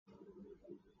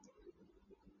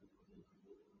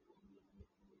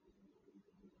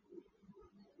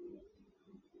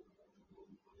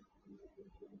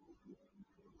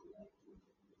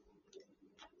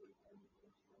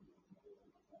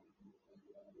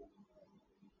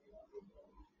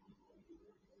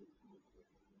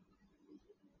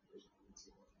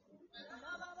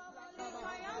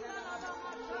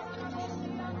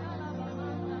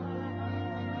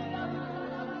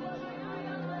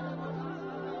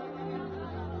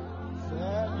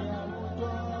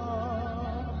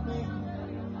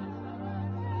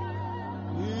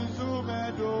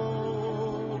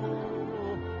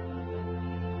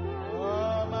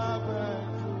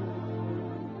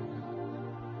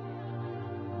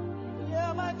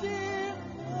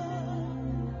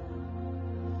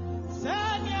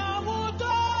Sanya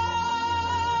Muto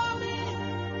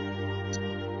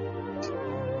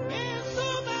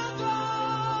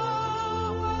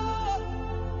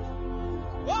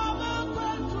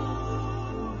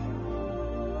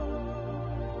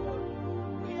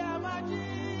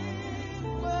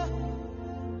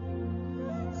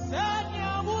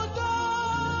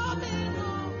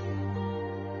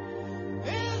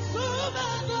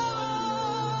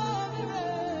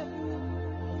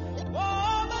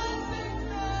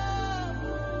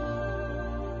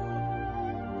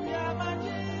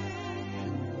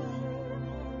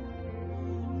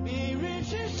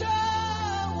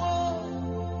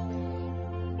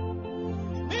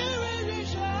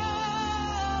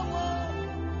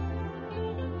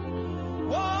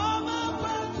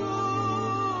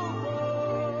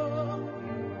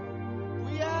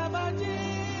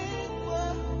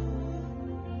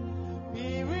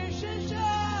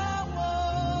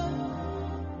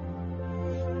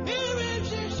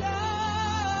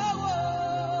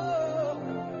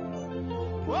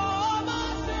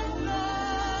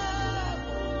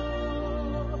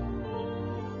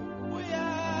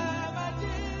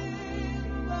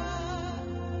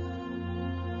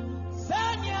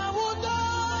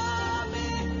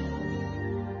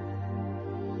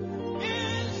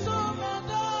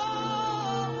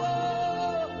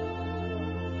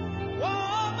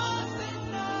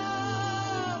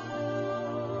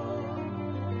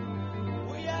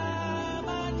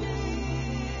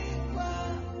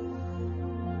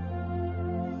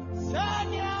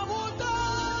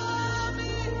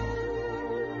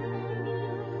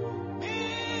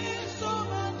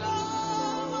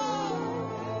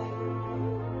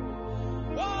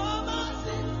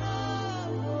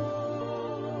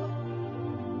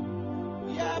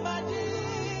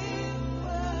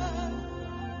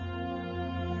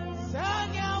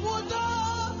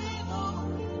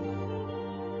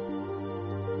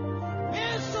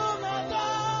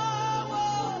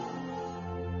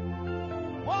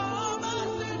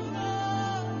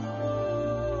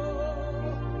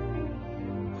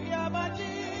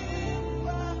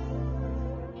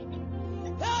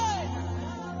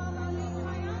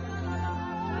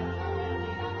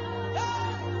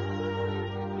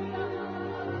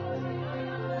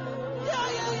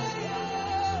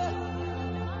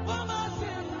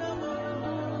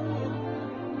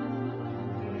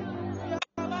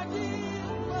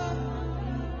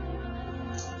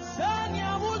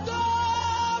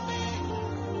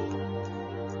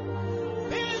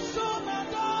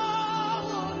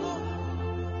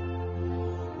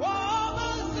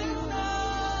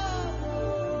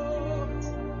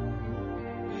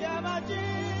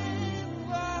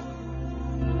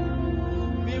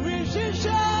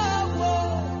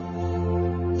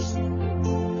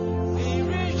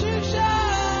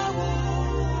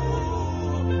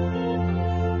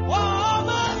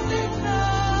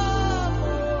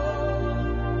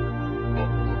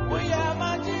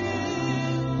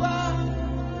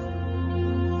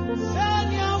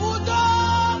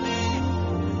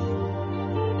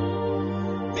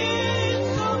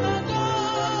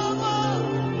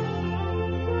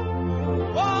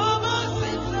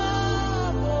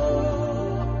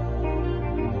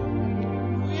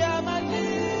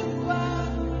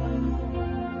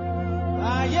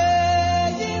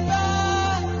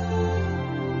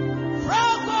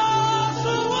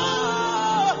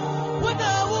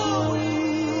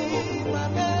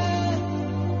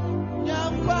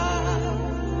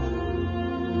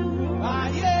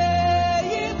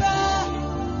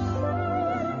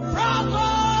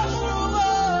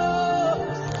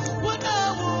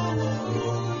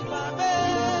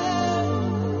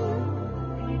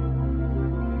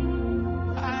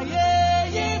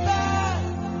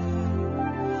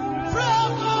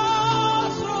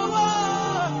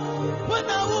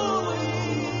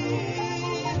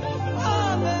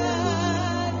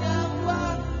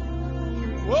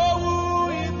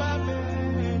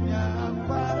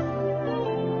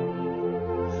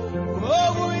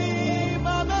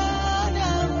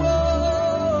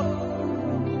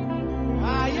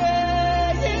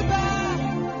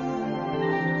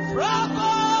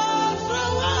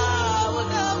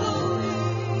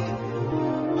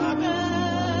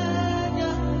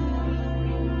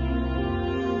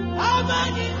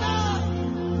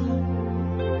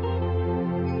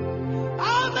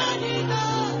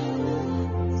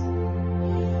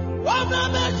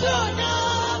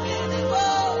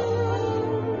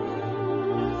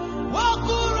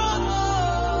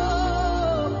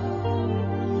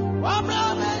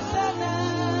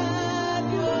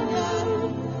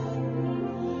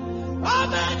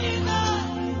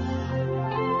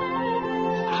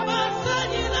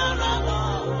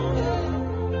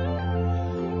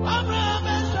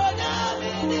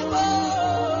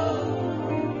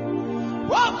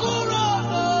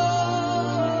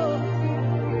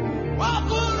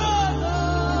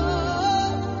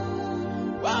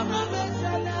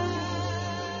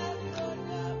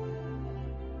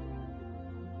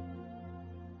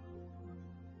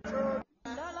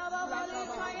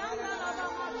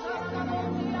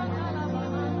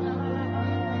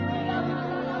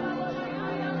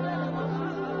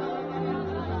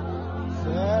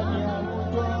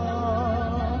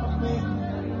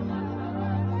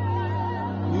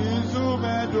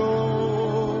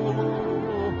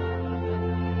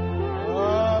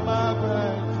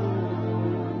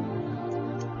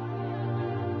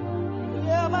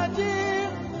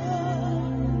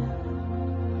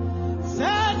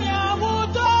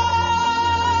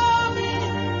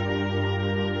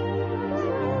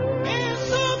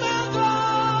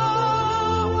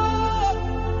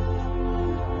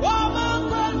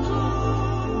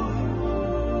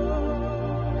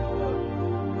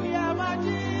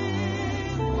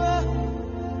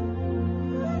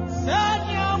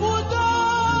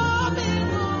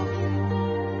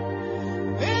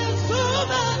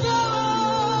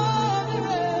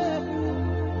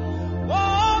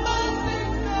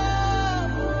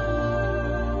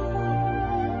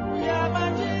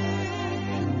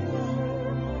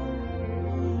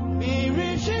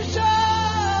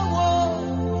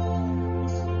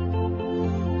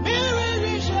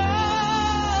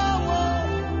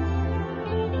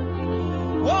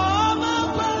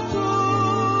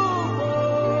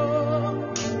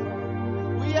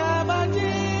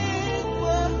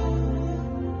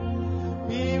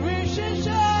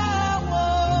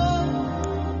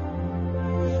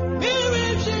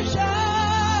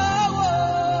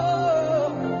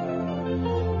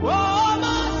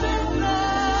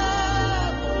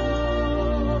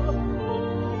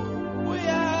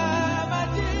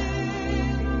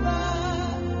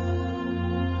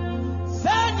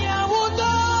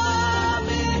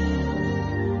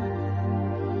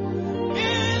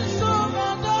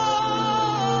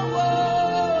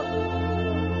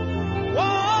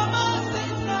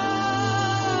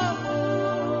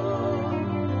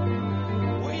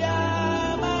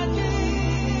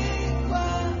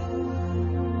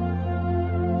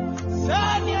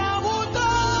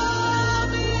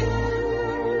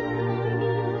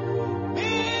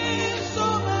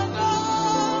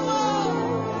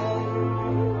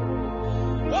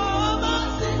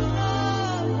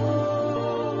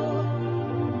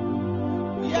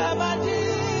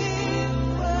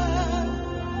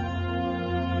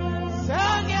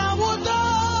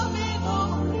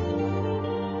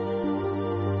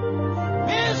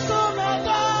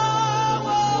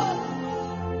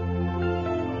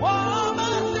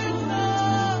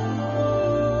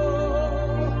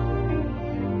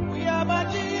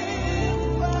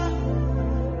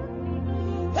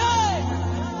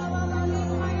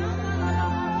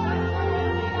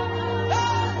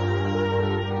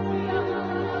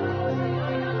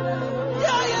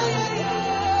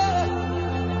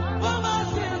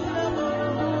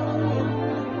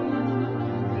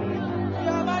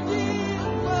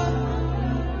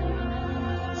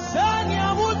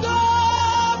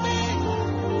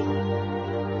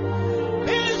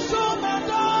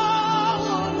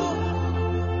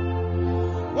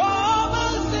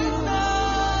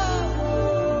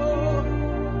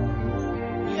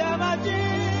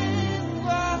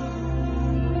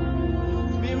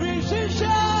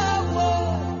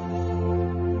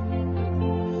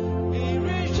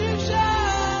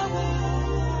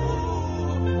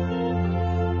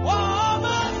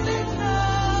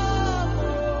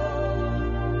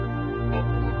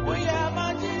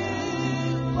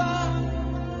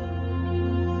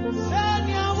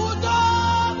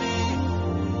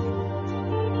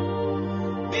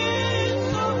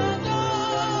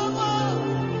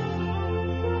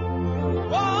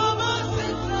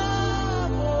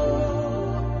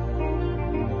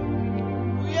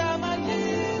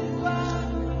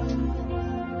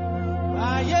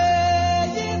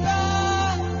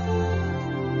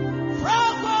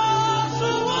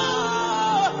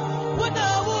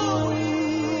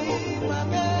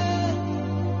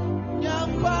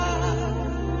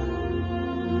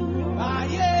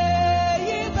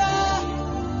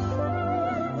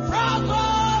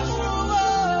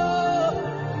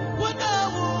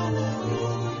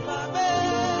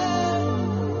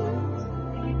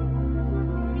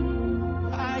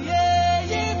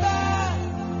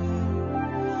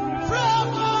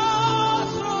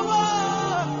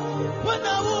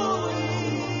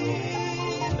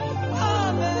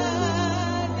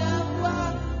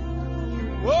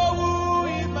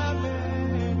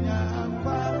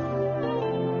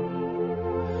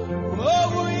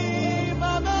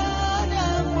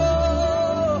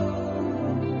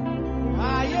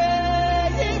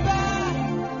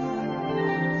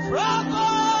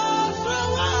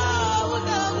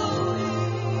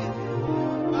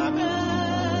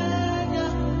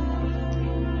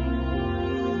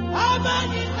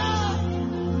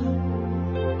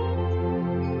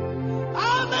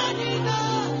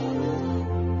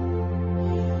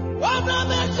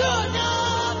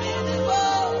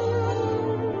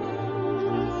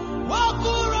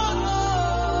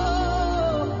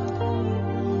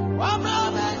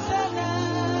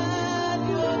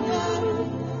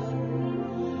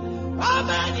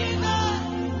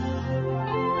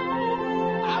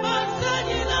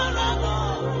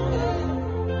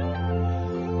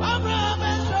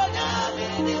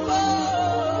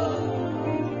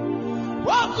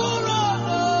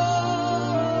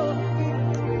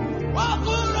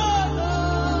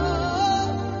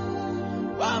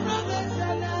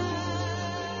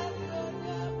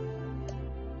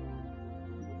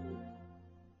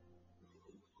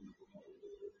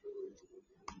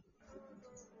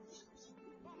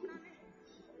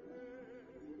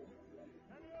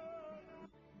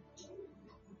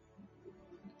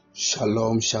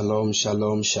Shalom, shalom,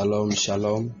 shalom, shalom,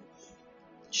 shalom.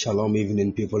 Shalom,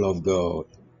 evening people of God.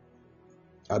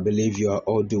 I believe you are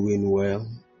all doing well.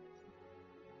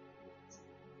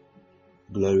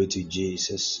 Glory to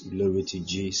Jesus, glory to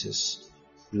Jesus,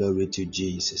 glory to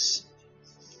Jesus.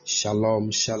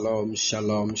 Shalom, shalom,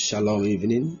 shalom, shalom,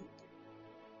 evening.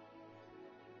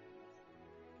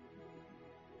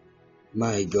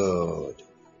 My God.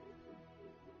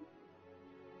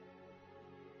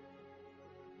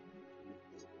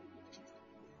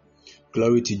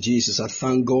 Glory to Jesus. I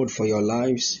thank God for your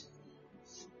lives.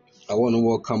 I want to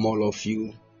welcome all of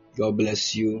you. God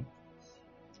bless you.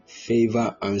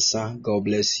 Favor Answer, God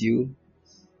bless you.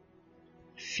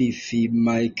 Fifi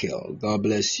Michael, God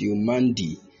bless you.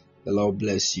 Mandy, the Lord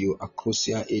bless you.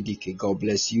 Akosia Edike, God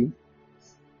bless you.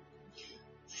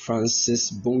 Francis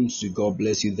Bonsu, God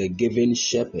bless you. The Giving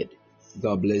Shepherd,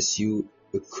 God bless you.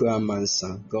 Ikua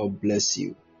Mansa, God bless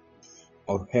you.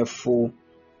 Ohefo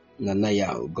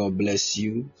Nanaya, God bless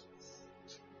you.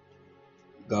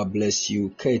 God bless you.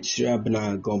 Kate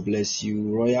Shrabna, God bless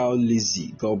you. Royal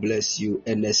Lizzie, God bless you.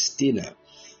 Ernestina,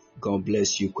 God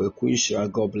bless you.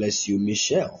 Kwekunsha, God bless you.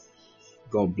 Michelle,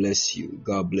 God bless you.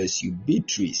 God bless you.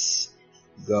 Beatrice,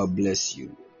 God bless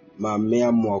you.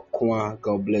 Mamea Mwakwa,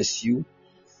 God bless you.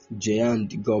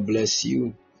 Jayant, God bless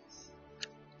you.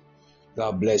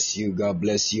 God bless you. God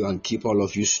bless you and keep all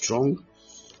of you strong.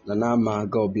 Nanama,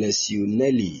 God bless you.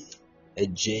 Nelly,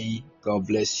 Ejay, God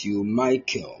bless you.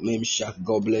 Michael, Memshak,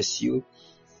 God bless you.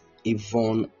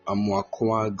 Yvonne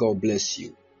Amwakwa, God bless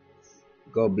you.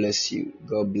 God bless you.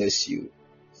 God bless you.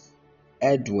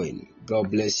 Edwin,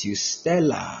 God bless you.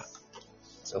 Stella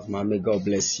of Mame, God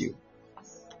bless you.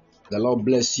 The Lord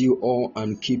bless you all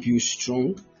and keep you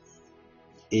strong.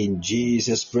 In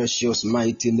Jesus' precious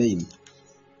mighty name.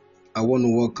 I want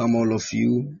to welcome all of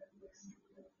you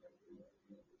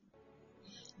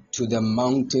to the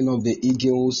mountain of the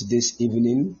eagles this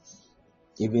evening,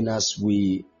 even as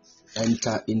we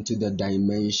enter into the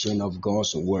dimension of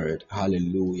God's word.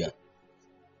 Hallelujah.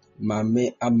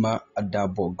 Mame Ama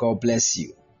Adabo, God bless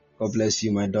you. God bless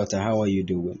you, my daughter. How are you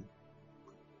doing?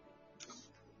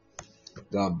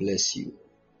 God bless you.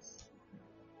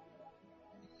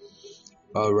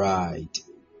 All right.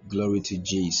 Glory to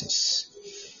Jesus.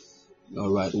 All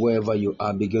right. Wherever you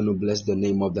are, begin to bless the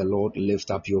name of the Lord.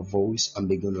 Lift up your voice and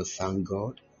begin to thank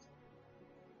God.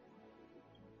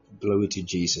 Glory to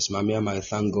Jesus. Mamiam, I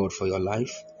thank God for your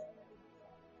life.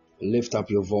 Lift up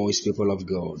your voice, people of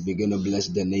God. Begin to bless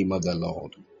the name of the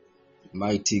Lord.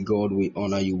 Mighty God, we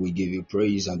honor you. We give you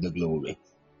praise and the glory.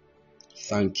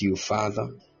 Thank you, Father.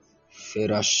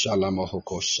 Fera Shalom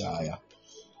Hokoshaya.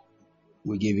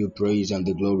 We give you praise and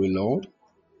the glory, Lord.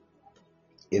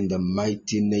 In the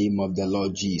mighty name of the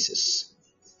Lord Jesus.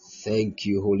 Thank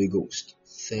you, Holy Ghost.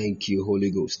 Thank you,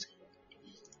 Holy Ghost.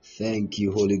 Thank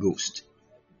you, Holy Ghost.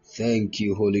 Thank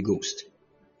you, Holy Ghost.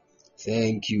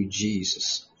 Thank you,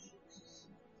 Jesus.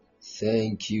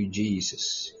 Thank you,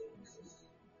 Jesus.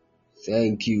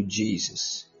 Thank you,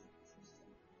 Jesus.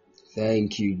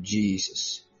 Thank you,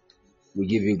 Jesus. We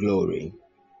give you glory.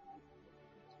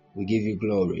 We give you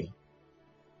glory.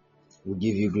 We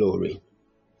give you glory.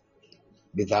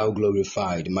 Be thou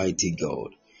glorified, mighty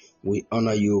God. We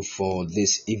honor you for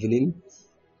this evening.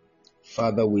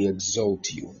 Father, we exalt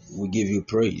you. We give you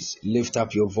praise. Lift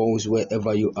up your voice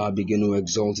wherever you are. Begin to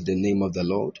exalt the name of the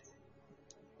Lord.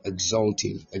 Exalt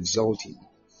him. Exalt him.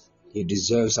 He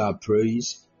deserves our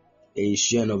praise.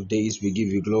 Ancient of days, we give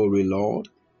you glory, Lord.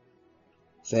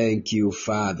 Thank you,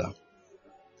 Father.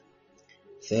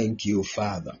 Thank you,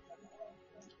 Father.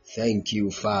 Thank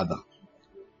you, Father.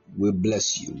 We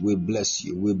bless you. We bless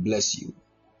you. We bless you.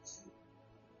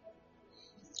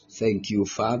 Thank you,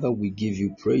 Father. We give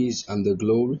you praise and the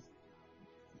glory.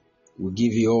 We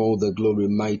give you all the glory,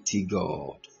 mighty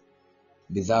God.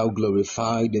 Be thou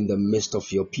glorified in the midst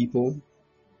of your people.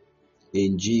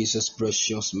 In Jesus'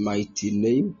 precious mighty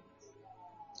name.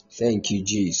 Thank you,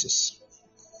 Jesus.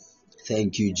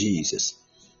 Thank you, Jesus.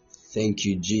 Thank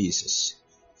you, Jesus.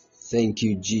 Thank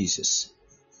you, Jesus.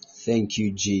 Thank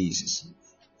you, Jesus.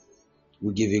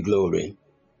 We give you glory.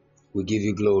 We give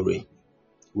you glory.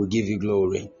 We give you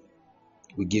glory.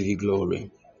 We give you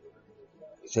glory.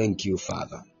 Thank you,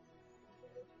 Father.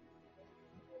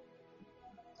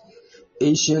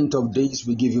 Ancient of days,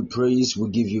 we give you praise. We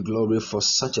give you glory for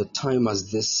such a time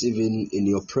as this, even in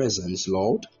your presence,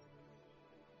 Lord.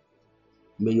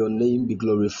 May your name be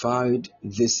glorified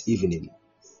this evening.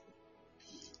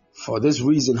 For this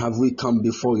reason have we come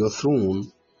before your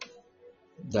throne,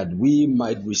 that we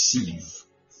might receive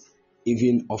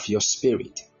even of your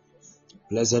spirit.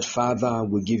 Blessed Father,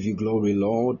 we give you glory,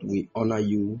 Lord. We honor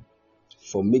you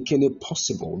for making it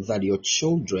possible that your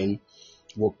children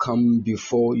will come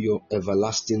before your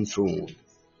everlasting throne.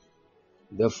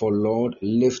 Therefore, Lord,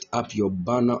 lift up your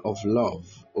banner of love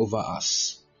over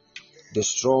us.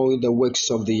 Destroy the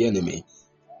works of the enemy,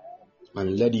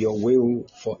 and let your will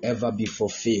forever be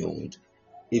fulfilled,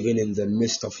 even in the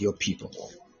midst of your people.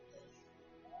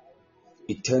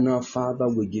 Eternal Father,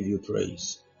 we give you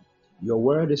praise. Your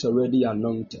word is already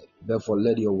anointed. Therefore,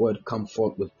 let your word come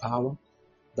forth with power,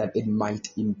 that it might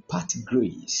impart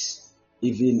grace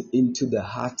even into the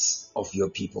hearts of your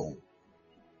people.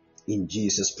 In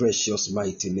Jesus' precious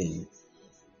mighty name.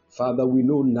 Father, we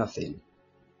know nothing.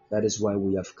 That is why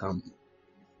we have come.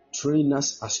 Train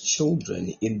us as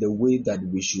children in the way that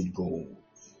we should go.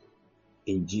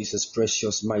 In Jesus'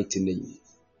 precious mighty name.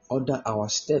 Order our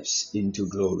steps into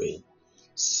glory.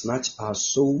 Snatch our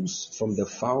souls from the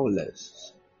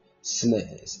foulest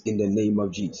snares in the name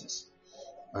of Jesus.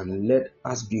 And let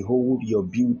us behold your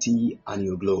beauty and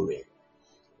your glory.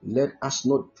 Let us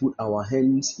not put our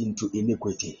hands into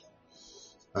iniquity.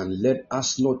 And let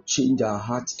us not change our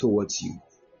hearts towards you.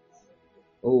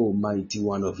 O mighty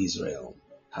one of Israel,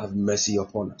 have mercy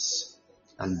upon us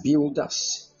and build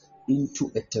us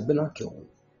into a tabernacle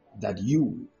that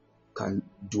you can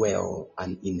dwell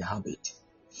and inhabit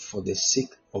for the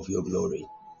sake of your glory.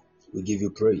 We give you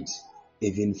praise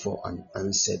even for an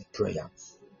answered prayer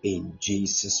in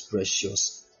Jesus'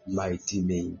 precious mighty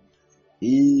name.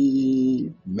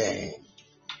 Amen.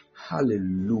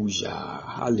 Hallelujah,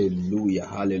 hallelujah,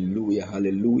 hallelujah,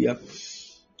 hallelujah,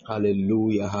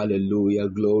 hallelujah, hallelujah.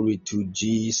 Glory to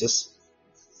Jesus,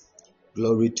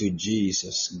 glory to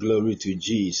Jesus, glory to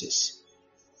Jesus.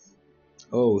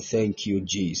 Oh, thank you,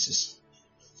 Jesus.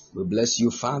 We bless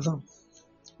you, Father.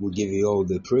 We give you all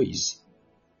the praise.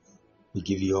 We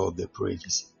give you all the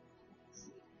praise.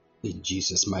 In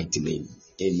Jesus' mighty name,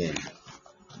 amen.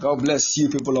 God bless you,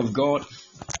 people of God.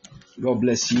 God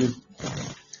bless you.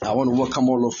 I want to welcome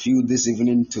all of you this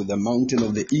evening to the Mountain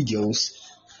of the Eagles,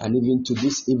 and even to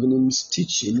this evening's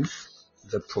teaching,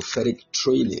 the prophetic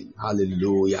training.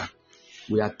 Hallelujah.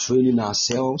 We are training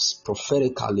ourselves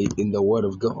prophetically in the Word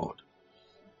of God,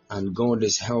 and God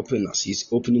is helping us. He's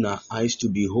opening our eyes to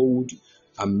behold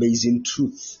amazing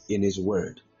truth in His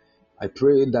Word. I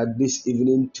pray that this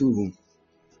evening too,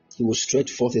 He will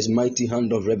stretch forth His mighty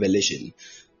hand of revelation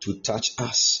to touch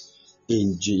us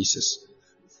in Jesus'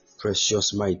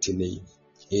 precious mighty name.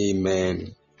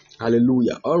 Amen.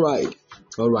 Hallelujah. All right.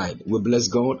 We bless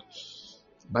God.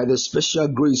 By the special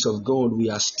grace of God, we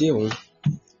are still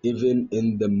even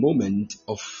in the moment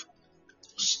of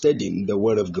studying the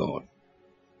Word of God.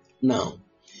 Now,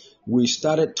 we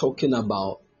started talking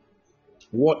about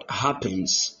what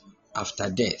happens after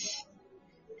death.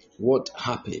 What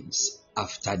happens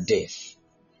after death?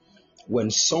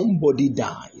 When somebody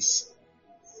dies,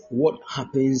 what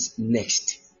happens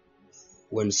next?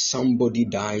 When somebody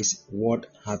dies, what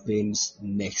happens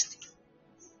next?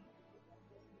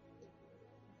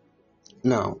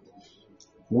 Now,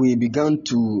 we began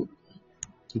to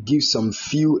give some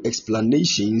few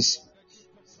explanations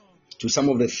to some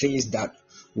of the things that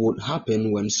would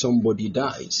happen when somebody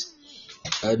dies.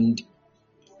 And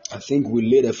I think we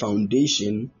laid a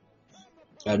foundation,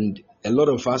 and a lot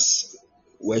of us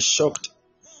were shocked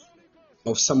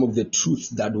of some of the truths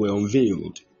that were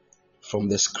unveiled from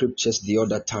the scriptures the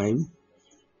other time,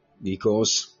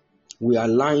 because we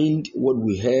aligned what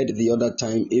we heard the other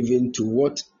time even to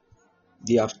what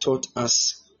they have taught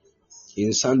us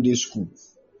in Sunday school,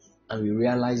 and we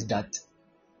realized that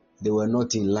they were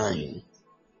not in line.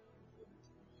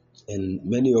 And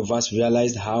many of us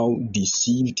realized how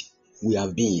deceived we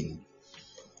have been.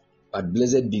 But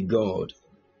blessed be God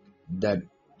that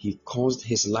He caused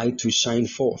His light to shine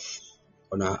forth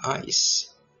on our eyes,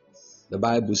 The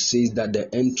Bible says that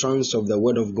the entrance of the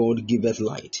word of God giveth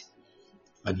light,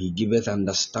 and he giveth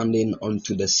understanding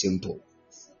unto the simple.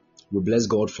 We bless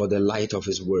God for the light of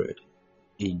his word,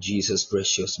 in Jesus'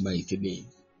 precious mighty name.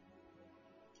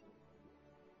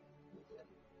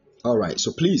 Alright,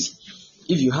 so please,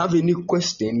 if you have any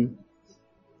question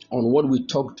on what we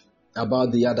talked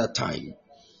about the other time,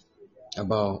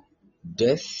 about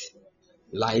death,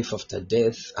 life after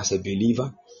death as a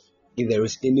believer, if there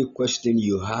is any question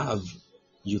you have,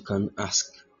 you can ask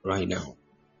right now.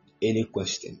 Any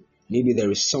question. Maybe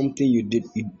there is something you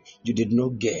did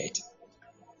not get.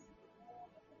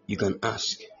 You can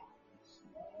ask.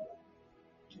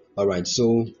 Alright,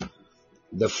 so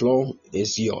the floor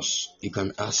is yours. You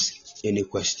can ask any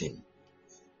question.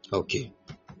 Okay.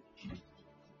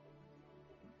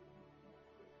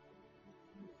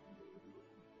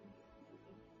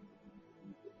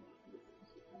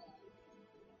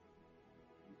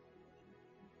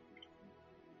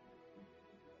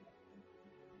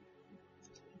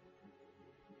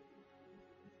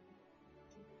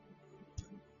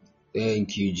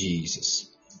 Thank you, Jesus.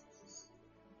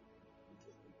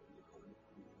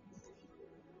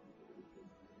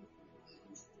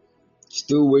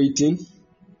 Still waiting?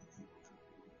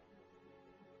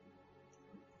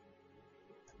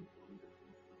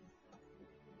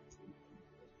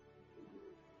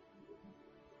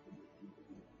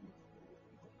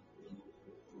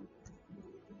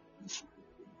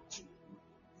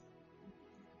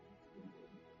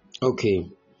 Okay.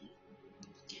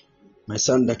 My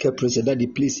son Dake said, Daddy,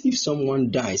 please, if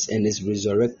someone dies and is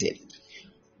resurrected,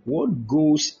 what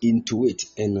goes into it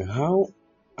and how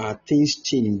are things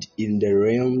changed in the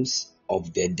realms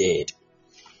of the dead?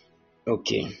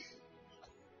 Okay.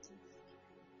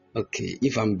 Okay,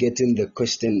 if I'm getting the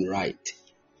question right,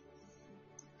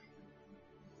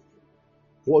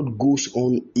 what goes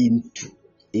on into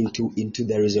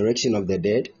the resurrection of the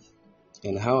dead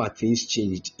and how are things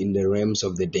changed in the realms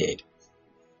of the dead?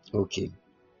 Okay.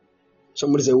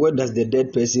 Somebody said, where does the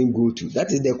dead person go to?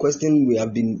 That is the question we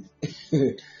have been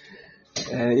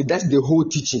that's the whole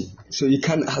teaching. So you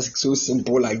can't ask so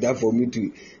simple like that for me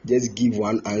to just give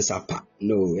one answer.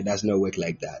 No, it does not work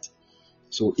like that.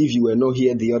 So if you were not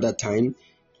here the other time,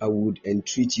 I would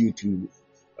entreat you to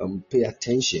pay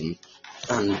attention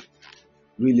and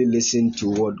really listen to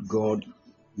what God,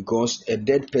 because a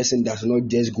dead person does not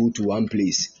just go to one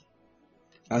place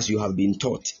as you have been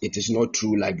taught. It is not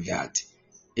true like that.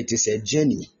 It is a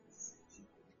journey.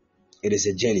 It is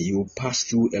a journey. You will pass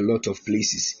through a lot of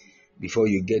places before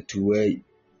you get to where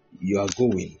you are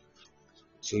going.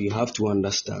 So you have to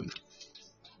understand.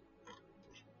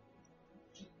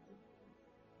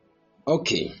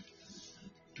 Okay.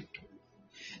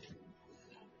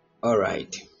 All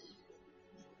right.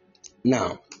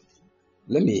 Now,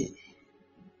 let me.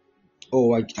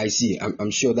 Oh, I see.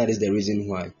 I'm sure that is the reason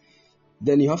why.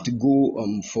 Then you have to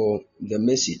go for the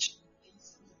message.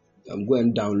 Go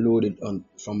and download it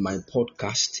from my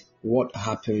podcast, What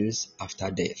Happens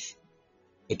After Death.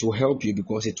 It will help you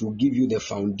because it will give you the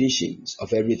foundations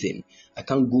of everything. I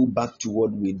can't go back to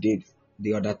what we did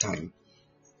the other time.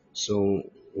 So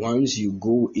once you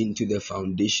go into the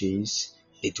foundations,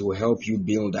 it will help you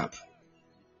build up.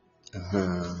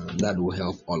 That will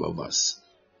help all of us.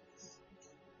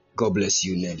 God bless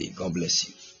you, Nelly. God bless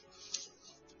you.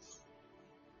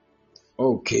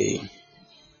 Okay.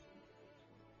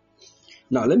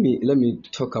 Now let me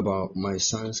talk about my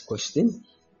son's question.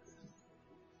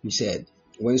 He said,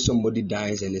 when somebody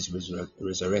dies and is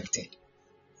resurrected,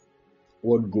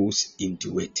 what goes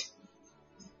into it?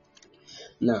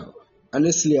 Now,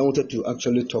 honestly, I wanted to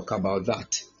actually talk about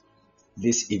that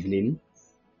this evening.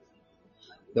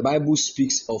 The Bible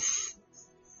speaks of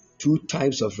two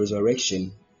types of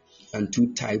resurrection and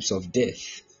two types of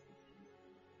death.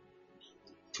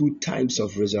 Two types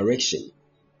of resurrection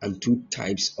and two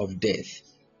types of death.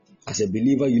 As a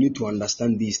believer, you need to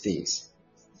understand these things.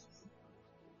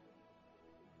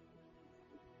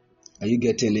 Are you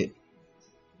getting it?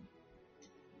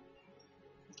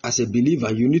 As a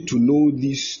believer, you need to know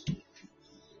these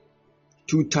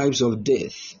two types of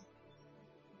death.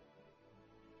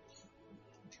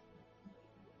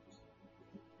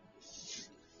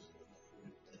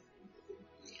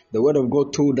 The word of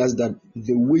God told us that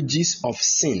the wages of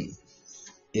sin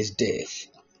is death.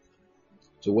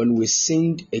 So when we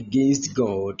sinned against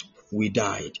God, we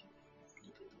died.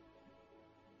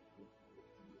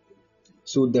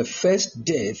 So the first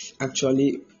death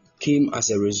actually came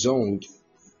as a result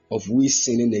of we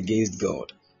sinning against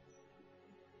God.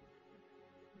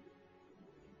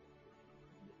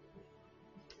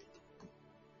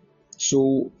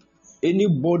 So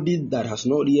Anybody that has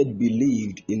not yet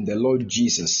believed in the Lord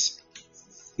Jesus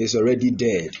is already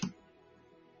dead.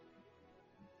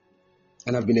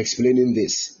 And I've been explaining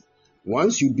this.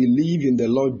 Once you believe in the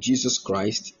Lord Jesus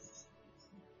Christ,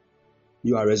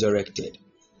 you are resurrected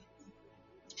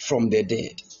from the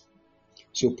dead.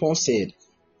 So Paul said,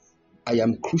 I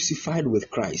am crucified with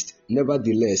Christ.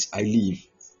 Nevertheless, I live.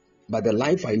 But the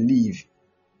life I live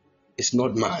is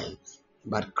not mine,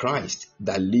 but Christ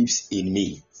that lives in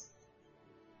me.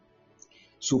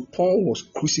 So Paul was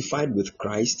crucified with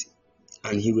Christ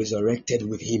and he resurrected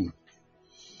with him.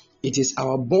 It is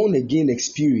our born again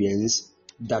experience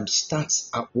that starts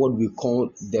at what we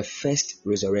call the first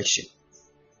resurrection.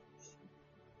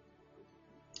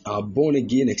 Our born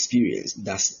again experience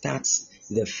that starts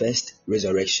the first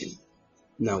resurrection.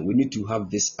 Now we need to have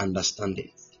this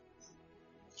understanding.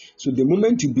 So the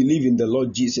moment you believe in the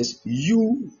Lord Jesus,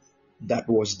 you that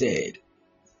was dead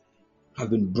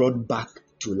have been brought back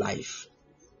to life.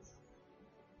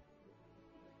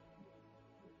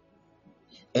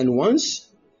 And once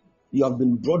you have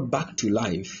been brought back to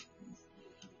life,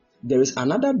 there is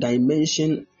another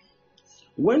dimension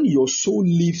when your soul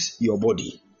leaves your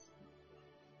body.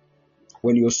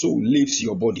 When your soul leaves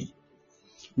your body,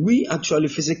 we actually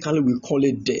physically we call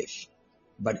it death,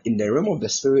 but in the realm of the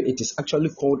spirit it is actually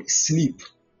called sleep.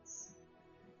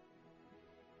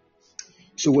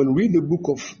 So when we read the book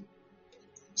of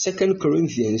 2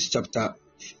 Corinthians chapter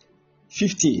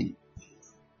 15,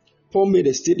 Paul made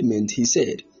a statement. He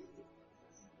said,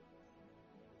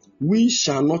 we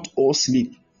shall not all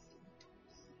sleep,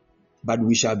 but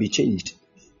we shall be changed.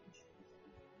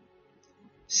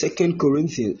 1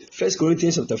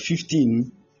 Corinthians chapter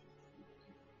 15,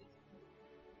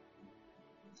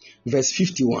 verse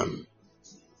 51.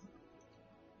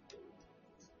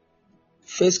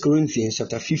 1 Corinthians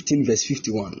chapter 15, verse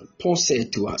 51. Paul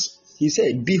said to us, he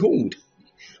said, behold,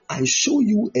 I show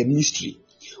you a mystery.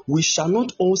 We shall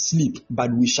not all sleep,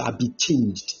 but we shall be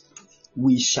changed.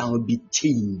 We shall be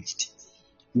changed.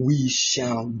 We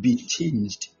shall be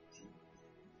changed.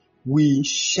 We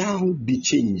shall be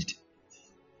changed.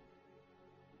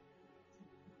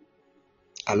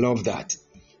 I love that.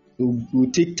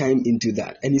 We'll take time into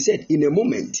that. And he said, in a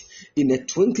moment, in a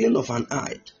twinkling of an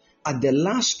eye, at the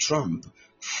last trump,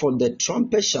 for the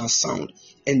trumpet shall sound,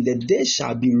 and the dead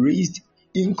shall be raised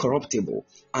incorruptible,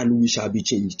 and we shall be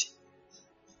changed.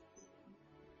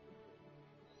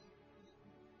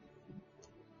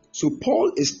 So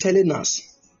Paul is telling us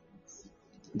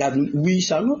that we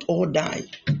shall not all die,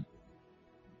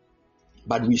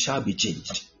 but we shall be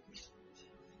changed.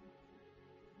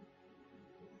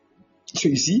 So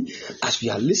you see, as we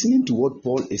are listening to what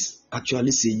Paul is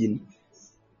actually saying,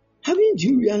 haven't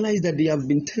you realized that they have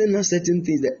been telling us certain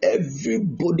things, that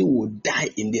everybody will die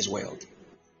in this world?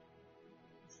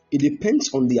 It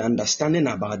depends on the understanding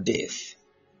about death.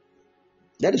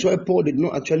 That is why Paul did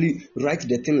not actually write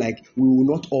the thing like we will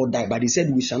not all die, but he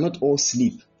said we shall not all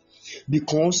sleep.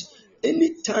 Because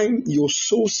anytime your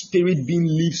soul spirit being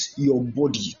leaves your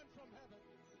body,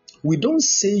 we don't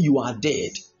say you are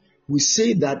dead. We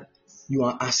say that you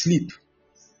are asleep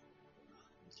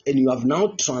and you have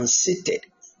now transited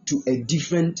to a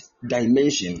different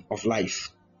dimension of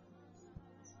life.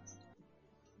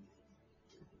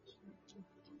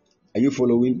 Are you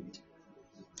following?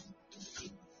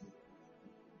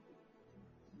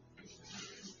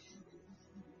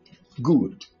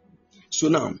 Good. So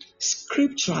now,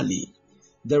 scripturally,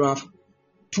 there are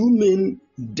two main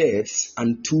deaths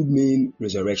and two main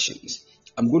resurrections.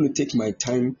 I'm going to take my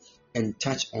time and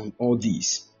touch on all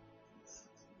these.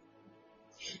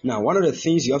 Now, one of the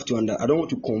things you have to understand, I don't want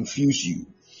to confuse you,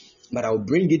 but I'll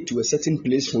bring it to a certain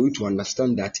place for you to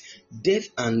understand that death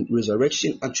and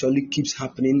resurrection actually keeps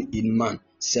happening in man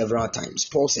several times.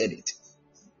 Paul said it.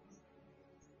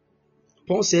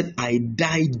 Paul said, I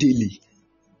die daily.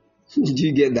 Did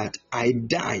you get that? I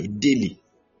die daily.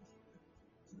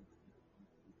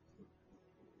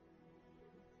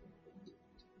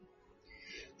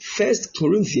 First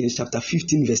Corinthians chapter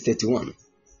 15, verse 31.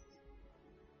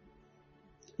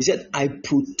 He said, I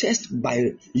protest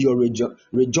by your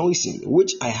rejoicing,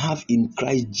 which I have in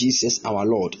Christ Jesus our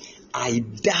Lord. I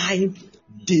die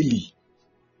daily.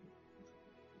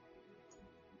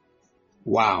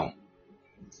 Wow.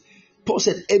 Paul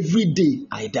said, every day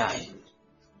I die.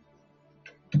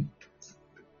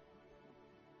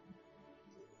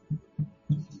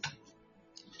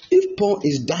 If Paul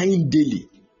is dying daily,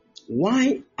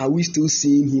 why are we still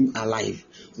seeing him alive?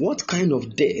 What kind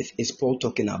of death is Paul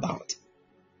talking about?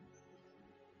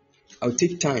 I'll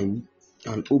take time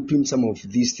and open some of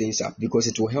these things up because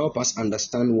it will help us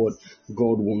understand what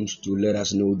God wants to let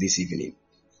us know this evening.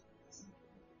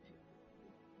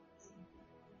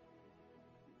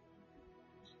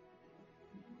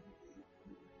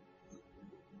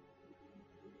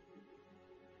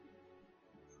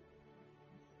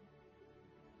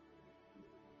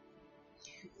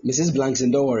 Mrs.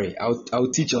 Blankson, don't worry.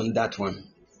 I'll teach on that one.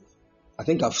 I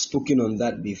think I've spoken on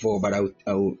that before, but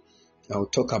I'll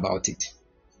talk about it.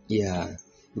 Yeah,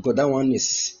 because that one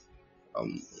is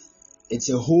it's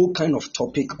a whole kind of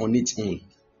topic on its own.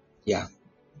 Yeah,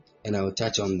 and I'll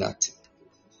touch on that.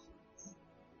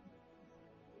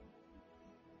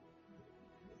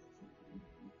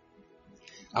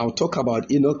 I'll talk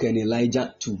about Enoch and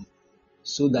Elijah too,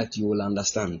 so that you will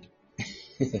understand.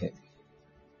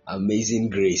 Amazing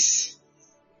grace.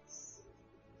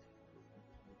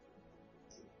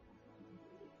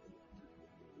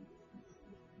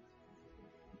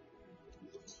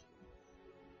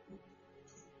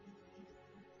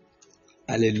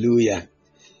 Hallelujah.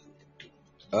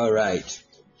 All right.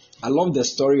 I love the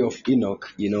story of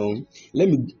Enoch. Let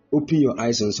me open your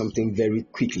eyes on something very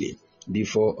quickly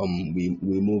before we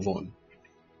move on.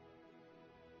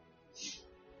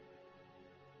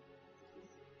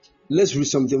 Let's read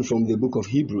something from the book of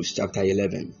Hebrews, chapter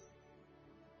 11.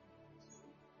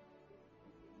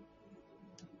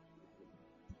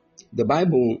 The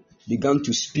Bible began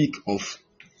to speak of,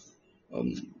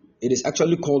 it is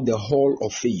actually called the Hall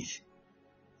of Faith.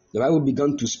 The Bible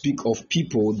began to speak of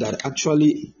people that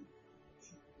actually,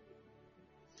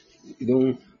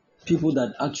 people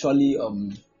that actually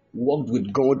walked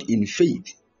with God in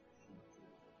faith.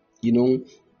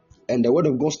 And the word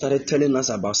of God started telling us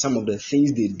about some of the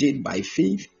things they did by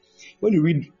faith. When you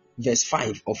read verse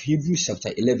 5 of Hebrews chapter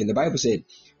 11, the Bible said,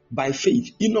 by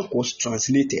faith Enoch was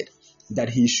translated that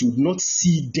he should not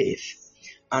see death,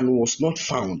 and was not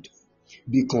found,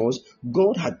 because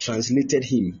God had translated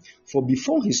him. For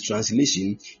before his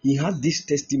translation, he had this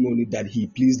testimony that he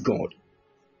pleased God.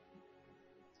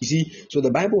 You see, so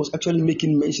the Bible was actually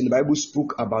making mention. The Bible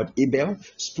spoke about Abel,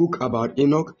 spoke about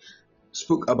Enoch,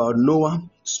 spoke about Noah,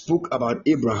 spoke about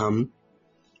Abraham,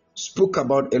 spoke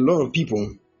about a lot of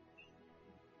people.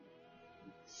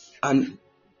 And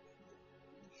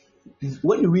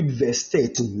when you read verse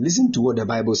 13, listen to what the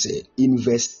Bible said. In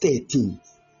verse 13,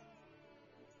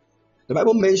 the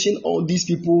Bible mentioned all these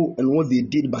people and what they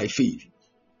did by faith.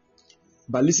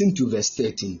 But listen to verse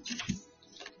 13.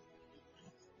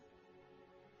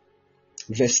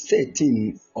 Verse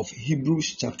 13 of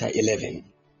Hebrews chapter 11.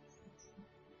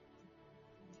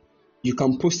 You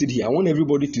can post it here. I want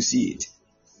everybody to see it.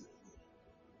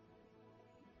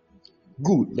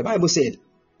 Good. The Bible said,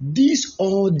 these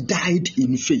all died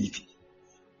in faith,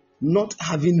 not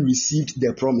having received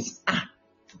the promise.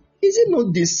 Is it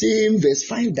not the same verse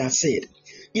 5 that said,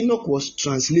 Enoch was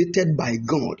translated by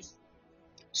God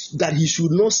that he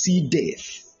should not see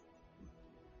death?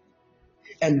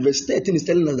 And verse 13 is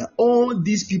telling us that all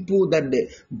these people that the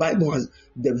Bible has,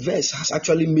 the verse has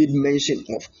actually made mention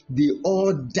of, they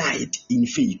all died in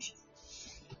faith.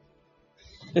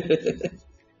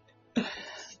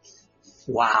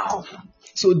 Wow.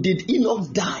 So did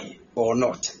Enoch die or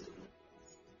not?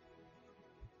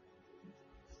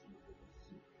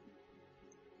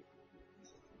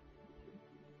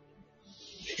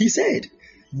 He said,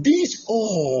 these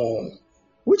all,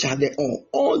 which are the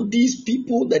all these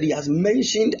people that he has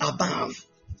mentioned above.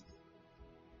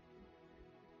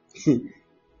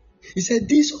 He said,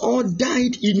 these all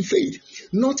died in faith,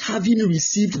 not having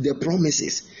received the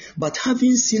promises, but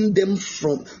having seen them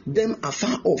from them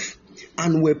afar off,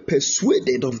 and were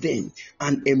persuaded of them,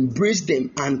 and embraced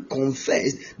them, and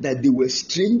confessed that they were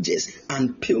strangers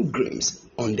and pilgrims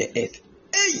on the earth.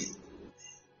 Hey!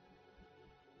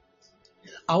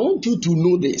 I want you to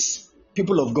know this,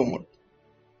 people of God.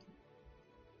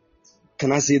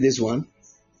 Can I say this one?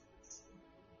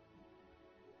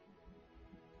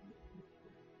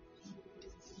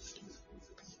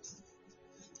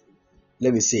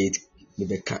 Let me say it.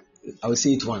 I'll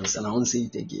say it once and I won't say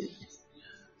it again.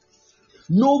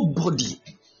 Nobody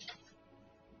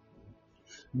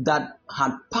that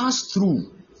had passed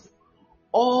through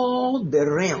all the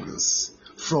realms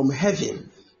from heaven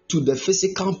to the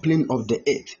physical plane of the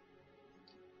earth,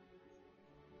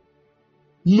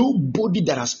 nobody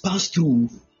that has passed through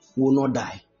will not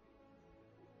die.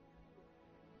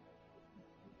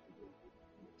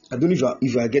 I don't know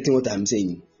if you are getting what I'm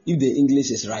saying. If the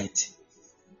English is right.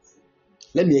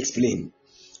 Let me explain.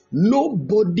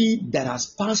 Nobody that has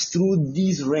passed through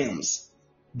these realms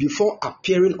before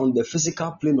appearing on the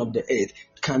physical plane of the earth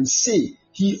can say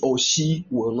he or she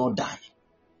will not die.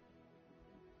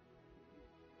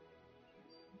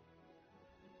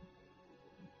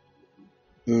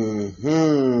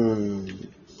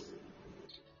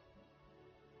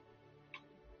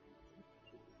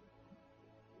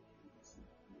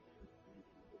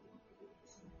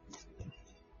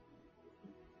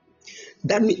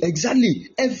 That means exactly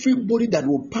everybody that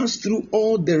will pass through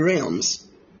all the realms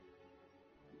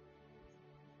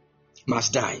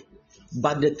must die.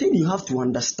 But the thing you have to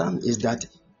understand is that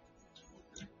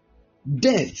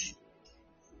death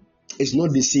is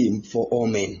not the same for all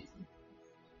men.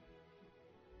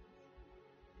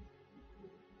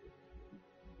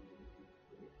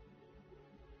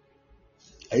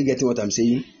 Are you getting what I'm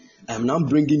saying? I'm now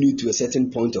bringing you to a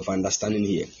certain point of understanding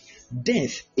here.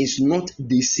 Death is not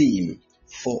the same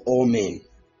for all men.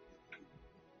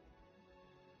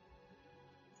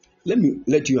 Let me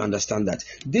let you understand that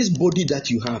this body that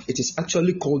you have, it is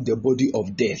actually called the body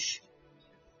of death.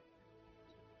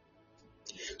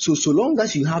 So long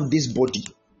as you have this body,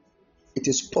 it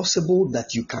is possible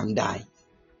that you can die.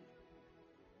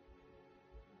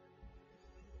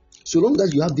 So long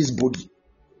as you have this body.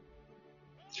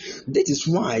 That is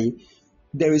why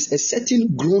there is a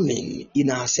certain groaning in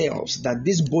ourselves that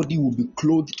this body will be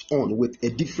clothed on with a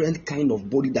different kind of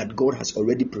body that God has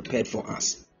already prepared for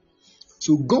us.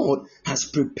 So God has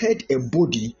prepared a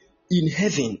body in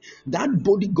heaven. That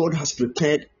body God has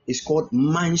prepared is called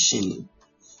mansion.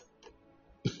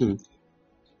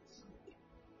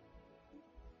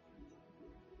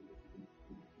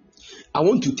 I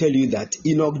want to tell you that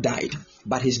Enoch died,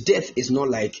 but his death is not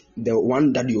like the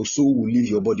one that your soul will leave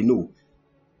your body. No.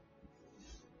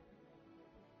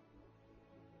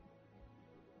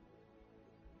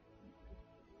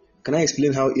 Can I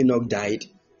explain how Enoch died?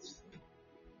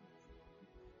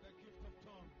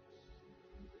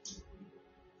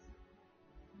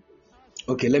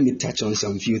 Okay, let me touch on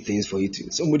some few things for you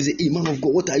too. Somebody say, hey, man of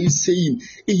God, what are you saying?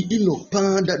 Hey, Enoch,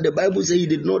 that the Bible says he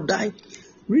did not die.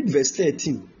 Read verse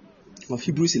 13 of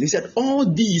Hebrews. He said,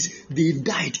 all these, they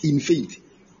died in faith.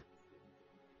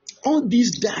 All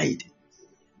these died.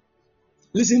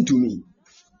 Listen to me.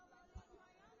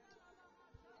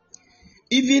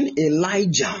 Even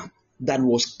Elijah, that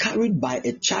was carried by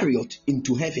a chariot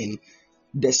into heaven,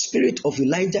 the spirit of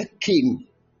Elijah came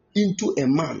into a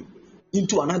man,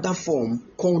 into another form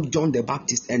called John the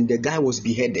Baptist, and the guy was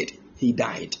beheaded. He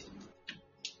died.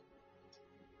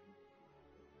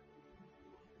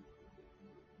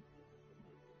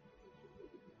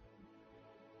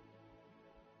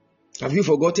 Have you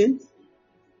forgotten?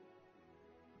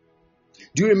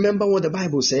 Do you remember what the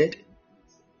Bible said?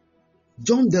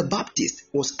 John the Baptist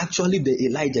was actually the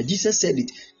Elijah. Jesus said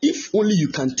it. If only you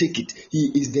can take it,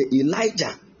 he is the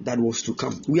Elijah that was to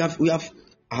come.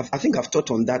 I think I've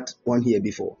taught on that one here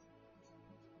before.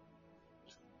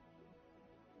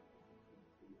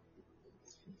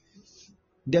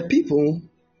 The people,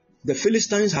 the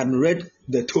Philistines, had read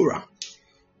the Torah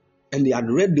and they had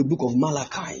read the book of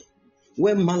Malachi,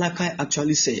 where Malachi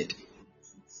actually said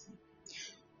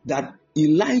that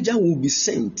Elijah will be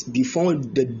sent before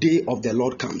the day of the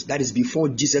Lord comes. That is before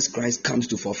Jesus Christ comes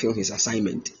to fulfill his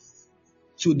assignment.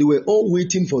 So they were all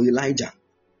waiting for Elijah.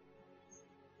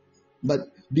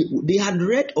 But they had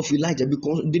read of Elijah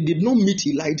because they did not meet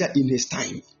Elijah in his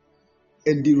time.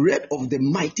 And they read of the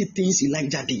mighty things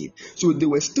Elijah did. So they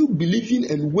were still believing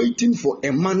and waiting for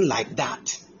a man like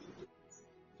that.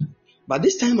 But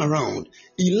this time around,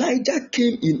 Elijah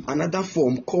came in another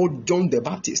form called John the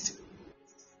Baptist.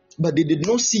 But they did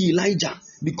not see Elijah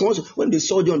because when they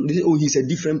saw John, they said, oh, he's a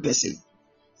different person.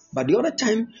 But the other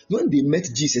time, when they met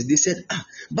Jesus, they said,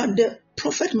 but the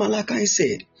prophet Malachi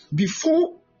said,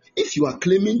 before, if you are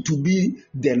claiming to be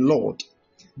the Lord,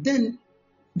 then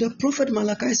the prophet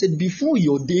Malachi said, before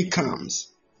your day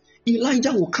comes,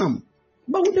 Elijah will come.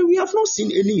 But we have not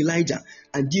seen any Elijah.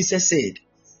 And Jesus said,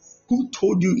 who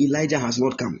told you Elijah has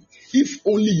not come? If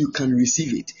only you can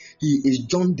receive it. He is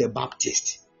John the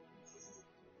Baptist.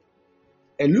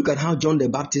 And look at how John the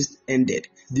Baptist ended.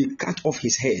 They cut off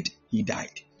his head. He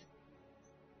died.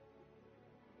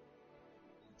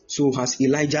 So has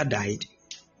Elijah died?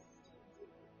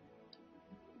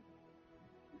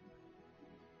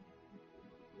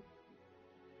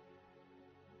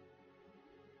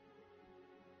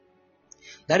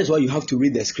 That is why you have to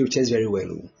read the scriptures very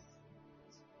well.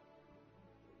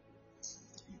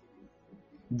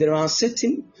 There are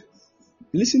certain,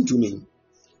 listen to me,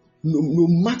 no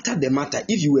matter the matter,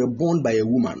 if you were born by a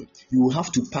woman, you will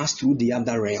have to pass through the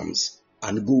other realms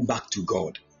and go back to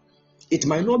God. It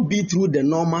might not be through the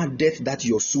normal death that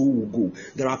your soul will go.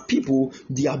 There are people,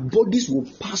 their bodies will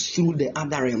pass through the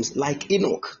other realms, like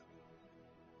Enoch.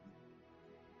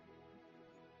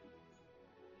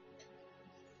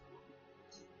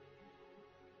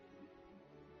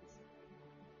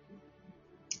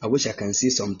 I wish I can say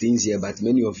some things here, but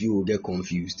many of you will get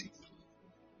confused.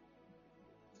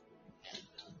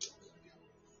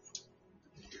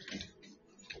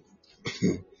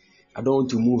 I don't want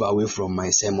to move away from my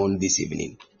sermon this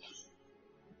evening.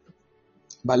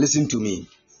 But listen to me.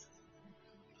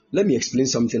 Let me explain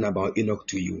something about Enoch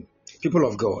to you. People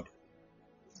of God.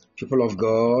 People of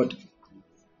God.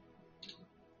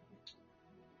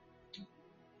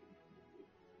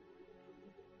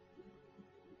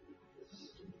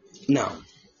 Now,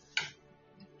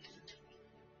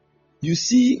 you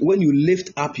see, when you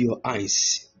lift up your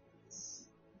eyes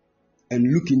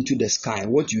and look into the sky,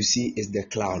 what you see is the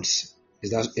clouds.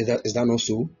 Is that not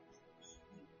so?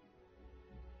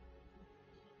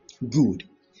 Good.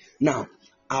 Now,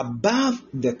 above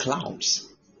the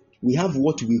clouds, we have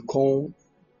what we call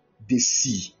the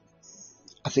sea.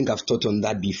 I think I've taught on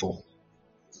that before.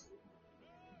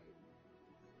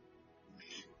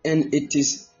 And it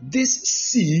is this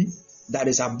sea that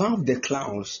is above the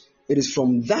clouds. It is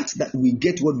from that we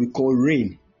get what we call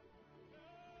rain.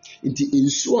 It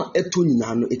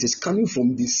is coming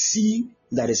from the sea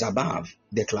that is above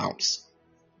the clouds.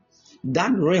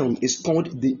 That realm is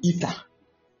called the ether.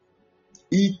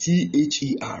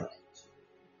 E-T-H-E-R.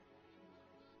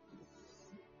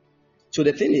 So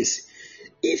the thing is,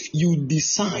 if you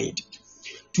decide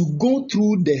to go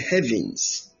through the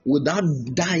heavens without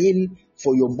dying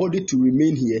for your body to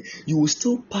remain here, you will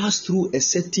still pass through a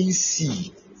certain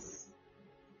sea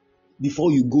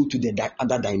before you go to the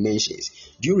other dimensions.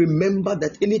 Do you remember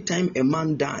that anytime a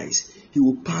man dies, he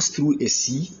will pass through a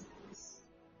sea?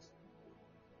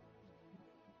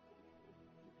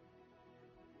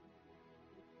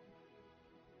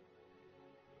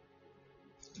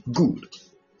 Good.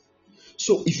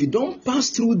 So if you don't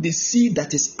pass through the sea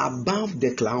that is above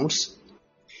the clouds,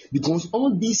 because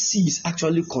all these seas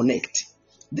actually connect.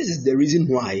 This is the reason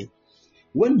why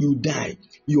when you die,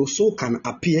 your soul can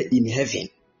appear in heaven.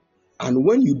 And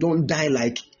when you don't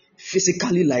die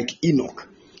physically like Enoch,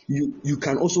 you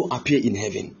can also appear in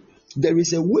heaven. There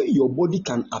is a way your body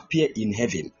can appear in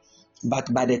heaven.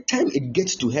 But by the time it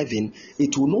gets to heaven,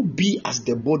 it will not be as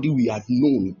the body we had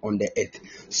known on the earth.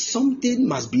 Something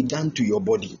must be done to your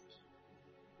body.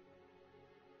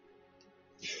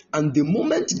 And the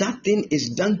moment that thing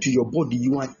is done to your body,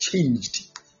 you are changed.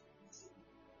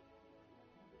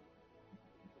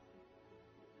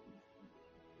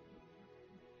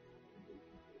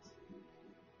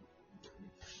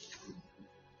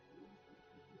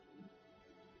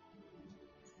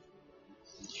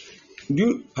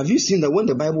 Have you seen that when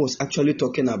the Bible was actually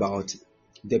talking about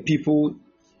the people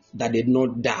that did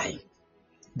not die,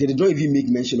 they did not even make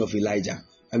mention of Elijah?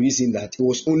 Have you seen that? It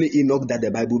was only Enoch that the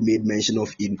Bible made mention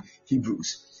of in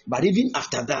Hebrews. But even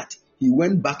after that, he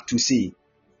went back to say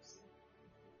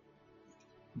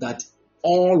that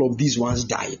all of these ones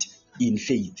died in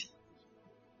faith.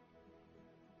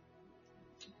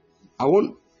 I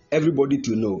want everybody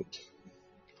to know,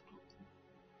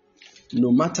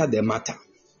 no matter the matter,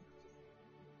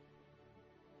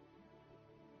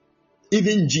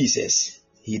 even Jesus,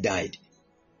 he died.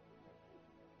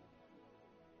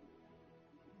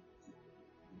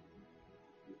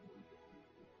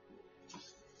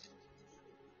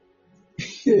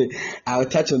 I'll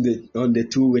touch on the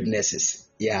two witnesses.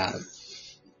 Yeah,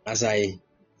 I'll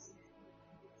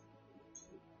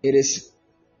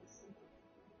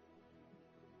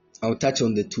touch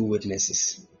on the two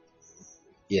witnesses.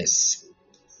 Yes.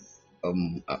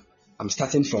 I'm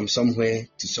starting from somewhere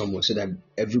to somewhere so that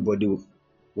everybody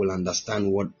will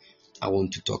understand what I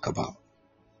want to talk about.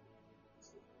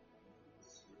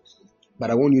 But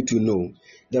I want you to know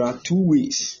there are two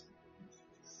ways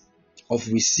of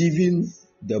receiving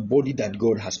the body that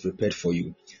God has prepared for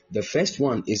you. The first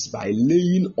one is by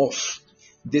laying off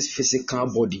this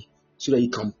physical body so that you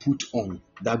can put on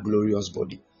that glorious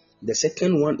body. The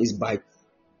second one is by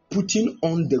putting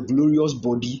on the glorious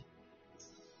body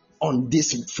on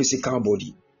this physical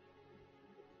body.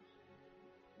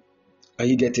 Are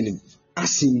you getting it?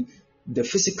 As in, the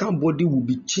physical body will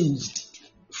be changed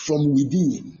from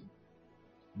within.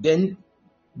 Then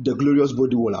the glorious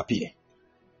body will appear.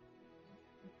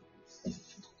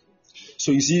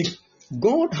 So you see,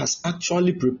 God has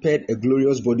actually prepared a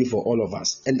glorious body for all of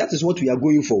us. And that is what we are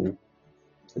going for.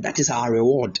 That is our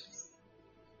reward.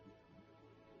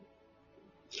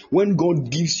 When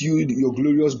God gives you your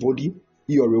glorious body,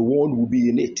 your reward will be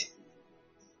in it.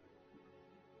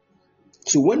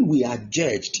 So when we are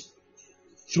judged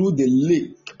through the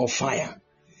lake of fire,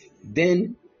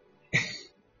 then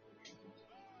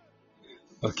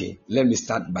okay, let me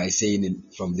start by saying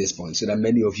it from this point so that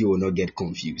many of you will not get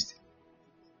confused.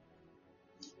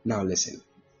 Now listen.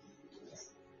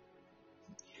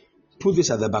 Put this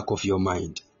at the back of your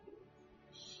mind.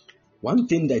 One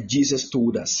thing that Jesus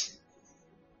told us,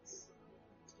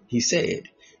 he said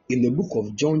in the book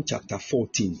of John chapter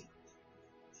 14.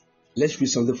 Let's read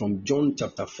something from John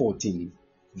chapter 14,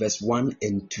 verse 1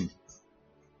 and 2.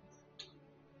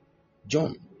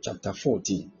 John chapter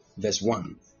 14, verse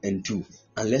 1 and 2.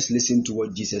 And let's listen to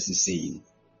what Jesus is saying.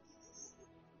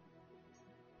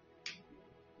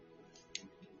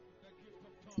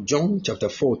 John chapter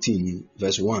 14,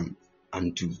 verse 1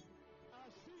 and 2.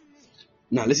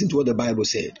 Now listen to what the Bible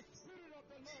said.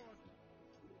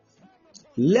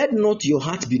 Let not your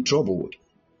heart be troubled.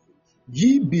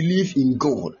 Ye believe in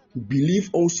God,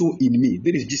 believe also in me.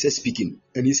 That is Jesus speaking.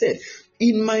 And he said,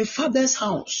 in my Father's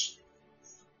house,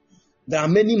 there are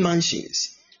many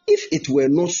mansions. If it were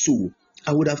not so,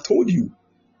 I would have told you.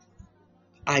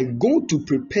 I go to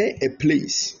prepare a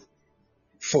place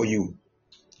for you.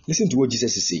 Listen to what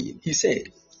Jesus is saying. He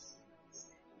said,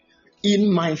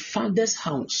 in my Father's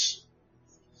house,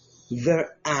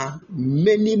 there are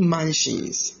many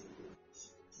mansions.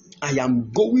 I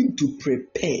am going to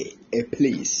prepare a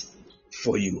place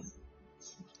for you.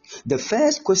 The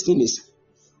first question is,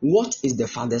 what is the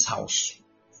Father's house?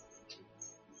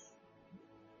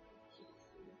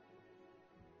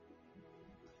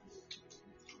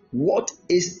 What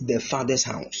is the Father's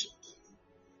house?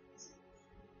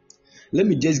 Let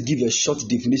me just give a short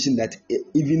definition that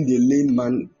even the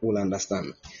layman will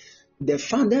understand. The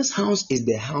Father's house is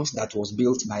the house that was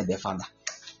built by the Father.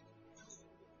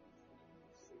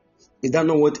 Is that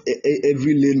not what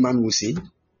every layman will say?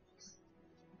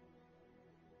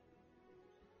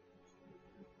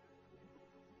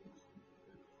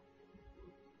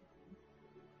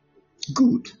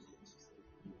 Good.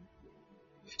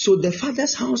 So the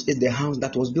Father's house is the house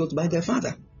that was built by the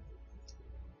Father.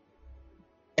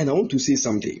 And I want to say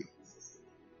something.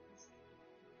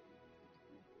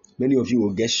 Many of you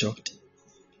will get shocked,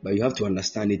 but you have to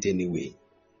understand it anyway.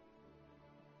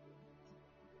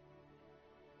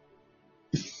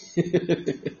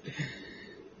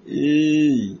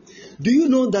 Hey. Do you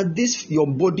know that this your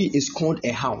body is called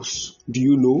a house? Do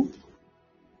you know?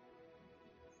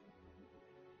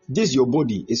 This your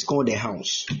body is called a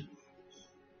house.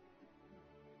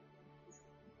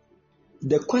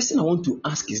 The question I want to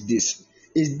ask is this: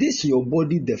 is this your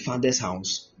body the Father's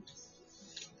house?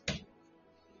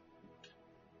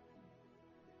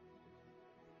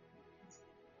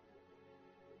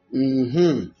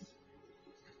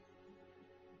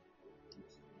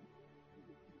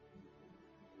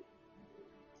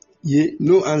 Yeah,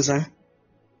 no answer.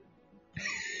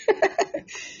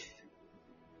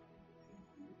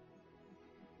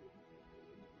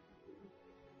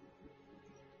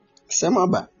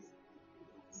 Samaba.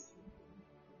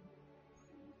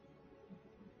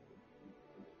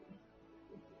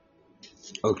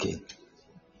 Okay.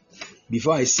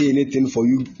 Before I say anything for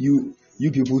you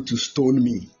people to stone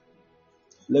me,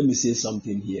 let me say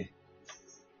something here.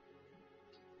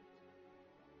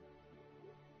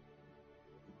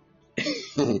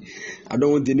 I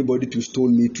don't want anybody to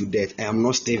stone me to death. I am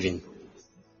not Stephen.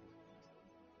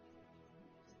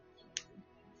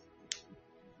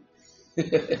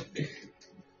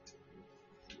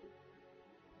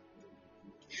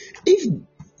 If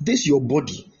this your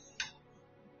body,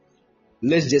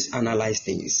 let's just analyze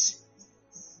things.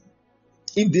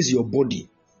 If this your body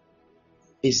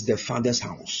is the Father's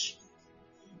house,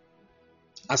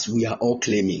 as we are all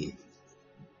claiming,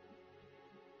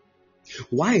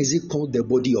 why is it called the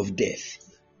body of death?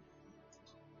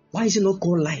 Why is it not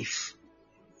called life?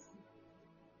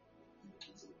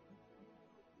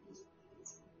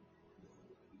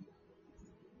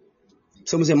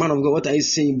 Someone say, man of God, what are you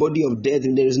saying? Body of death?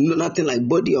 And there is nothing like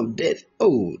body of death.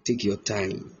 Oh, take your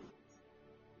time.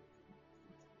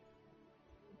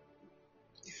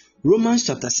 Romans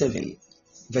chapter 7,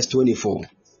 verse 24.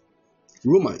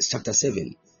 Romans chapter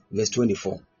 7, verse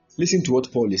 24. Listen to what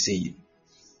Paul is saying.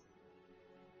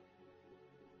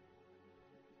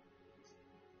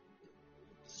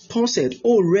 Paul said,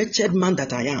 "Oh, wretched man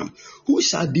that I am, who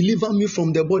shall deliver me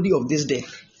from the body of this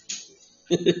death?"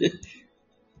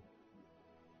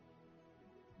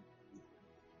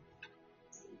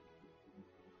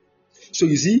 So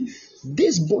you see,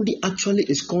 this body actually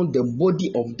is called the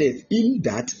body of death, in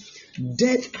that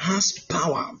death has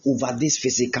power over this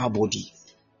physical body.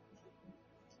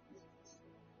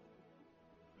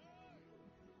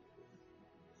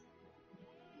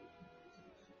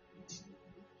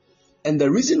 And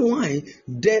the reason why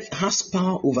death has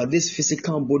power over this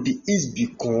physical body is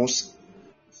because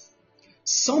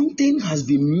something has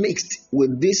been mixed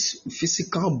with this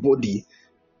physical body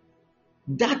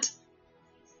that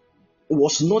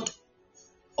was not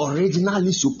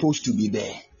originally supposed to be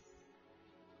there.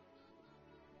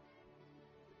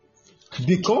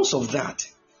 Because of that,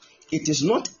 it is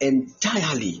not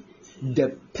entirely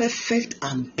the perfect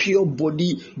and pure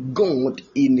body God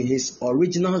in his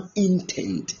original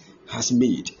intent has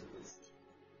made.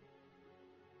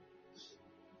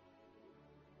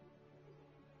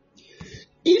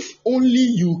 only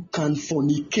you can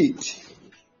fornicate,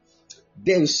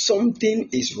 then something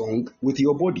is wrong with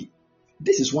your body.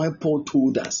 This is why Paul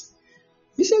told us.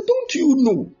 He said, don't you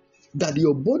know that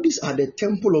your bodies are the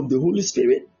temple of the Holy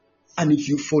Spirit? And if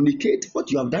you fornicate,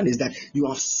 what you have done is that you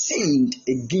have sinned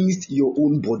against your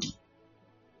own body.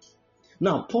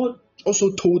 Now, Paul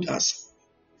also told us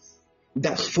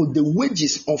that for the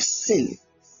wages of sin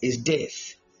is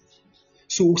death.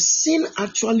 So sin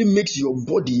actually makes your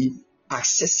body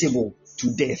accessible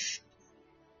to death.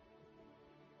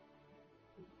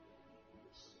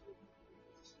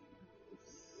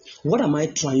 What am I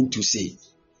trying to say?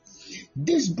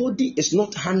 This body is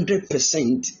not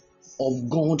 100% of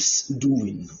God's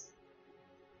doing.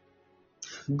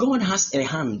 God has a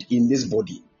hand in this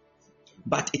body,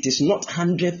 but it is not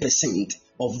 100%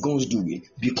 of God's doing,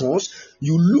 because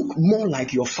you look more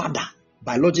like your father,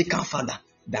 biological father,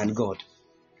 than God.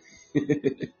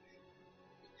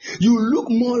 You look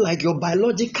more like your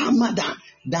biological mother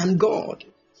than God.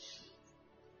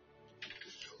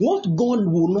 What God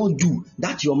will not do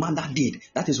that your mother did,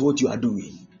 that is what you are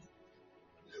doing.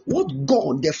 What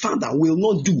God the Father will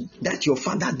not do that your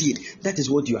father did, that is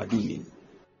what you are doing.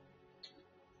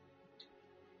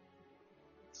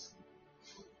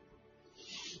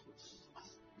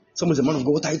 Someone says, man of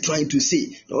God, what are you trying to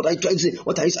say? What are you trying to say?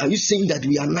 What are you saying that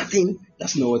we are nothing?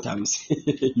 That's not what I'm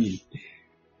saying.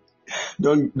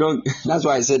 don't. That's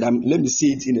why I said, let me say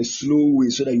it in a slow way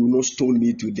so that you will not stone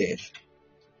me to death.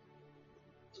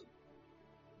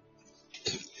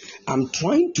 I'm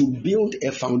trying to build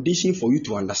a foundation for you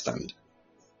to understand.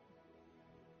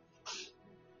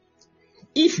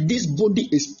 If this body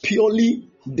is purely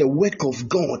the work of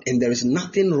God and there is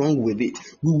nothing wrong with it,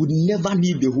 we would never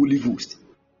need the Holy Ghost.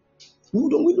 We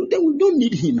don't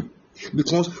need him,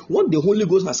 because what the Holy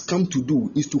Ghost has come to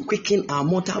do is to quicken our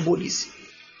mortal bodies.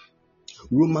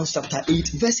 Romans chapter 8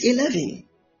 verse 11.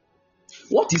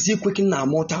 What is he quickening our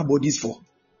mortal bodies for?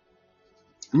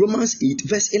 Romans 8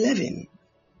 verse 11.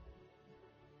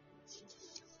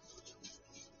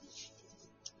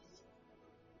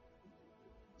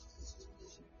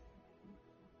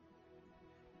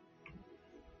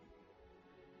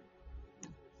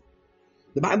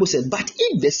 The Bible said, but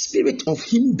if the spirit of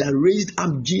him that raised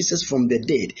up Jesus from the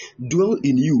dead dwell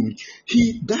in you,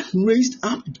 he that raised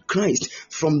up Christ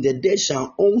from the dead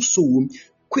shall also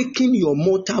quicken your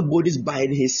mortal bodies by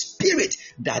his spirit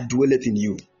that dwelleth in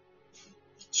you.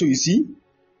 So you see,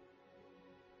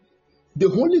 the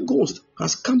Holy Ghost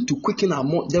has come to quicken our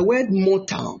mortal. The word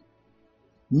mortal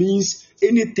means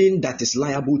anything that is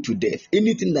liable to death,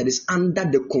 anything that is under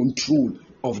the control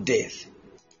of death.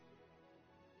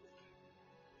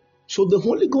 So the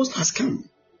Holy Ghost has come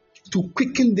to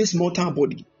quicken this mortal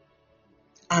body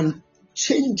and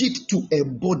change it to a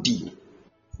body.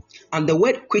 And the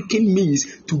word quicken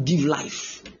means to give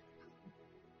life.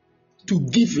 To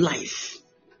give life.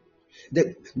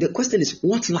 The question is,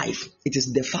 what life? It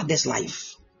is the Father's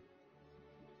life.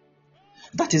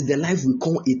 That is the life we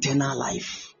call eternal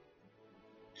life.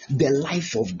 The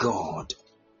life of God.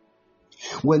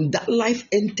 When that life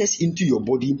enters into your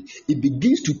body, it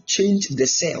begins to change the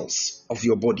cells of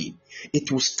your body.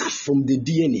 It will start from the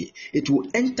DNA. It will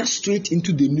enter straight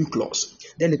into the nucleus.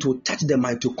 Then it will touch the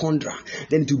mitochondria.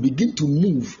 Then it will begin to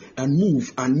move and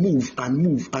move and move and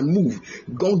move and move.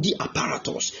 Golgi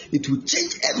apparatus. It will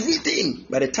change everything.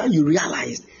 By the time you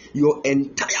realize, your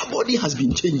entire body has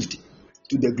been changed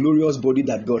to the glorious body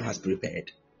that God has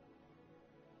prepared.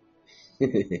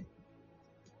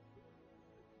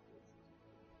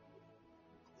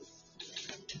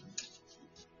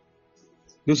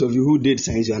 Those of you who did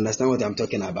science, you understand what I'm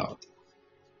talking about.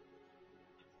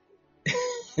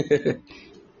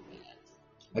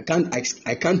 I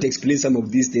can't explain some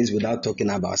of these things without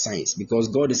talking about science, because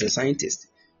God is a scientist.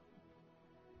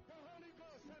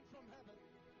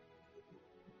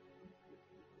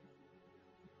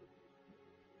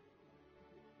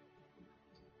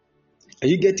 Are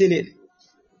you getting it?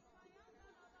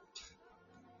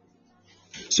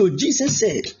 So Jesus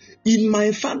said, in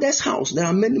my Father's house there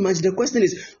are many mansions. The question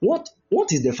is, what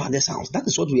is the Father's house? That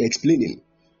is what we are explaining.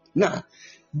 Now,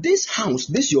 this house,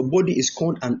 this your body, is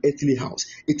called an earthly house.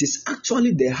 It is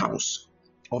actually the house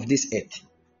of this earth.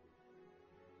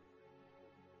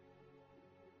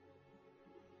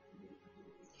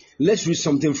 Let's read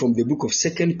something from the book of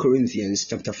 2 Corinthians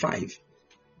chapter 5.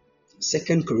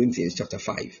 2 Corinthians chapter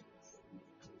 5,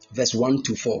 verse 1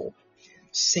 to 4.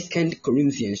 2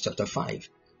 Corinthians chapter 5,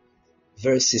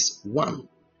 verses 1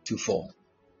 to 4.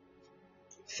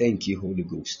 Thank you, Holy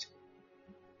Ghost.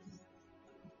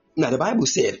 Now the Bible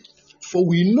said, for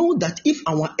we know that if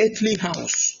our earthly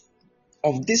house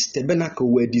of this tabernacle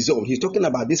were dissolved. He's talking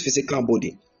about this physical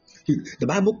body. The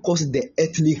Bible calls it the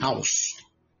earthly house.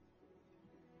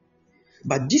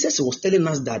 But Jesus was telling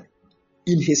us that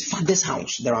in his Father's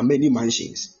house there are many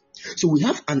mansions. So we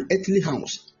have an earthly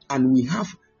house and we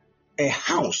have a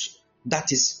house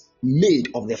that is made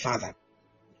of the Father.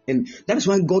 And that is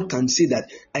why God can say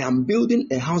that I am building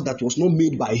a house that was not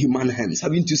made by human hands.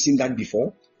 Haven't you seen that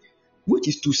before? Which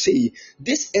is to say,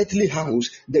 this earthly house,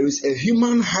 there is a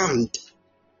human hand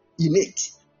in it.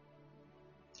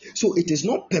 So it is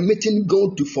not permitting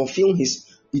God to fulfill his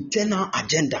eternal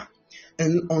agenda.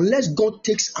 And unless God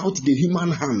takes out the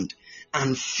human hand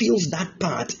and fills that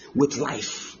part with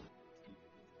life.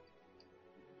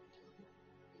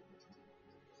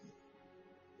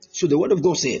 So the word of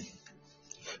God said,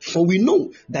 for we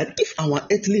know that if our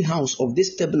earthly house of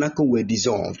this tabernacle were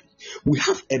dissolved, we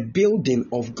have a building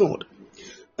of God,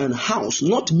 a house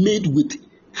not made with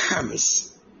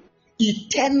hands,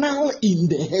 eternal in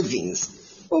the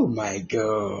heavens. Oh my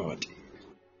God.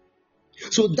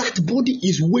 So that body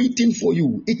is waiting for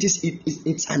you.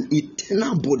 It's an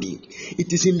eternal body.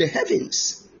 It is in the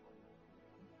heavens.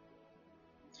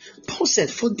 Paul said,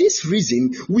 for this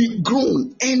reason, we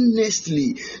groan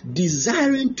earnestly,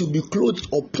 desiring to be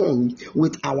clothed upon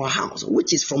with our house,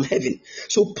 which is from heaven.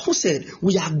 So Paul said,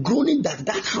 we are groaning that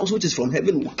house which is from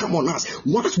heaven will come on us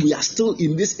once we are still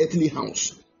in this earthly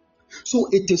house. So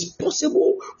it is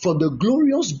possible for the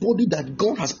glorious body that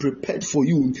God has prepared for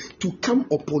you to come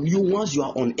upon you once you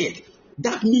are on earth.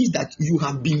 That means that you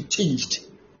have been changed.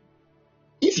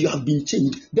 If you have been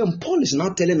changed, then Paul is now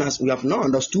telling us, we have now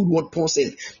understood what Paul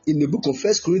said in the book of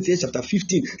 1 Corinthians chapter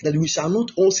 15, that we shall not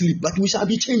all sleep, but we shall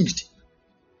be changed.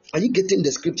 Are you getting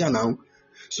the scripture now?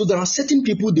 So there are certain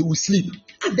people, they will sleep,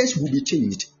 others will be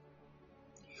changed.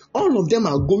 All of them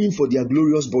are going for their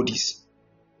glorious bodies.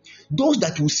 Those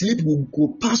that will sleep will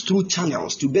go pass through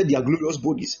channels to get their glorious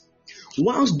bodies.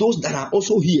 Whilst those that are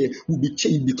also here will be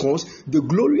changed, because the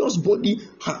glorious body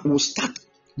will start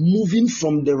moving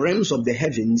from the realms of the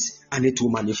heavens and it will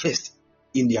manifest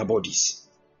in their bodies.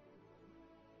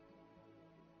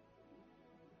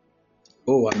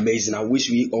 Oh, amazing. I wish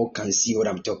we all can see what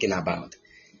I'm talking about.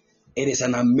 It is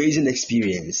an amazing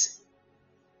experience.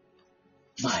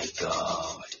 My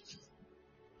God.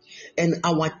 And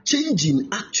our changing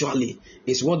actually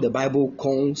is what the Bible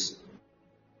calls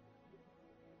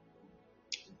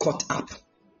caught up.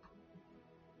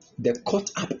 The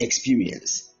caught up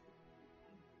experience.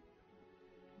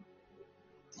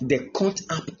 The caught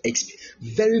up experience.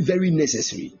 Very, very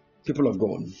necessary. People of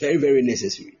God. Very, very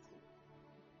necessary.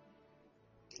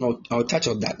 I'll touch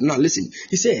on that. Now listen.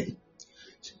 He said,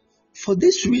 for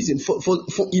this reason, for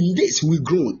in this we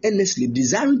groan earnestly,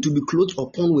 desiring to be clothed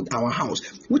upon with our house,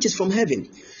 which is from heaven.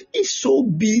 If so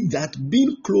be that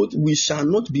being clothed we shall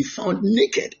not be found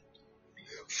naked.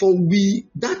 For we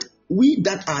that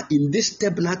are in this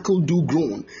tabernacle do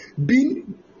groan,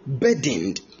 being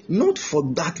burdened, not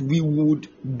for that we would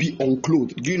be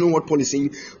unclothed. Do you know what Paul is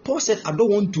saying? Paul said, I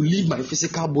don't want to leave my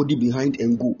physical body behind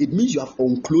and go. It means you have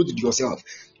unclothed yourself.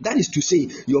 That is to say,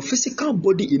 your physical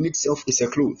body in itself is a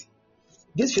cloth.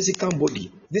 This physical body,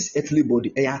 this earthly body,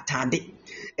 eyatade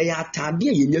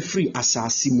yenye free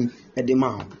asasimu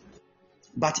edema.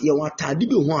 But yawatade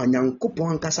bi ho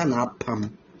anyankopon ankasa na apam.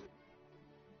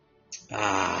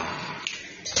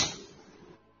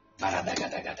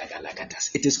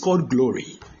 It is called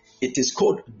glory. It is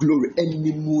called glory.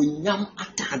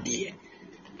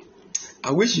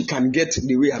 I wish you can get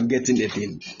the way I'm getting the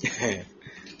thing.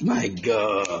 My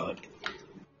God.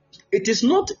 It is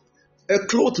not a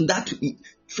cloth, that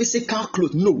physical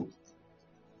cloth. No.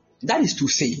 That is to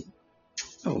say,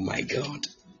 oh my God.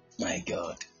 My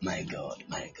God. My God.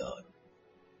 My God.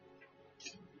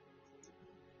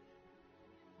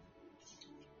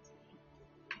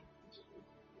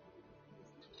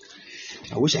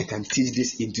 I wish I can teach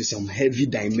this into some heavy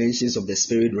dimensions of the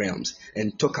spirit realms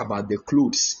and talk about the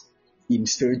clothes in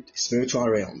spiritual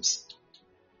realms.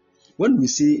 When we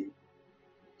say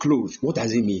clothes, what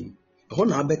does it mean?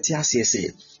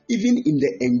 Even in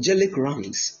the angelic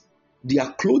ranks, their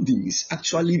clothing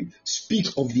actually speak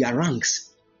of their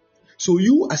ranks. So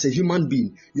you as a human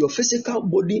being, your physical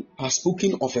body has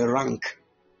spoken of a rank.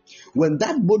 When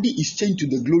that body is changed to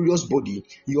the glorious body,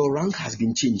 your rank has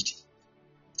been changed.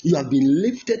 You have been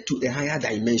lifted to a higher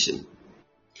dimension.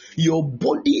 Your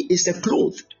body is a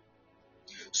cloth.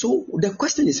 So the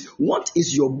question is, what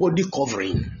is your body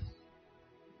covering?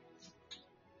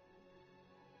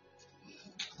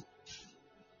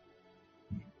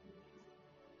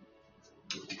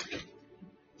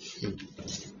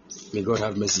 May God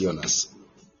have mercy on us.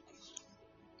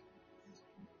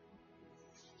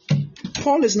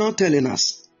 Paul is now telling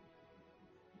us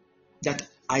that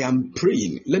I am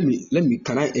praying.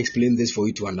 Can I explain this for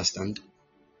you to understand?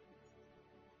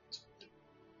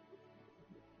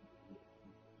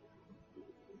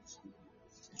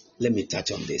 Let me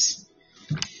touch on this.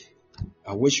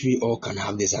 I wish we all can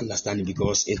have this understanding,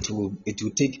 because it will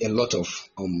take a lot of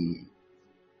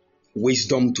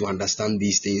wisdom to understand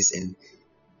these things, and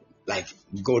like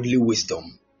godly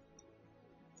wisdom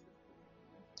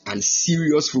and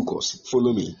serious focus.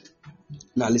 Follow me.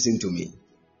 Now listen to me.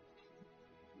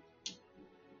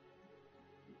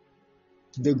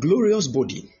 The glorious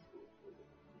body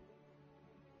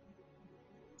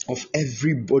of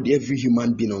everybody, every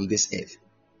human being on this earth,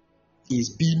 is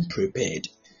being prepared.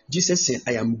 Jesus said,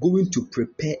 I am going to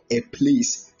prepare a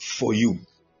place for you.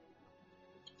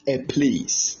 A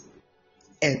place.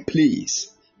 A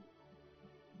place.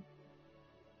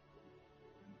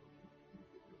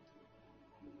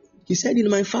 He said, in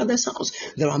my Father's house,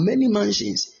 there are many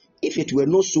mansions. If it were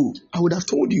not so, I would have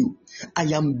told you. I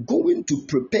am going to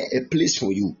prepare a place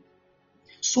for you,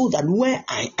 so that where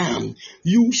I am,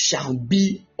 you shall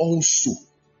be also.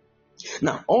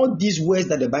 Now, all these words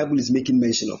that the Bible is making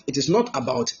mention of, it is not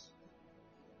about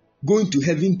going to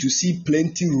heaven to see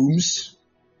plenty rooms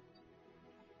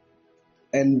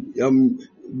and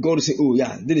God will say, oh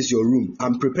yeah, this is your room.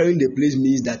 I'm preparing the place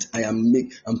means that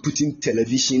I'm putting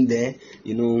television there,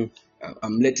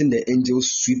 I'm letting the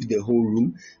angels sweep the whole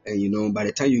room, and by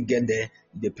the time you get there,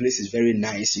 the place is very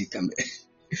nice. You can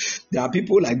there are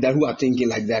people like that who are thinking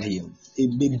like that here.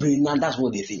 That's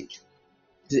what they think.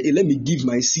 They say, let me give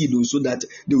my seed so that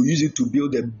they will use it to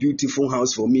build a beautiful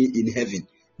house for me in heaven.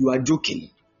 You are joking.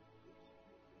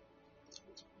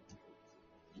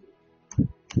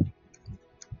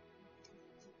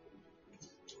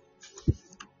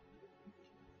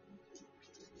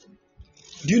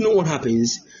 Do you know what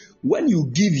happens when you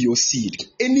give your seed?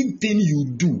 Anything you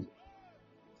do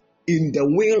in the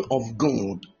will of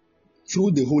God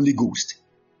through the Holy Ghost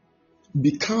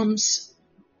becomes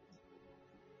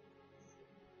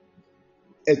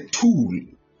a tool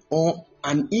or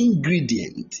an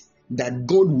ingredient that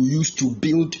God will use to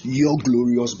build your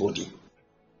glorious body.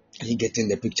 Are you getting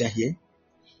the picture here?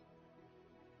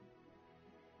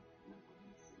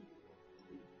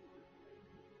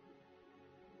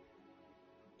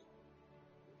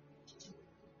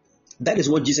 That is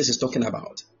what Jesus is talking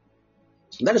about.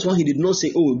 That is why he did not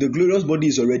say, oh, the glorious body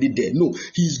is already there. No,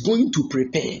 he's going to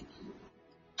prepare.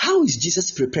 How is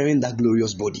Jesus preparing that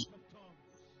glorious body?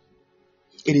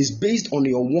 It is based on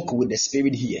your walk with the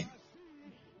Spirit here.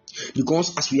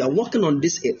 Because as we are walking on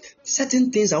this earth,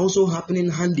 certain things are also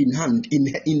happening hand in hand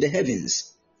in the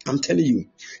heavens. I'm telling you.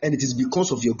 And it is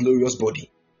because of your glorious body.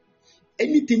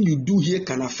 Anything you do here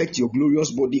can affect your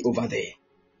glorious body over there.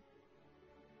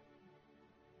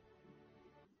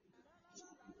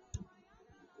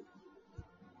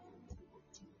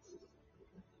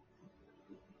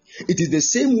 It is the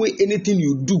same way anything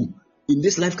you do in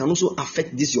this life can also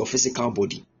affect your physical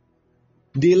body.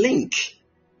 They link.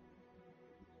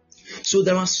 So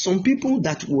there are some people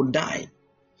that will die.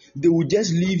 They will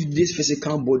just leave this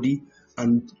physical body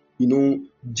and,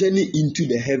 journey into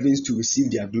the heavens to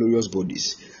receive their glorious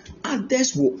bodies.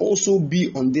 Others will also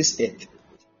be on this earth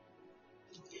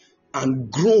and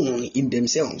grow in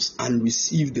themselves and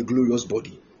receive the glorious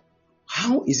body.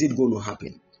 How is it going to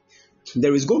happen?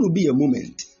 There is going to be a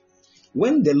moment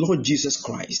when the Lord Jesus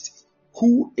Christ,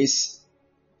 who is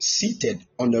seated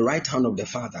on the right hand of the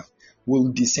Father,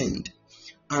 will descend.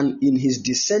 And in his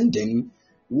descending,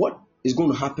 what is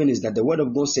going to happen is that the word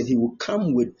of God said he will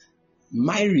come with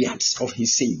myriads of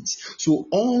his saints. So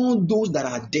all those that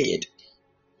are dead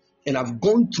and have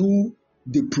gone through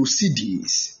the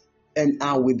proceedings and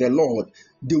are with the Lord,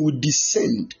 they will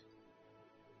descend.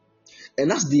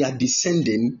 And as they are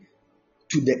descending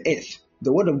to the earth,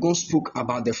 the word of God spoke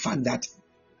about the fact that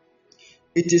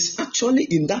it is actually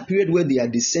in that period where they are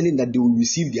descending that they will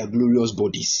receive their glorious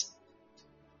bodies.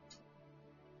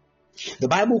 The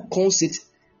Bible calls it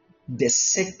the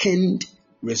second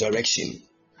resurrection.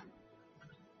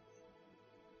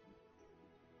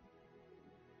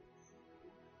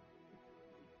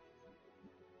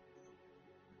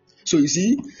 So you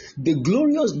see,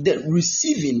 the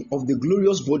receiving of the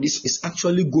glorious bodies is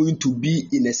actually going to be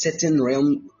in a certain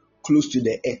realm close to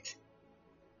the earth.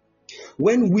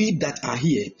 When we that are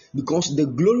here, because the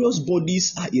glorious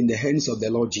bodies are in the hands of the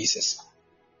Lord Jesus,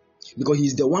 because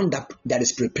he's the one that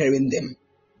is preparing them.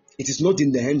 It is not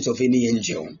in the hands of any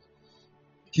angel.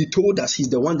 He told us he's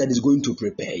the one that is going to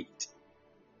prepare it.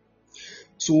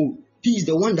 So he is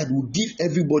the one that will give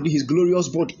everybody his glorious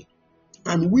body.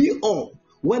 And we all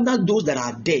whether those that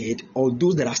are dead or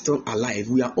those that are still alive,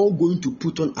 we are all going to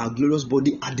put on our glorious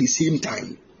body at the same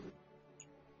time.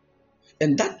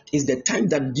 And that is the time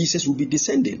that Jesus will be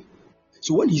descending.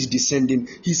 So when he's descending,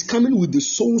 he's coming with the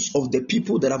souls of the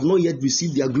people that have not yet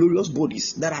received their glorious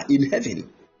bodies that are in heaven.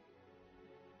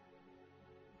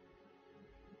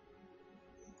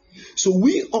 So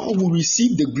we all will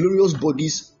receive the glorious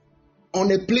bodies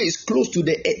on a place close to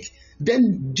the earth.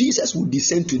 Then Jesus will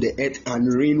descend to the earth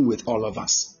and reign with all of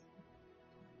us.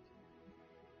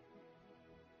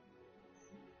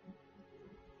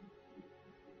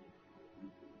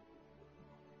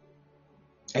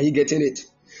 Are you getting it?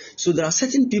 So there are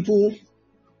certain people,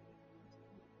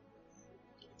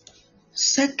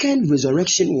 second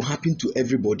resurrection will happen to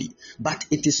everybody, but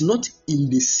it is not in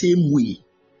the same way,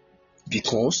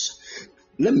 because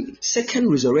second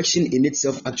resurrection in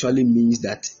itself actually means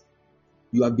that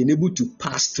you have been able to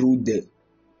pass through the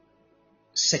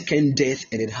second death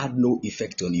and it had no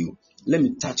effect on you. Let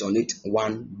me touch on it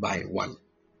one by one.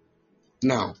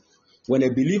 Now, when a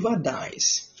believer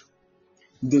dies,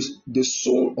 the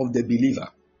soul of the believer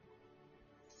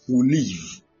will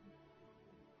leave.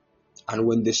 And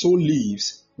when the soul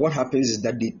leaves, what happens is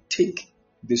that they take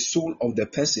the soul of the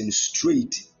person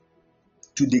straight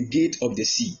to the gate of the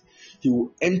sea. He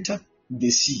will enter the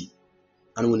sea.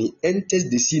 And when he enters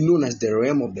the sea known as the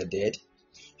realm of the dead,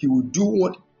 he will do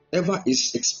whatever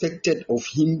is expected of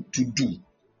him to do.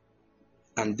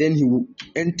 And then he will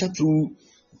enter through.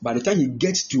 By the time he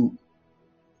gets to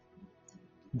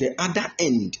the other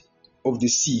end of the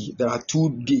sea, there are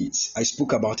two gates. I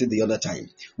spoke about it the other time.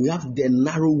 We have the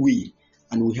narrow way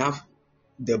and we have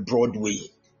the broad way.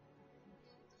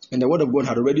 And the word of God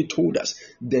had already told us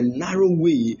the narrow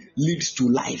way leads to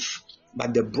life,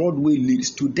 but the broad way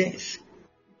leads to death.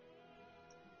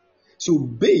 So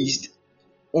based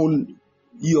on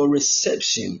your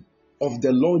reception of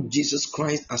the Lord Jesus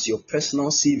Christ as your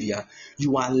personal Savior,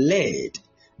 you are led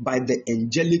by the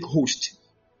angelic host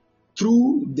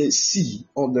through the sea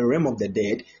of the realm of the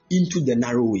dead into the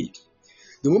narrow way.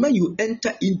 The moment you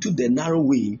enter into the narrow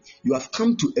way, you have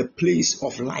come to a place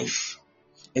of life.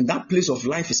 And that place of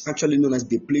life is actually known as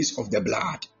the place of the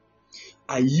blood.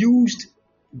 I used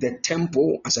the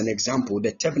temple as an example,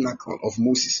 the tabernacle of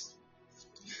Moses.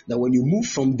 That when you move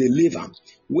from the laver,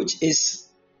 which is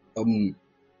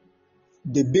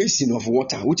the basin of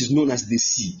water, which is known as the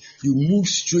sea, you move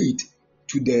straight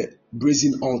to the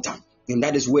brazen altar. And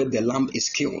that is where the lamb is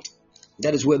killed.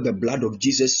 That is where the blood of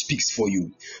Jesus speaks for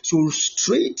you. So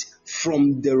straight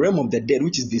from the realm of the dead,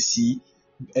 which is the sea,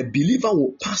 a believer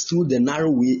will pass through the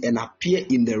narrow way and appear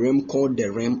in the realm called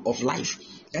the realm of life.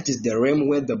 That is the realm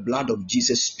where the blood of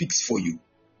Jesus speaks for you.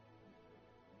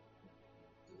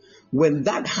 When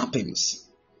that happens,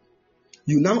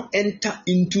 you now enter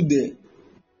into the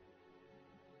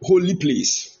holy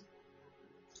place.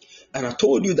 And I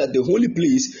told you that the holy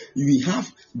place, we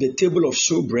have the table of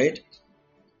showbread,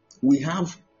 we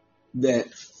have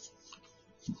the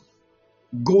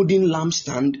golden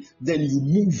lampstand, then you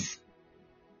move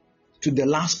to the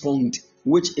last point,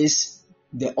 which is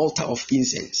the altar of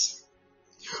incense.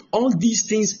 All these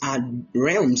things are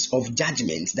realms of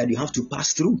judgment that you have to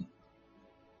pass through.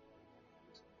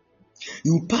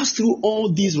 You pass through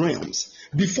all these realms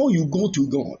before you go to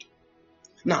God.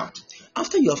 Now,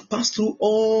 after you have passed through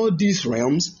all these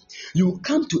realms, you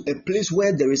come to a place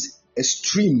where there is a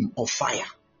stream of fire.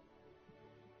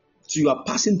 So you are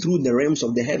passing through the realms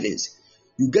of the heavens.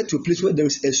 You get to a place where there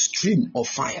is a stream of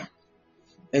fire.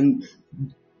 And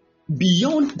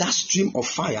beyond that stream of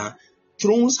fire,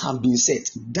 thrones have been set.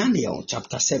 Daniel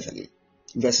chapter 7,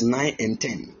 verse 9 and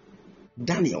 10.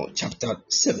 Daniel chapter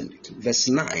 7, verse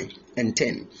 9 and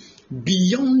 10.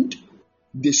 Beyond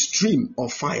the stream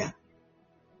of fire,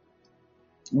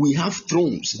 we have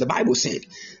thrones. The Bible said,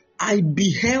 I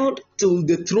beheld till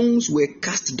the thrones were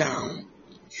cast down,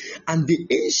 and the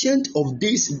Ancient of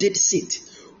Days did sit,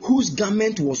 whose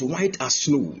garment was white as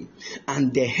snow,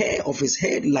 and the hair of his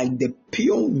head like the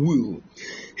pure wool.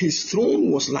 His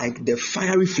throne was like the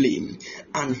fiery flame,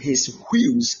 and his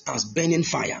wheels as burning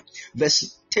fire.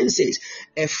 Verse 10 says,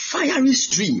 a fiery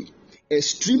stream, a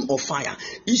stream of fire,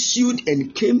 issued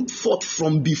and came forth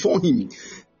from before him.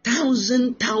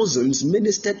 Thousands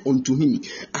ministered unto him,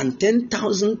 and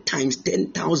 10,000 times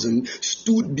 10,000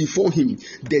 stood before him.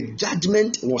 The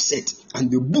judgment was set,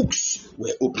 and the books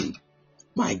were opened.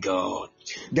 My God.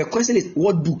 The question is,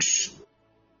 what books?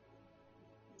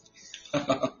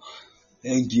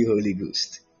 Thank you, Holy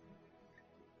Ghost.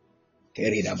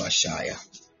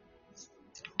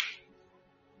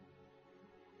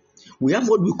 We have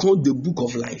what we call the book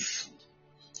of life,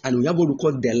 and we have what we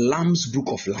call the Lamb's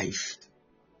book of life.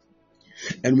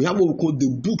 And we have what we call the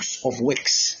books of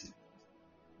works.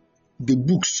 The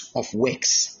books of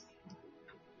works.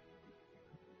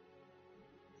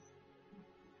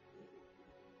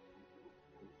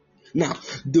 Now,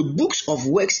 the books of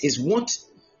works is what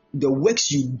the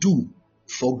works you do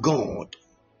for God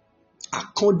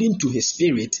according to His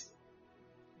Spirit.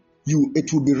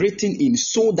 It will be written in,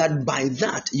 so that by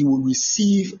that you will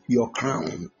receive your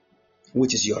crown,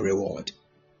 which is your reward.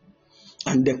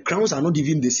 And the crowns are not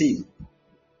even the same.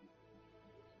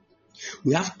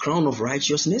 We have crown of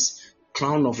righteousness,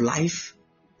 crown of life.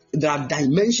 There are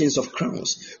dimensions of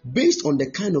crowns. Based on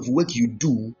the kind of work you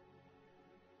do,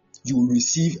 you will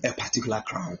receive a particular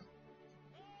crown.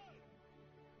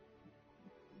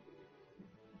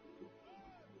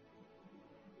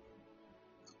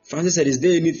 Francis said, is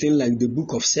there anything like the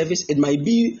book of service? It might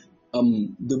be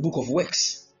the book of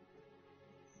works.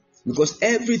 Because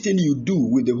everything you do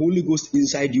with the Holy Ghost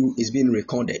inside you is being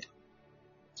recorded.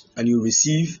 And you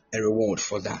receive a reward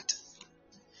for that.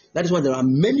 That is why there are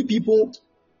many people,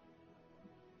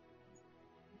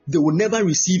 they will never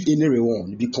receive any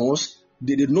reward because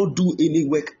they did not do any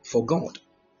work for God.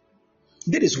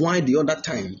 That is why the other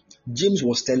time, James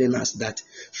was telling us that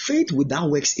faith without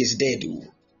works is dead.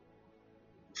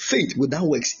 Faith without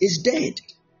works is dead.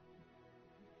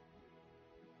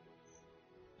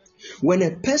 When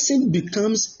a person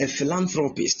becomes a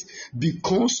philanthropist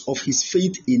because of his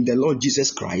faith in the Lord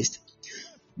Jesus Christ,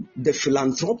 the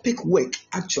philanthropic work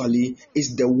actually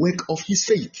is the work of his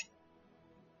faith.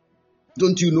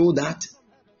 Don't you know that?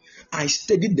 I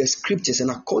studied the scriptures,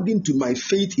 and according to my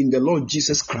faith in the Lord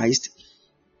Jesus Christ,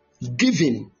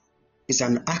 giving is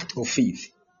an act of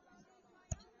faith.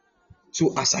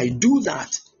 So as I do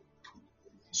that,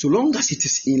 so long as it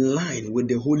is in line with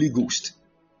the Holy Ghost,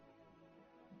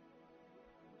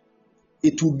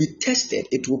 it will be tested.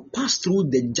 It will pass through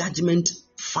the judgment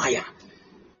fire.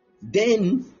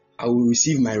 Then I will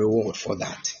receive my reward for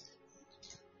that.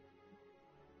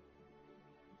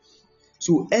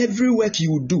 So every work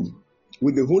you do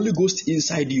with the Holy Ghost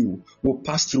inside you will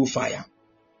pass through fire.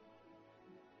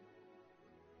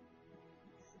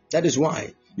 That is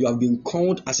why you have been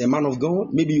called as a man of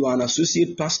God. Maybe you are an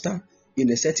associate pastor in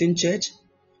a certain church.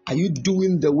 Are you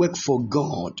doing the work for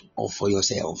God or for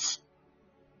yourself?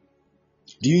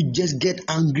 Do you just get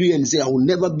angry and say, I will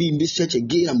never be in this church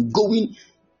again, I'm going,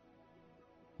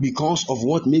 because of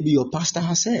what maybe your pastor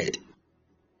has said?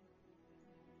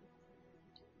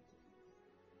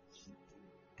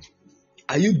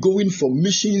 Are you going for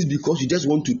missions because you just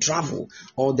want to travel,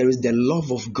 or there is the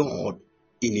love of God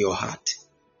in your heart?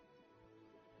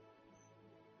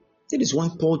 That is why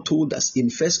Paul told us in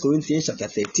 1 Corinthians chapter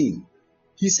 13,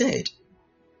 he said,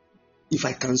 if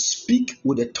I can speak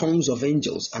with the tongues of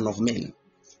angels and of men,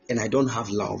 and I don't have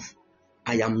love,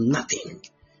 I am nothing.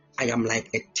 I am like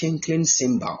a tinkling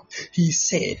cymbal. He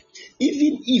said,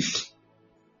 even if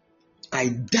I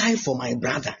die for my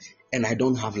brother and I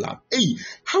don't have love, hey,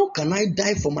 how can I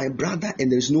die for my brother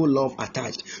and there's no love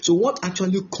attached? So what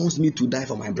actually caused me to die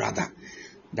for my brother?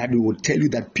 That we will tell you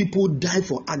that people die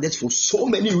for others for so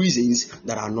many reasons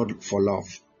that are not for love.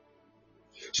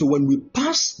 So when we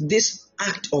pass this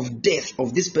act of death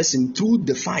of this person through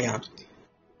the fire,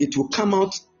 it will come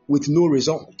out with no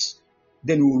results.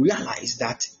 Then we will realize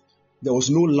that there was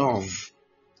no love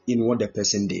in what the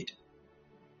person did.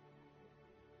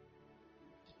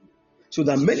 So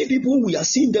that many people, we are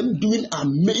seeing them doing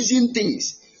amazing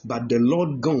things, but the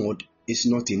Lord God is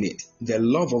not in it. The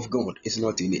love of God is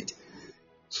not in it.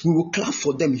 We will clap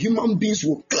for them. Human beings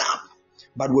will clap.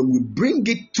 But when we bring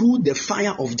it through the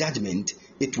fire of judgment,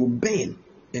 it will burn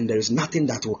and there is nothing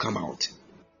that will come out.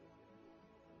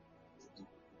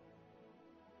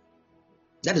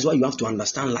 That is why you have to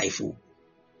understand life. You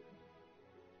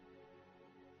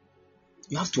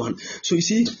have to. So you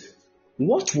see,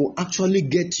 what will actually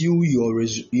get you your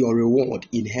reward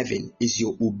in heaven is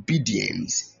your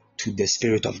obedience to the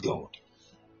Spirit of God.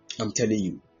 I'm telling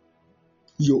you.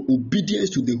 Your obedience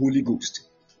to the Holy Ghost.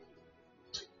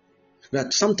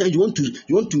 That sometimes you want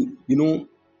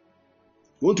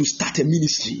to start a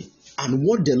ministry, and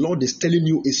what the Lord is telling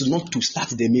you is not to start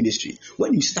the ministry.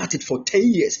 When you start it for 10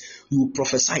 years, you will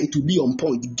prophesy, it will be on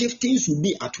point. Giftings will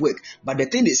be at work. But the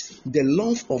thing is, the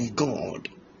love of God,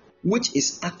 which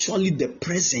is actually the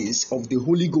presence of the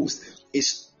Holy Ghost,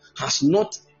 has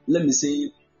not, let me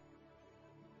say,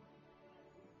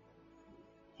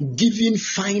 given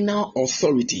final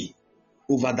authority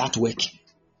over that work.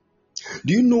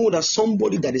 Do you know that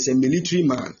somebody that is a military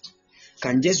man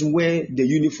can just wear the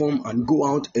uniform and go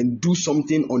out and do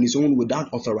something on his own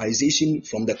without authorization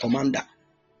from the commander?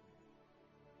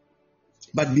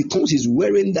 But because he's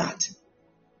wearing that,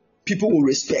 People will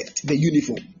respect the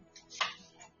uniform.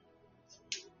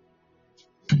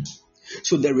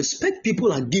 So the respect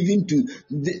people are giving to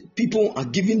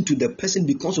the person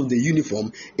because of the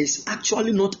uniform is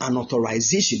actually not an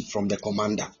authorization from the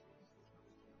commander.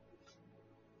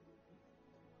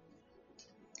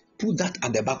 Put that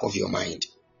at the back of your mind.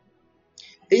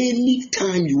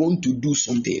 Anytime you want to do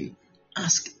something,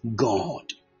 ask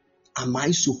God, am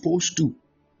I supposed to?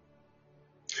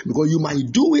 Because you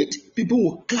might do it, people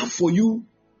will clap for you,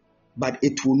 but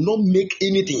it will not make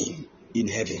anything in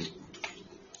heaven.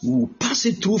 You will pass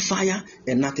it through fire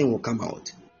and nothing will come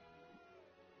out.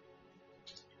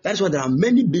 That's why there are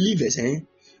many believers,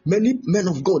 many men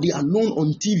of God, they are known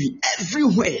on TV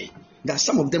everywhere. That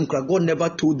some of them, God never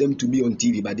told them to be on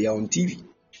TV, but they are on TV.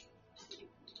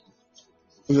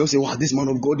 And you say, wow, this man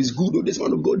of God is good, or this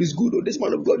man of God is good, or this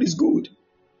man of God is good.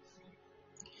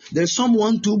 There's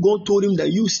someone too, God told him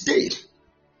that you stay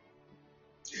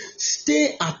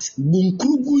at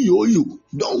Bunkrugu Yoyo.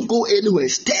 Don't go anywhere,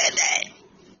 stay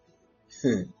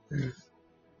there.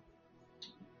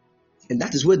 And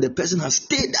that is where the person has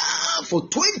stayed for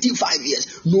 25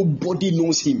 years. Nobody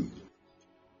knows him.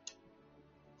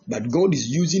 But God is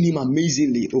using him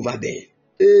amazingly over there.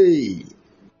 Hey.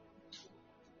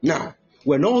 Now,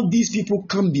 when all these people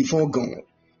come before God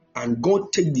and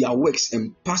God take their works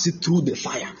and pass it through the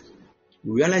fire,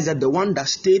 we realize that the one that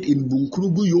stayed in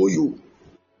Bunkrugu Yoyo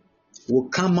will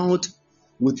come out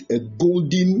with a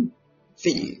golden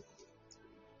thing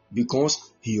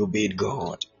because he obeyed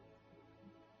God.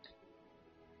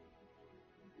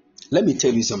 Let me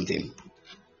tell you something.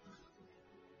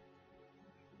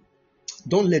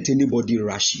 Don't let anybody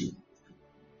rush you.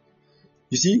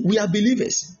 You see, we are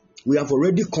believers. We have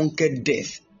already conquered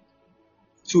death.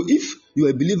 So if you are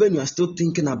a believer and you are still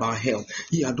thinking about hell,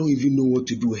 I don't even know what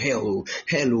to do. Hell,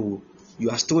 you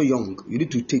are still young. You need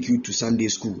to take you to Sunday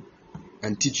school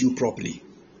and teach you properly.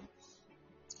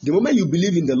 The moment you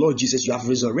believe in the Lord Jesus, you have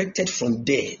resurrected from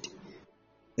dead.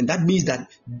 And that means that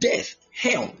death,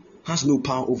 hell, has no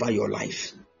power over your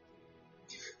life.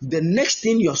 The next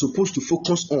thing you are supposed to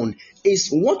focus on is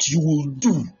what you will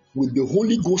do with the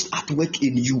Holy Ghost at work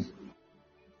in you.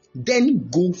 Then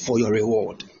go for your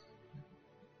reward.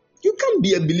 You can't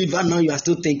be a believer now, you are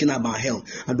still thinking about hell.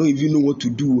 I don't even know what to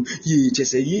do.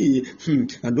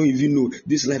 I don't even know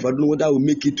this life. I don't know whether I will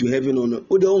make it to heaven or not.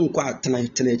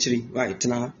 Right?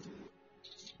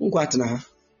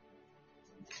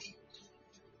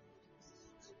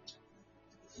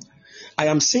 I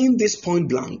am saying this point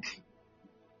blank.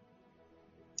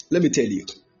 Let me tell you.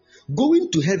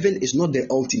 Going to heaven is not the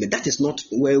ultimate. That is not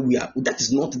where we are. That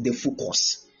is not the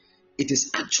focus. It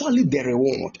is actually the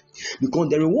reward. Because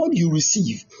the reward you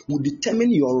receive will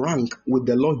determine your rank with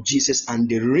the Lord Jesus and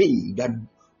the reign that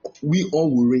we all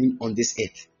will reign on this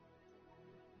earth.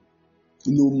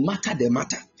 No matter the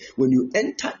matter, when you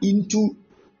enter into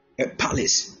a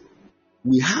palace,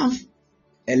 we have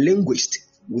a linguist,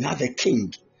 we have a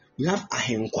king, we have a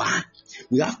henkwa,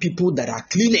 we have people that are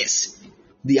cleaners.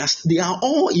 They are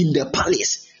all in the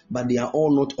palace, but they are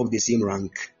all not of the same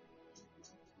rank.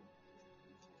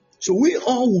 So we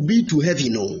all will be to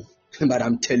heaven, but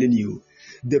I'm telling you,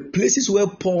 the places where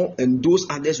Paul and those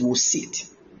others will sit,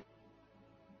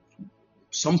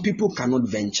 some people cannot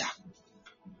venture.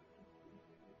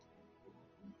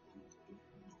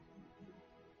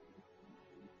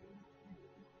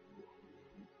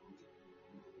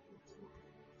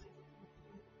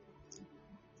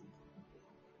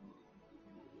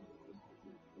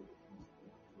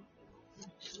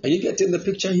 Are you getting the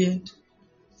picture here?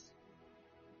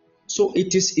 So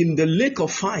it is in the lake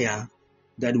of fire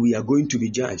that we are going to be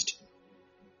judged.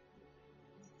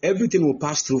 Everything will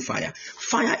pass through fire.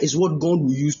 Fire is what God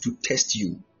will use to test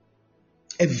you.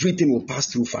 Everything will pass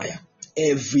through fire.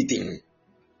 Everything.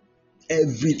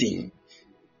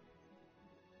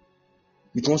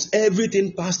 Because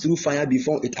everything passed through fire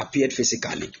before it appeared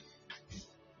physically.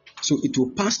 So it will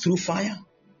pass through fire.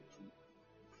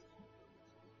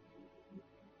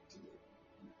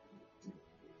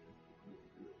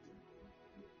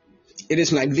 It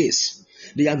is like this.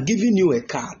 They are giving you a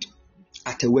card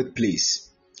at a workplace.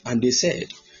 And they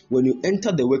said, when you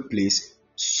enter the workplace,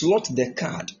 slot the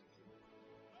card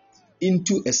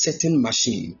into a certain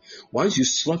machine. Once you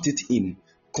slot it in,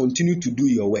 continue to do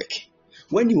your work.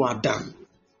 When you are done,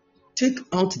 take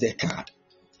out the card.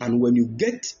 And when you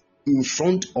get in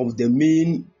front of the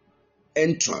main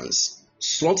entrance,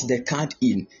 slot the card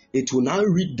in. It will now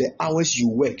read the hours you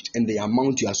worked and the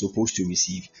amount you are supposed to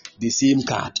receive. The same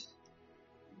card.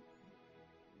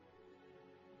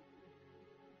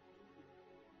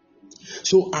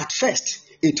 So at first,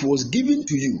 it was given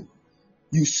to you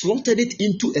you slotted it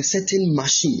into a certain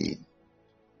machine.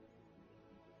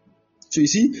 So you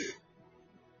see,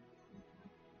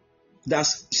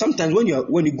 that's sometimes when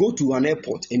you go to an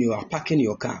airport and you are parking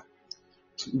your car,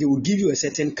 they will give you a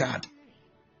certain card.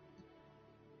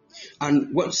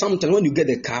 And sometimes when you get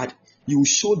the card, you will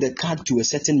show the card to a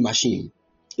certain machine.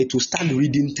 It will start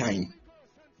reading time.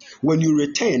 When you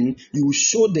return, you will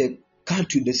show the card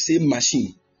to the same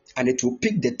machine and it will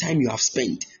pick the time you have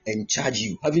spent and charge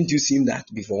you. Haven't you seen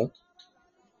that before?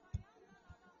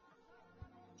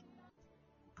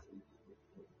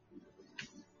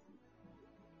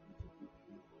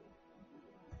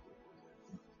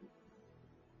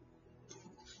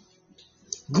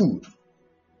 Good.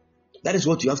 That is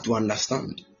what you have to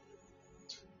understand.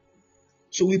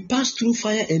 So we passed through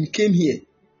fire and came here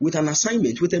with an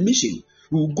assignment, with a mission.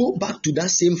 We will go back to that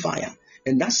same fire,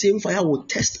 and that same fire will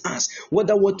test us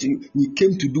whether what we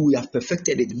came to do, we have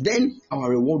perfected it. Then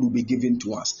our reward will be given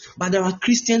to us. But there are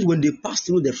Christians, when they pass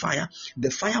through the fire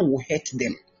will hurt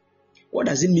them. What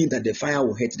does it mean that the fire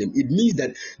will hurt them? It means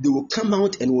that they will come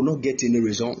out and will not get any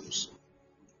results.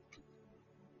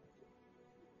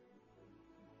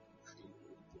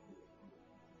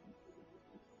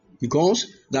 Because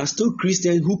there are still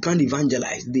Christians who can't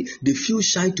evangelize. They feel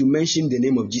shy to mention the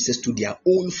name of Jesus to their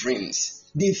own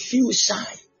friends. They feel shy.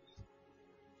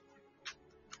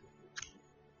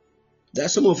 There are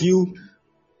some of you,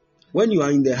 when you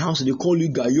are in the house, they call you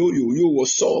guy, yo,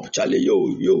 what's up, Charlie,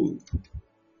 yo.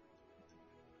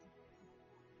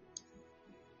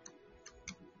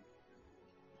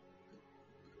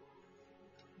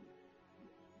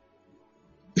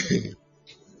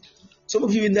 Some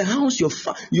of you in the house,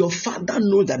 your father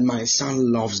knows that my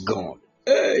son loves God.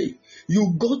 Hey,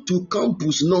 you go to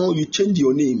campus now, you change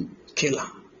your name. Killer.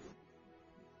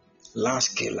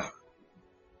 Last killer.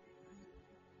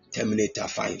 Terminator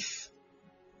 5.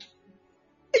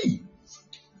 Hey.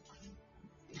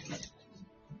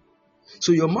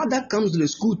 So your mother comes to the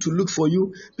school to look for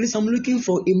you. Please, I'm looking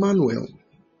for Emmanuel.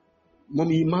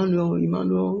 Mommy,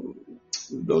 Emmanuel.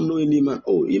 Don't know any man.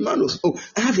 Oh, Emmanuel. Oh,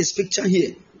 I have his picture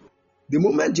here. The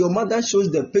moment your mother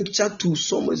shows the picture to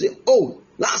someone, say, oh,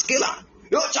 last killer.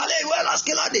 Yo, Charlie, where last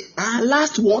killer?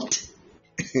 Last what?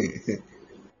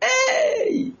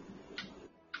 Hey!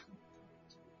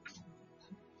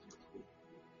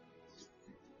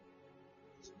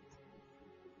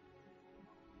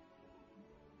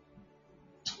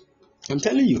 I'm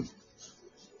telling you.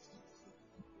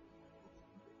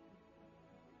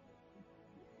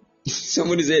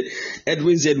 Somebody said,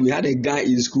 Edwin said, we had a guy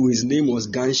in school, his name was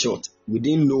Gunshot. We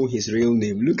didn't know his real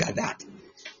name. Look at that.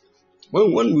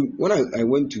 When I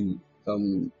went to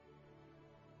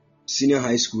senior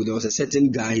high school, there was a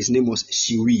certain guy, his name was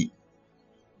Shiri.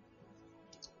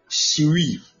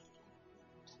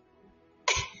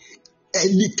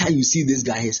 Anytime you see this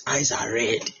guy, his eyes are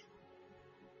red.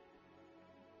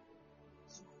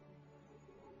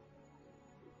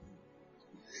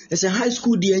 It's a high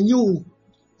school dear new.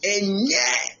 And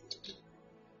yeah.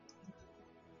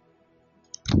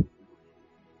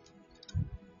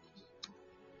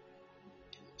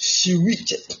 She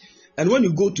reached. And when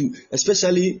you go to,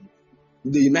 especially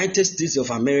the United States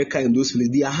of America and those places,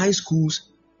 their high schools,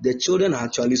 the children are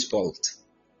actually spoiled.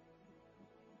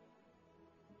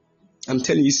 I'm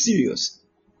telling you, serious.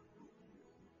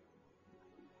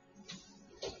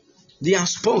 They are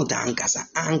spoiled, ankasa.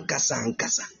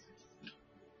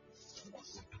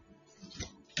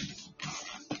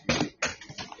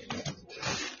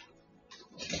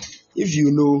 If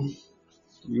you know,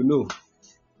 you know.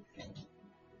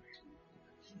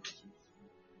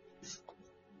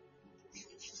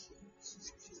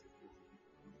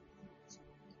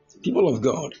 People of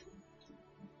God,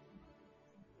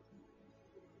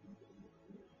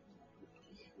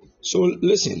 so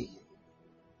listen.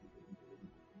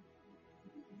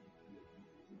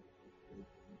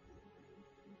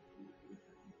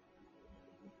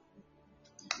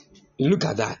 Look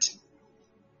at that.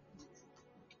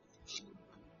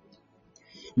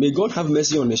 May God have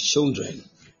mercy on his children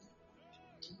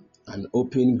and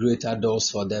open greater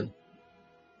doors for them.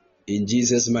 In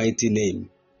Jesus' mighty name.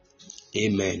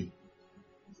 Amen.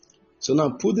 So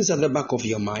now put this at the back of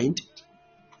your mind,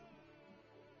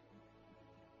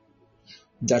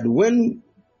 that when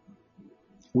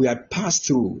we had passed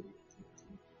through,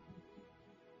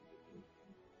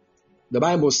 the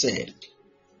Bible said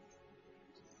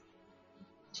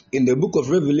in the book of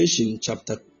Revelation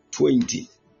chapter 20,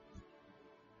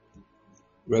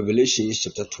 Revelation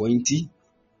chapter 20,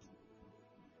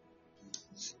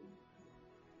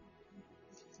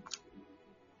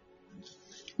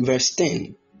 verse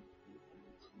 10.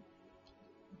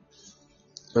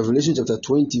 Revelation chapter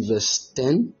 20, verse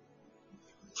 10,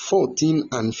 14,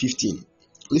 and 15.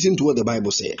 Listen to what the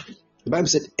Bible said. The Bible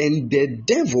said, and the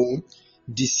devil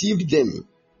deceived them.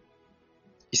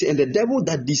 He said, and the devil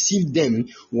that deceived them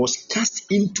was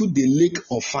cast into the lake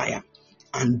of fire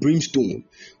and brimstone,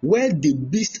 where the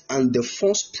beast and the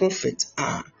false prophet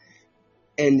are,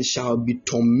 and shall be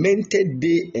tormented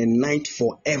day and night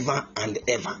forever and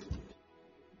ever.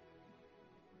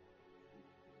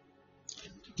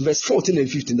 Verse 14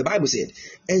 and 15, the Bible said,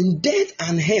 and death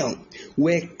and hell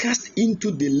were cast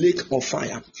into the lake of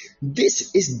fire.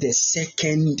 This is the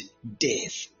second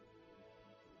death.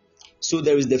 So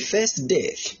there is the first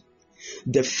death.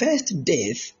 The first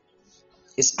death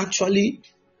is actually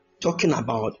talking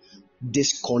about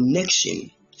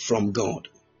disconnection from God.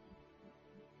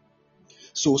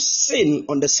 So sin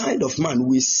on the side of man,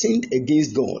 we sinned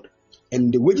against God,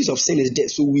 and the wages of sin is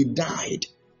death, so we died.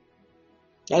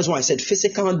 That's why I said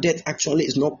physical death actually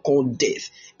is not called death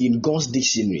in God's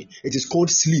dictionary. It is called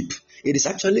sleep. It is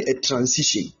actually a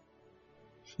transition.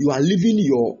 You are leaving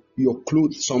your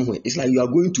clothes somewhere. It's like you are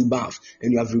going to bath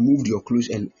and you have removed your clothes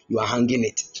and you are hanging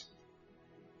it.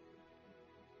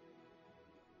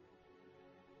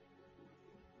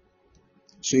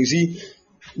 So you see,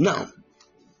 now,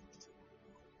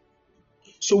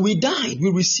 so we died,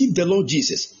 we received the Lord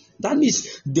Jesus. That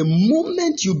means the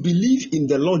moment you believe in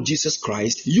the Lord Jesus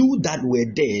Christ, you that were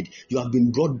dead, you have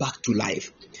been brought back to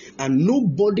life. And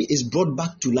nobody is brought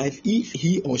back to life if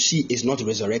he or she is not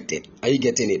resurrected. Are you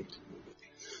getting it?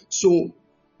 So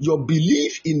your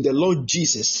belief in the Lord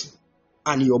Jesus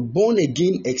and your born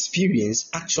again experience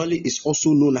actually is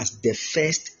also known as the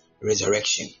first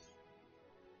resurrection.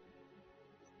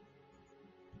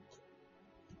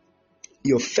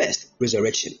 Your first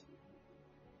resurrection.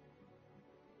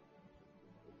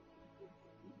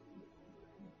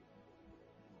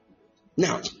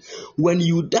 Now, when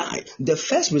you die, the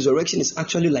first resurrection is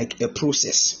actually like a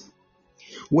process.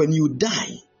 When you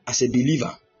die as a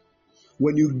believer,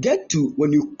 when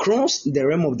you cross the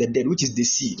realm of the dead, which is the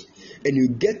sea, and you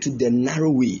get to the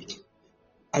narrow way,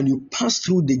 and you pass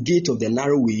through the gate of the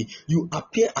narrow way, you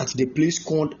appear at the place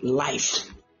called life.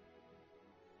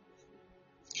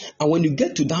 And when you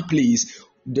get to that place,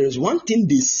 there is one thing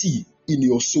they see in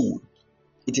your soul.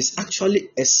 It is actually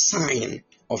a sign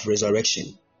of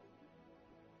resurrection.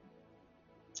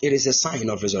 It is a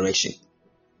sign of resurrection.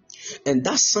 And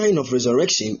that sign of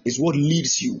resurrection is what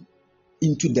leads you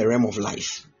into the realm of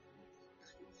life.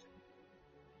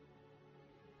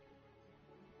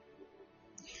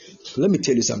 Let me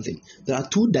tell you something. There are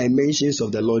two dimensions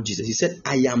of the Lord Jesus. He said,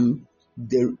 I am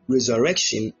the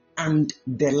resurrection and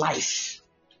the life.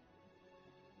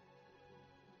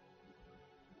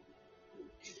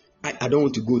 I don't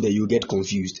want to go there, you get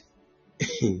confused.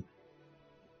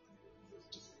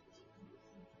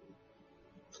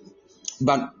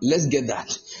 But let's get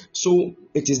that. So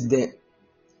it is the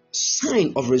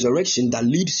sign of resurrection that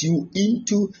leads you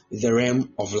into the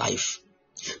realm of life.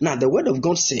 Now, the word of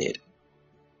God said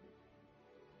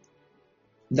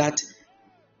that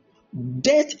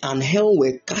death and hell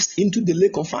were cast into the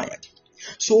lake of fire.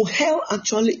 So hell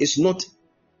actually is not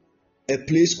a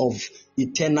place of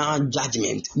eternal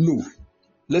judgment. No.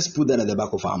 Let's put that at the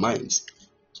back of our minds.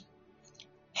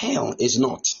 Hell is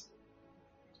not.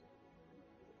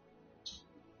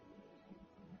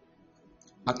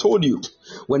 I told you,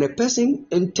 when a person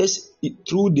enters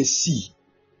through the sea,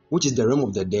 which is the realm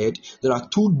of the dead, there are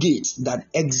two gates that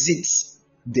exits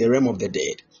the realm of the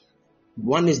dead.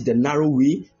 One is the narrow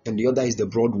way and the other is the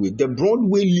broad way. The broad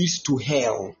way leads to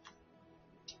hell.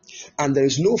 And there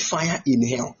is no fire in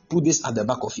hell. Put this at the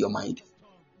back of your mind.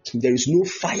 There is no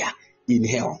fire in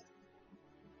hell.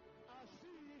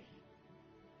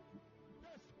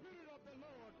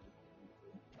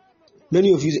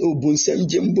 Many of you say, oh, bonsem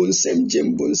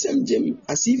jem,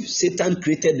 as if Satan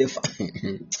created the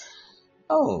fire.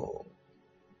 Oh.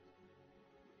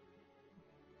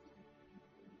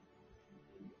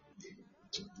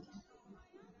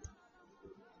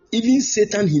 Even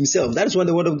Satan himself, that is what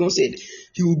the word of God said.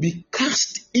 He will be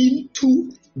cast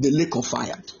into the lake of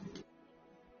fire.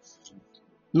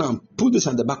 Now, put this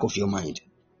at the back of your mind.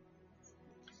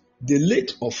 The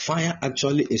lake of fire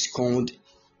actually is called,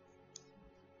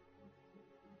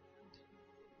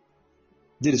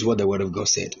 this is what the word of God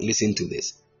said. Listen to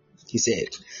this. He said,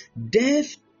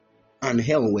 death and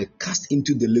hell were cast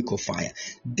into the lake of fire.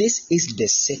 This is the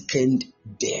second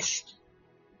death.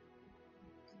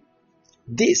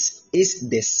 This is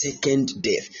the second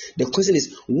death. The question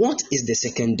is, what is the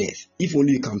second death? If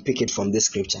only you can pick it from this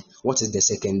scripture. What is the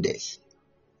second death?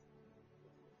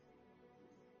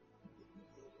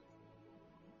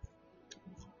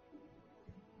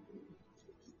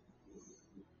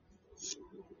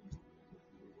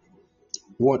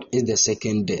 What is the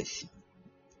second death?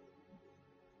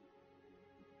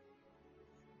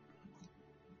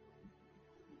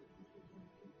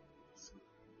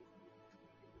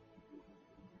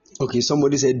 Okay,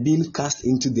 somebody said being cast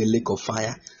into the lake of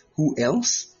fire. Who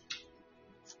else?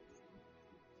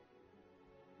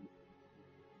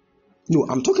 No,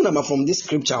 I'm talking about from this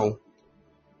scripture.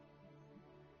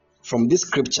 From this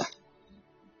scripture.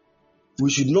 We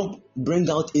should not bring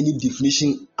out any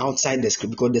definition outside the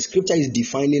scripture, because the scripture is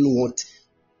defining what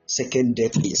second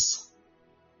death is.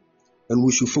 And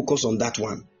we should focus on that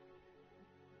one.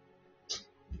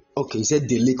 Okay, he said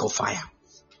the lake of fire.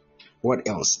 What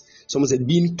else? Someone said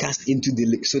being cast into the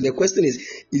lake. So the question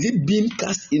is it being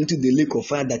cast into the lake of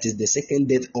fire that is the second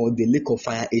death, or the lake of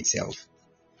fire itself?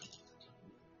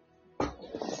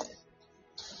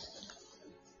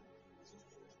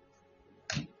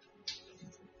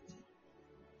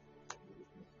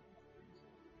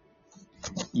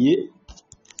 Yeah,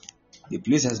 the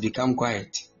place has become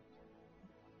quiet.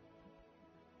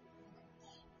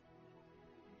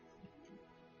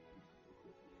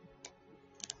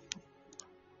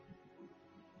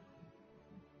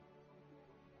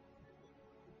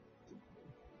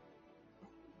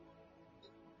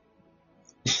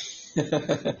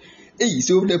 Hey,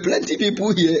 so there are plenty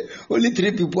people here, only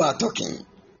 3 people are talking.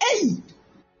 Hey,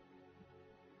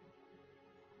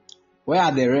 where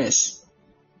are the rest?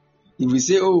 If we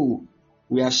say, oh,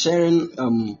 we are sharing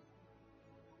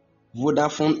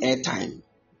Vodafone airtime,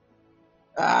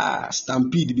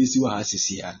 Stampede bisi wa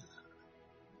hasisi ya.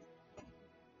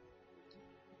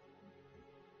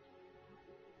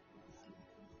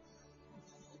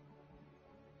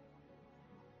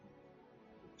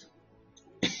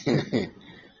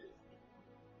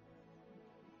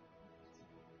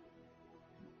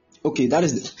 Okay, that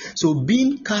is it. So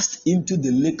being cast into the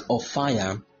lake of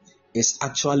fire is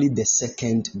actually the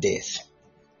second death.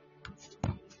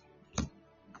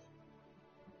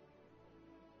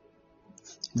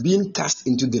 Being cast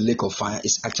into the lake of fire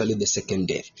is actually the second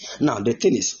death. Now, the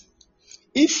thing is,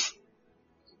 if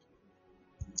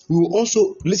we will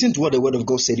also listen to what the word of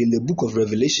God said in the book of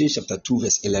Revelation chapter 2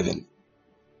 verse 11.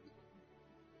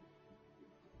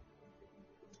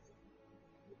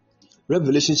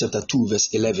 Revelation chapter 2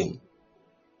 verse 11.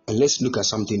 And let's look at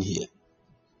something here.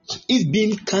 If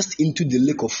being cast into the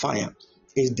lake of fire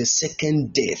is the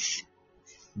second death,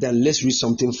 then let's read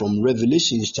something from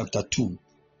Revelation chapter 2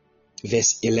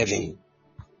 verse 11.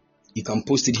 You can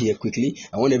post it here quickly.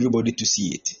 I want everybody to see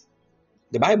it.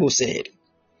 The Bible said,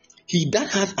 he that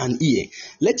hath an ear,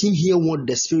 let him hear what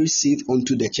the Spirit saith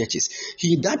unto the churches.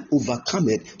 He that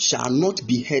overcometh shall not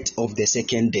be hurt of the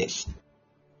second death.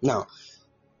 Now,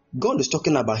 God is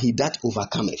talking about he that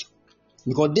overcometh.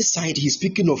 Because this side, he's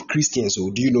speaking of Christians. So,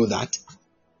 do you know that?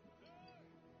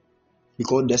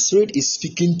 Because the Spirit is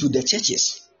speaking to the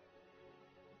churches.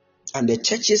 And the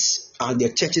churches are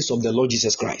the churches of the Lord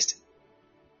Jesus Christ.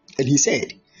 And he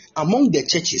said, among the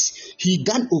churches, he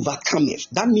that overcometh.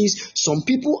 That means some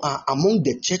people are among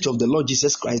the church of the Lord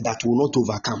Jesus Christ that will not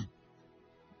overcome.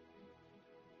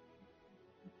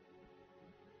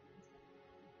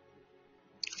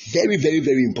 Very, very,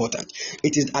 very important.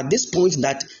 It is at this point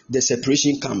that the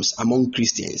separation comes among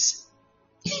Christians.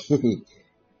 We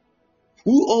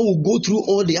all will go through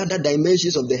all the other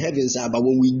dimensions of the heavens, but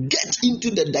when we get into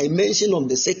the dimension of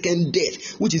the second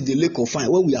death, which is the lake of fire,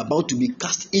 where we are about to be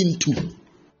cast into,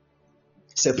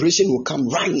 separation will come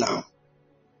right now.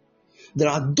 There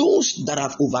are those that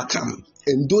have overcome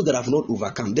and those that have not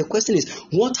overcome. The question is,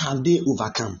 what have they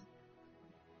overcome?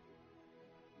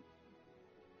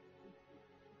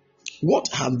 What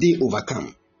have they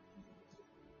overcome?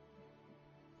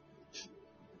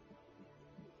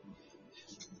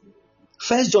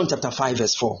 First John chapter 5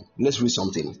 verse 4. Let's read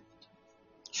something.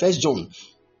 First John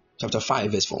chapter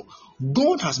 5 verse 4.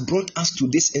 God has brought us to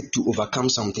this earth to overcome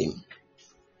something.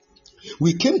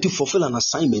 We came to fulfill an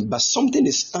assignment, but something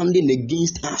is standing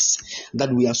against us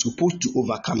that we are supposed to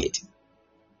overcome it.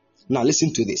 Now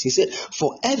listen to this. He said,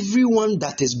 for everyone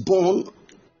that is born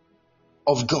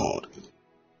of God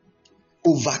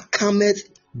overcometh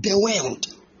the world.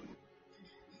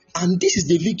 And this is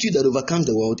the victory that overcomes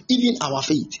the world, even our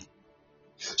faith.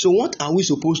 So what are we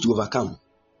supposed to overcome?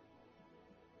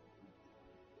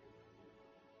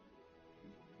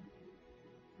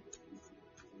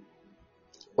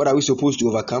 What are we supposed to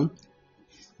overcome?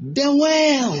 The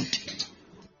world.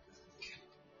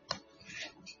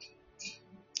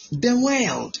 The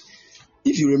world.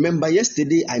 If you remember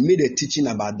yesterday, I made a teaching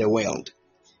about the world.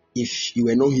 If you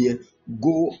were not here,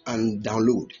 go and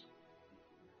download.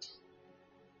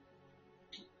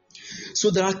 So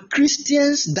there are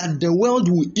Christians that the world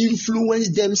will influence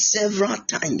them several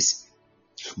times.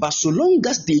 But so long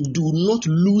as they do not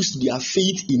lose their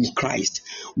faith in Christ,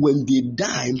 when they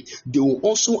die, they will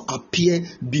also appear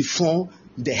before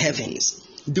the heavens.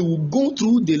 They will go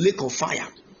through the lake of fire,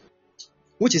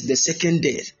 which is the second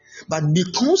death. But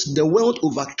because the world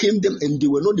overcame them and they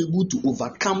were not able to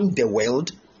overcome the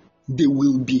world, they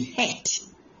will be hurt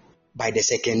by the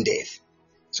second death.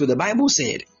 So the Bible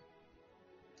said,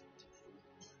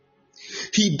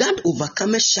 he that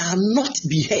overcometh shall not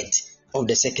be hurt of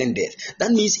the second death.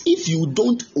 That means if you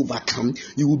don't overcome,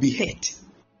 you will be hurt.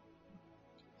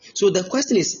 So the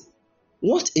question is,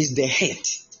 what is the hurt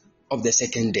of the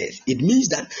second death? It means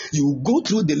that you will go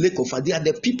through the lake of fire. They are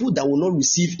the people that will not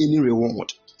receive any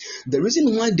reward. The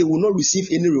reason why they will not receive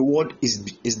any reward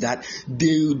is that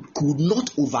they could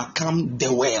not overcome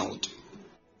the world.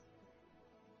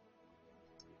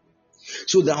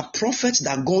 So there are prophets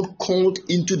that God called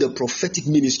into the prophetic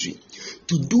ministry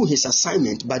to do his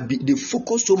assignment, but they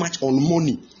focused so much on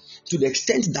money to the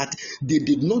extent that they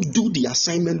did not do the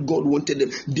assignment God wanted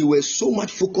them. They were so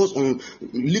much focused on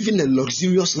living a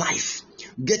luxurious life,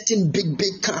 getting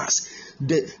big cars.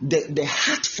 The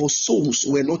heart for souls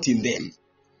were not in them.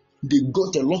 They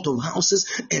got a lot of houses,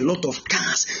 a lot of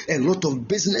cars, a lot of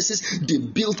businesses. They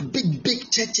built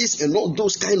big churches and all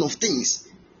those kind of things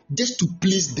just to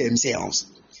please themselves.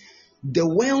 The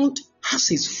world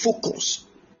has its focus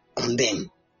on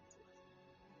them.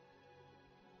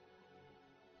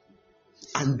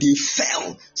 And they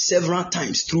fell several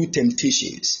times through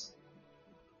temptations.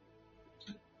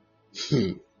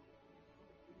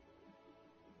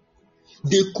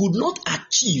 They could not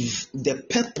achieve the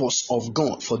purpose of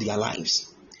God for their lives.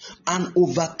 An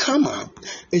overcomer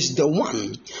is the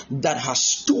one that has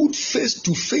stood face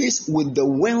to face with the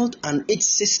world and its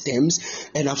systems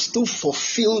and have still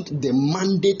fulfilled the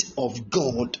mandate of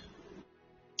God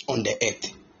on the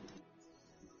earth.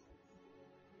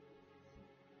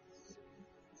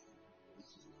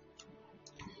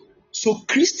 So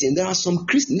Christian, there are some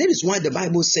Christians. That is why the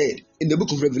Bible said in the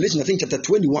book of Revelation, I think chapter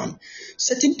 21,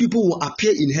 certain people will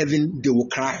appear in heaven, they will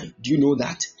cry. Do you know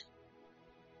that?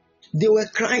 They were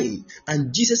crying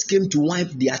and Jesus came to wipe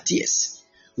their tears.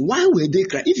 Why were they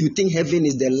crying? If you think heaven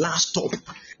is the last stop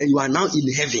and you are now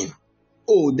in heaven,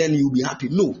 oh, then you'll be happy.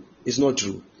 No, it's not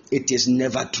true. It is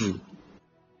never true.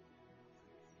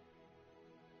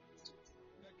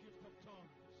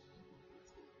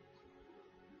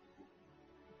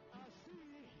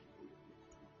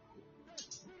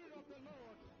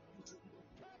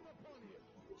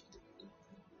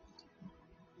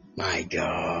 My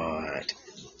God.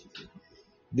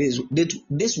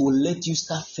 This will let you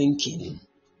start thinking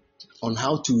on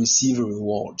how to receive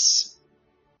rewards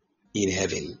in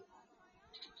heaven.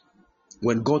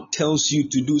 When God tells you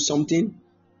to do something,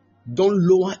 don't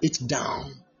lower it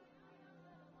down.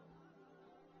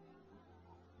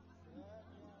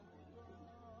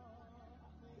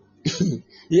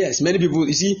 Yes, many people,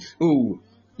 you see, oh,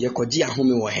 Yekoji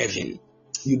Ahome or heaven.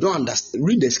 You don't understand.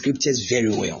 Read the scriptures very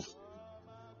well.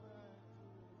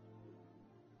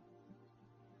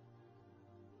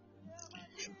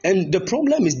 And the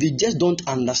problem is they just don't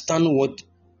understand what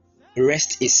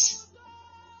rest is.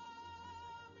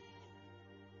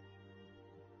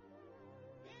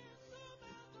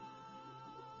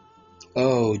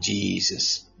 Oh,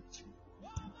 Jesus.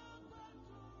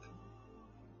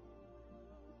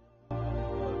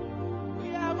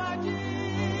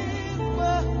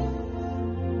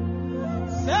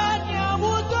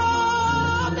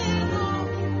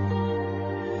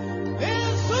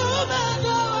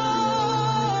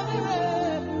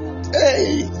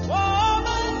 Hey.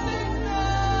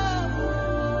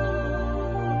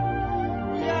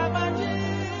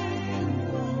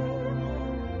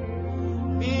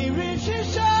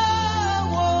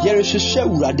 Yerishisha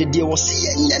urade die wo se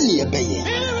yenya ne ebeye.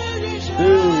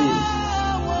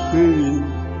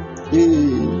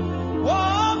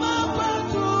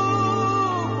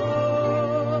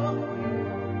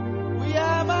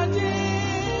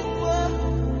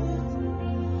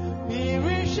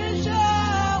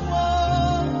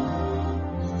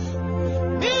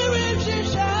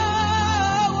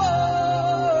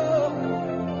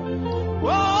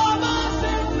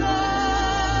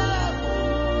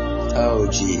 Oh,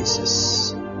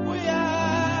 Jesus.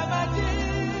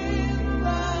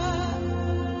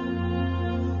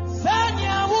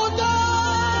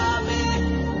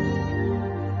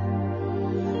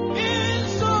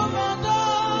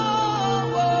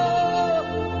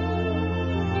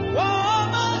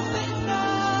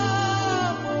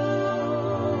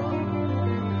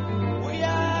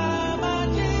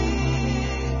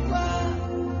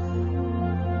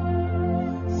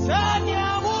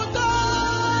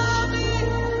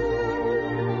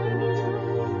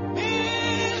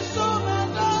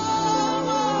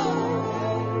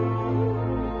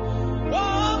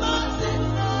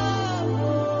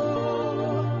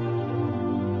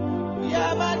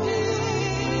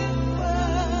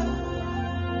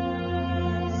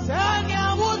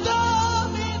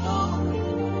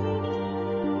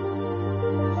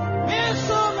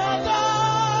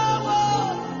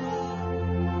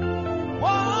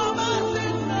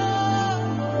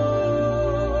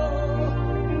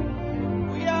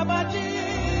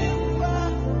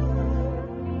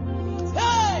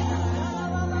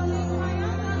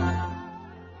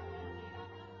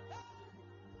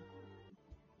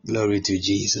 Glory to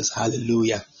Jesus.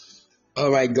 Hallelujah. All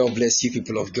right, God bless you,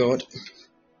 people of God.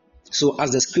 So,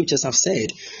 as the scriptures have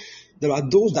said, there are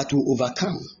those that will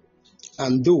overcome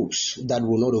and those that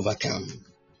will not overcome.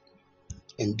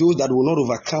 And those that will not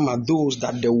overcome are those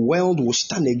that the world will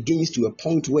stand against to a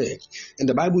point where, and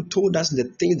the Bible told us the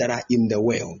things that are in the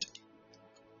world.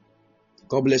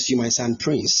 God bless you, my son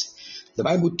Prince. The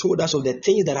Bible told us of the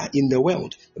things that are in the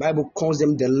world. The Bible calls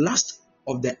them the lust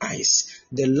of the eyes,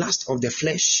 the lust of the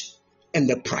flesh, and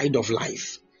the pride of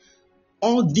life.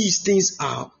 All these things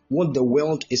are what the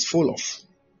world is full of.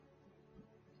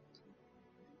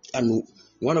 And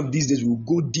one of these days we'll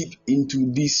go deep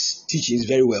into these teachings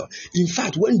very well. In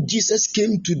fact, when Jesus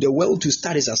came to the world to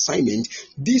start his assignment,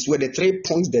 these were the 3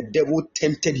 points the devil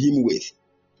tempted him with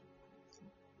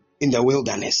in the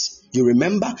wilderness. You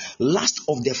remember, lust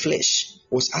of the flesh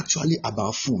was actually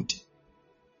about food.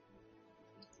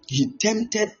 He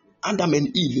tempted Adam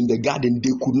and Eve in the garden.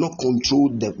 They could not control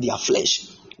their flesh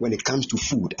when it comes to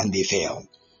food, and they fell.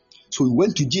 So he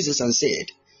went to Jesus and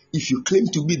said, if you claim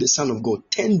to be the Son of God,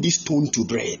 turn this stone to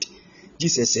bread.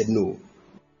 Jesus said, no,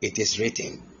 it is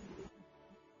written.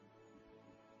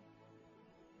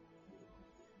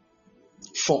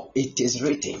 For it is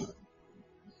written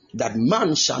that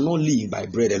man shall not live by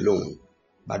bread alone,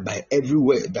 but by every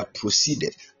word that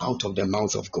proceeded out of the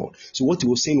mouth of God. So what he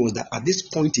was saying was that at this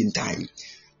point in time,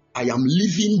 I am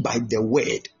living by the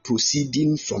word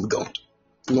proceeding from God,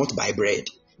 not by bread.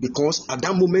 Because at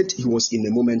that moment, he was in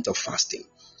a moment of fasting.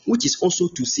 Which is also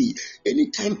to say,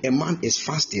 anytime a man is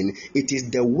fasting, it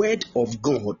is the word of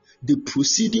God, the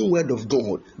proceeding word of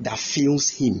God that fills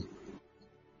him.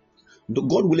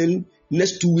 God willing,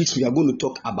 next 2 weeks we are going to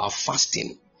talk about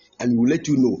fasting. And we'll let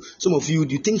you know. Some of you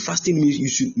think fasting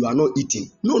means you are not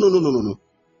eating. No.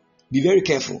 Be very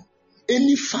careful.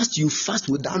 Any fast you fast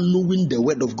without knowing the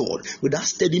word of God, without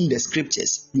studying the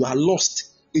scriptures, you are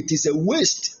lost. It is a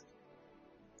waste.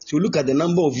 So look at the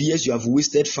number of years you have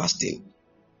wasted fasting.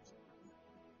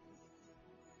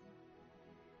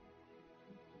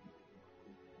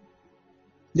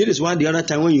 This is why the other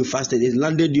time when you fasted, it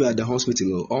landed you at the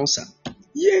hospital or ulcer.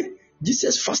 Yeah,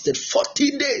 Jesus fasted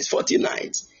 40 days, 40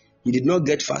 nights. He did not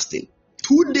get fasting.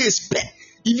 2 days per.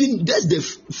 Even that's the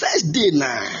first day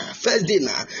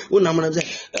now. When I'm gonna say,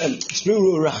 spring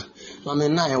roll round. I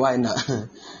mean, now why now? Hey.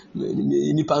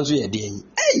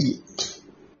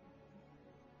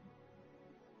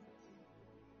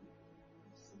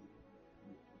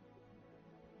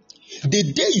 The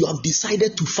day you have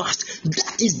decided to fast,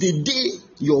 that is the day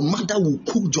your mother will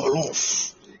cook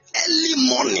jollof. Early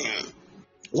morning,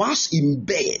 once in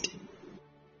bed,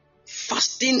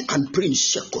 fasting and praying,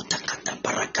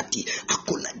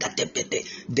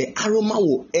 the aroma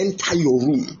will enter your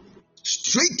room,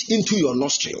 straight into your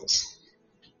nostrils.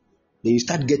 Then you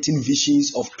start getting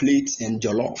visions of plates and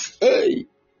jollof. Hey,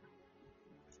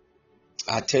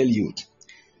 I tell you,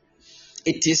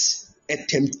 it is a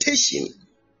temptation.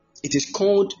 It is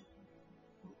called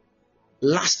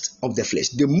lust of the flesh.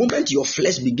 The moment your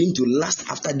flesh begins to lust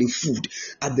after the food,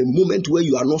 at the moment where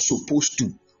you are not supposed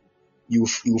to, you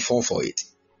fall for it.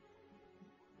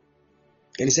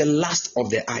 And it's a lust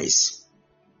of the eyes.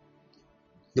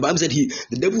 The Bible said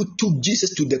the devil took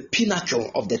Jesus to the pinnacle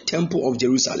of the temple of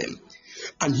Jerusalem,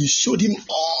 and he showed him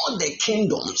all the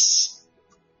kingdoms.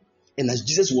 And as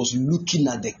Jesus was looking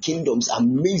at the kingdoms,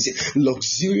 amazing,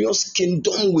 luxurious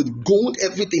kingdom with gold,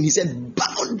 everything, he said,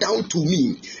 bow down to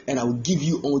me and I will give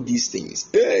you all these things.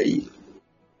 Hey!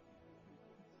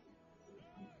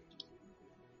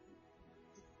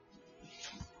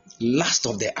 Lust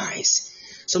of the eyes.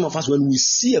 Some of us, when we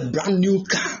see a brand new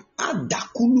car,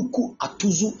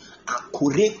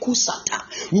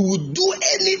 we will do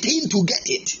anything to get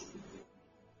it.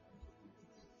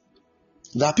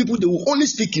 There are people that will only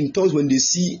speak in tongues when they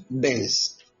see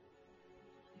Benz.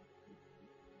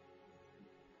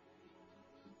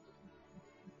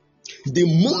 The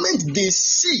moment they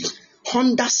see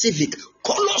Honda Civic,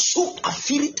 Colosso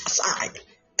Afirit aside,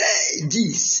 hey,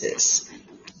 Jesus.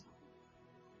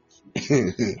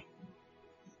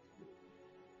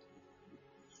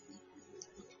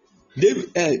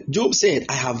 Job said,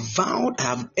 I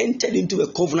have entered into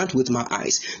a covenant with my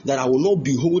eyes that I will not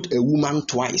behold a woman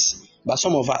twice. But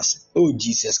some of us, oh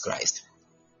Jesus Christ,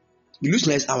 it looks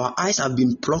like our eyes have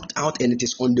been plucked out and it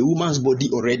is on the woman's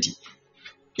body already.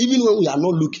 Even when we are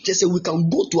not looking, just say we can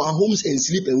go to our homes and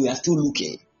sleep and we are still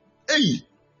looking. Hey!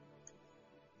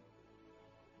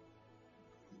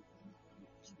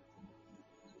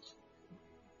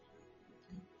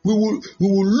 We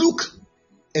will look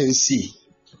and see.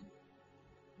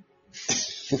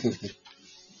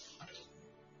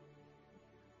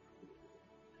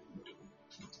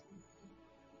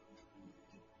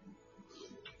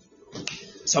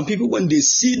 Some people, when they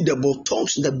see the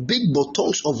buttocks, the big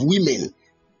buttocks of women,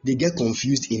 they get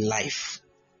confused in life.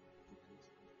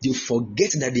 They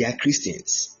forget that they are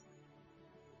Christians.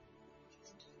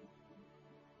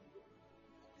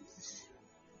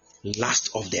 Lust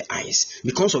of the eyes.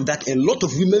 Because of that, a lot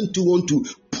of women too want to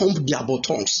pump their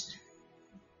buttocks.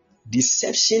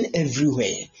 Deception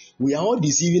everywhere. We are all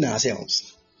deceiving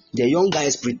ourselves. The young guy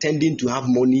is pretending to have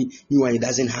money, meanwhile he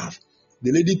doesn't have.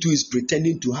 The lady too is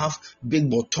pretending to have big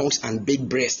buttocks and big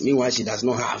breasts, meanwhile she does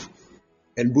not have.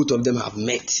 And both of them have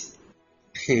met.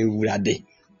 Where are they?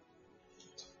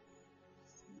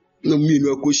 No, me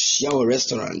no go share a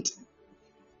restaurant.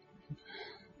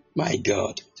 My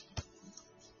God.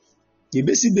 I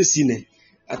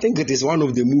think it is one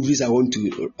of the movies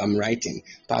I'm writing.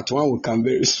 Part 1 will come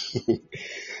very soon.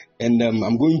 And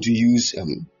I'm going to use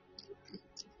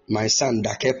my son,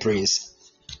 Dake Prince,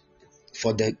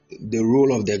 for the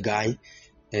role of the guy,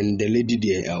 and the lady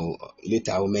there,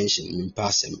 later I will mention in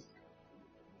passing.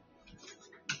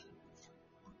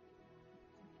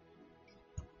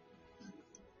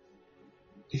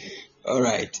 All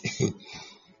right.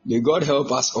 May God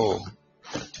help us all.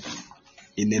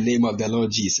 In the name of the Lord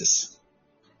Jesus.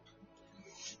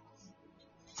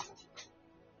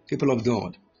 People of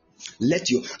God, let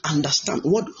you understand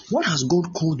what has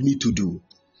God called me to do.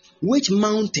 Which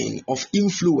mountain of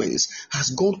influence has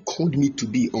God called me to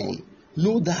be on?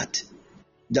 Know that.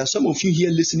 There are some of you here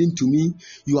listening to me,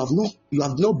 you have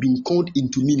not been called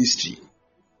into ministry,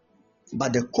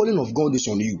 but the calling of God is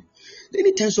on you.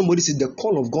 Anytime somebody says the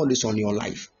call of God is on your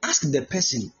life, ask the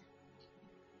person,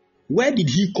 where did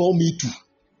he call me to?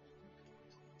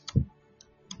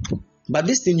 But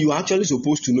this thing, you are actually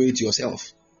supposed to know it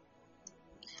yourself.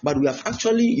 But we have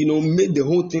actually, made the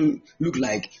whole thing look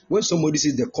like when somebody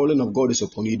says the calling of God is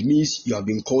upon you, it means you have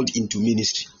been called into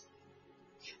ministry.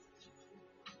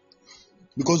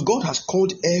 Because God has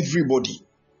called everybody.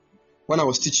 When I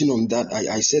was teaching on that,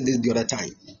 I said this the other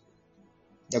time.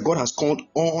 That God has called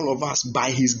all of us by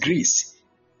His grace.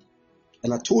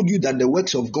 And I told you that the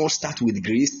works of God start with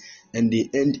grace and they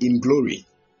end in glory.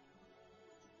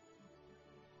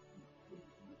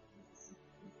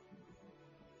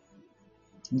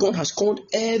 God has called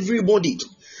everybody,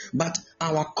 but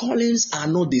our callings are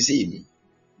not the same.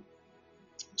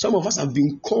 Some of us have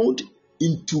been called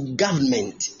into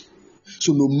government.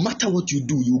 So no matter what you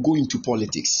do, you go into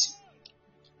politics.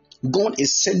 God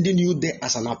is sending you there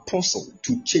as an apostle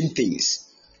to change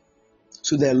things.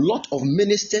 So there are a lot of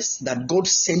ministers that God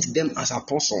sent them as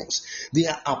apostles. They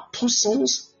are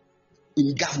apostles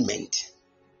in government.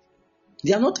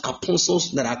 They are not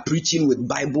apostles that are preaching with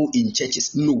Bible in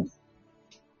churches. No.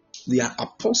 They are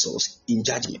apostles in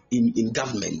judgment, in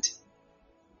government.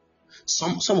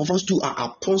 Some of us too are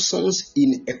apostles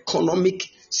in economic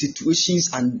situations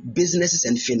and businesses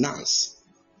and finance.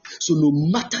 So no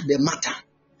matter the matter,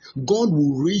 God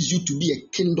will raise you to be a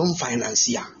kingdom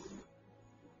financier.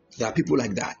 There are people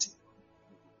like that.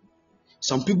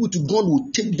 Some people too, God will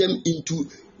take them into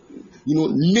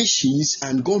nations,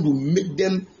 and God will make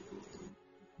them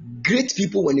great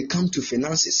people when it comes to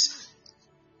finances.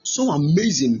 So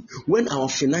amazing when our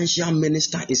financial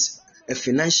minister is a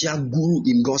financial guru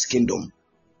in God's kingdom.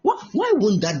 Why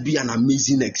won't that be an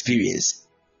amazing experience?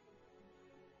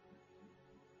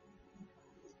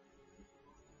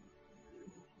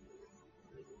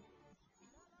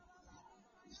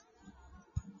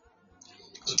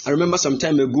 I remember some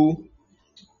time ago,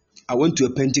 I went to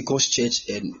a Pentecost church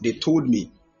and they told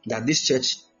me that this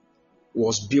church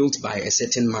was built by a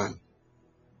certain man.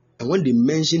 And when they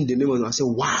mentioned the name of it, I said,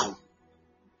 wow.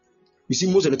 You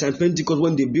see, most of the time, Pentecost,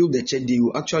 when they build the church, they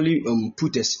will actually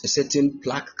put a certain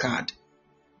plaque card.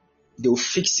 They will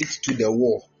fix it to the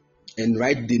wall and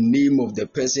write the name of the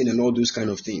person and all those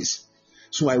kind of things.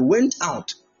 So I went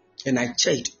out and I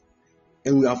checked,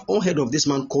 and we have all heard of this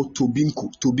man called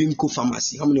Tobinco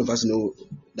Pharmacy. How many of us know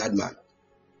that man?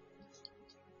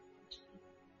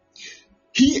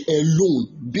 He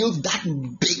alone built that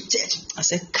big church. I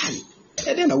said, Kai,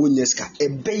 and then I went a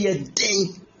big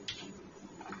thing.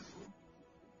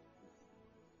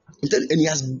 And he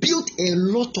has built a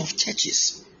lot of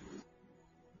churches.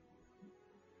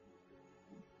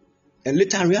 And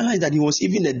later I realized that he was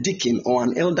even a deacon or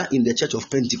an elder in the church of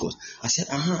Pentecost. I said,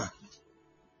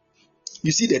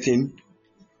 you see the thing?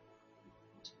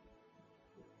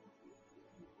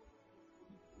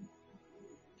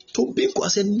 Tobinco, I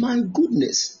said, my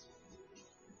goodness.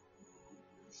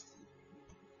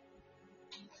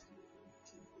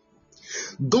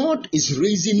 God is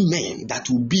raising men that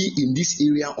will be in this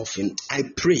area of it. I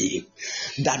pray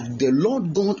that the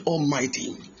Lord God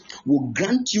Almighty will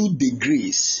grant you the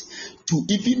grace to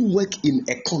even work in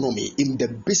economy, in the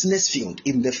business field,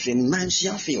 in the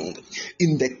financial field,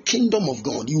 in the kingdom of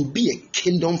God. You will be a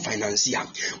kingdom financier.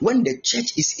 When the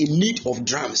church is in need of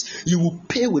drums, you will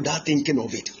pay without thinking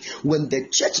of it. When the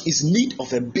church is in need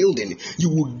of a building, you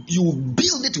will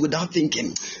build it without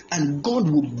thinking, and God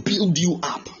will build you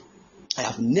up. I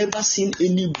have never seen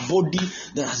anybody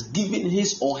that has given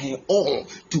his or her all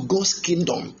to God's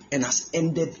kingdom and has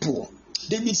ended poor.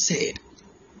 David said,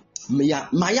 I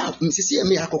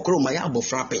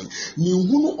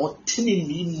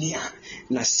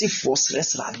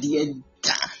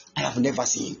have never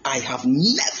seen. I have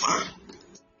never.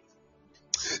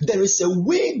 There is a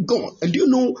way God, and do you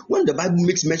know when the Bible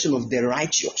makes mention of the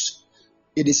righteous,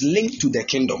 it is linked to the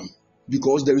kingdom,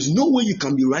 because there is no way you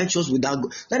can be righteous without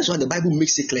God. That is why the Bible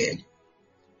makes it clear.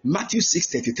 Matthew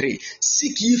 6:33,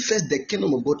 seek ye first the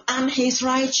kingdom of God and his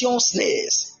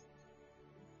righteousness.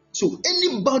 So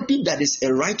anybody that is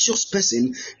a righteous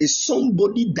person is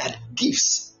somebody that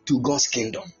gives to God's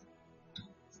kingdom.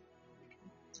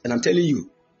 And I'm telling you,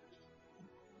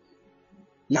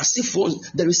 now see, for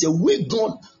there is a way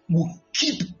God will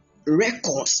keep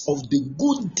records of the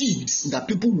good deeds that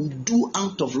people will do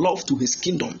out of love to his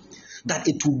kingdom, that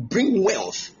it will bring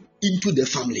wealth into the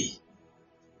family.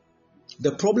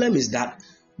 The problem is that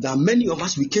many of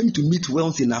us, we came to meet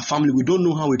wealth in our family. We don't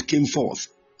know how it came forth,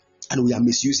 and we are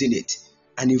misusing it.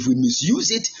 And if we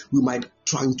misuse it, we might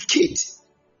truncate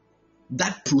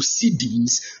that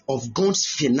proceedings of God's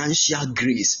financial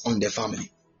grace on the family.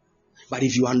 But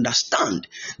if you understand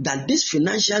that this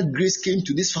financial grace came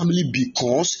to this family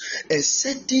because a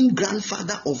certain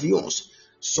grandfather of yours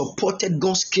supported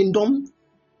God's kingdom,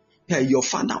 your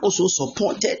father also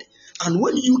supported, and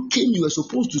when you came, you were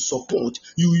supposed to support.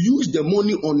 You used the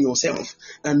money on yourself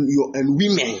and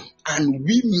women.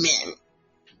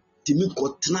 Timi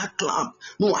kotna club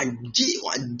no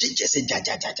aje just say ja.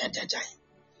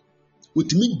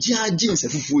 Utimi jaji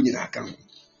nsefufu nyina aka.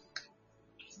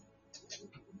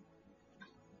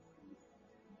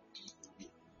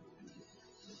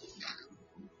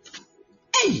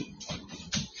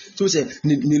 So say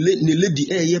ni lady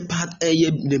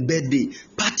the birthday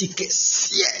party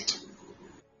case.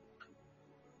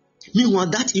 Meanwhile,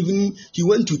 that evening he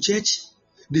went to church.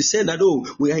 They said that, oh,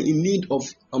 we are in need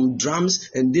of drums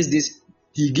and this.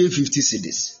 He gave 50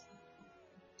 cedis.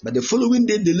 But the following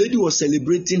day, the lady was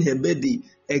celebrating her birthday.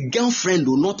 A girlfriend,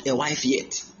 or not a wife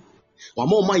yet.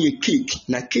 Wama ye cake.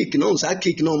 Na cake no sa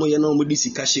cake no mo ye no mo di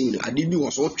sika hye. Ade bi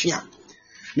won so twea.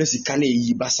 Na sika na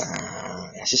yi basa.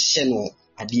 Ya hye no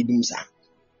ade bi msa.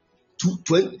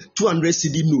 200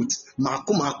 cedi note.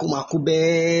 Mako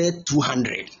be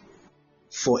 200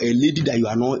 for a lady that you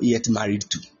are not yet married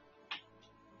to.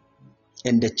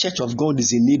 And the church of God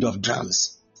is in need of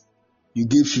drums. You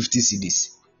gave 50 cedis.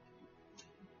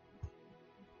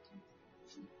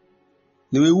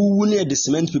 The way we need the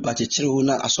cement paper to chire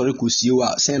una asori kosie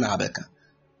wa say na abeka.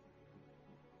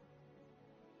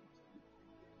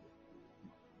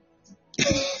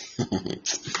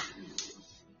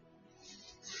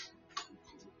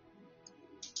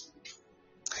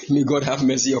 May God have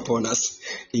mercy upon us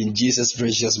in Jesus'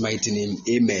 precious mighty name.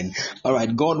 Amen. All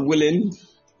right, God willing,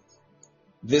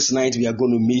 this night we are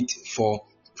going to meet for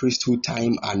priesthood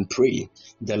time and pray.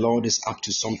 The Lord is up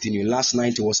to something new. Last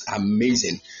night was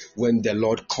amazing when the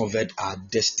Lord covered our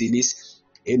destinies.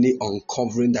 Any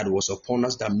uncovering that was upon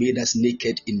us that made us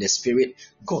naked in the spirit,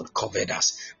 God covered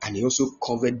us. And he also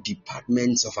covered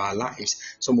departments of our lives.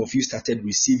 Some of you started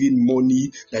receiving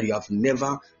money that you have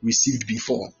never received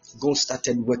before. God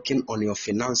started working on your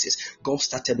finances. God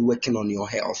started working on your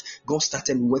health. God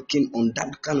started working on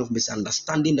that kind of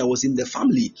misunderstanding that was in the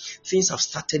family. Things have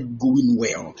started going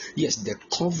well. Yes, the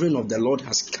covering of the Lord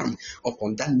has come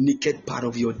upon that naked part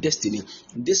of your destiny.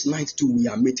 This night too, we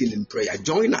are meeting in prayer.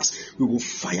 Join us. We will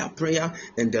fire prayer,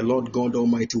 and the Lord God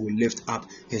Almighty will lift up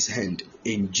his hand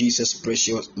in Jesus'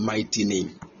 precious mighty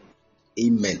name.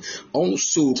 Amen.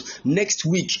 Also, next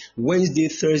week, Wednesday,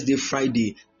 Thursday,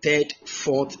 Friday, 3rd,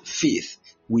 4th, 5th,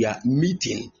 we are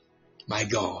meeting. My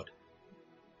God,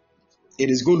 it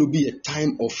is going to be a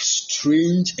time of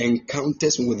strange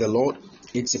encounters with the Lord.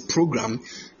 It's a program.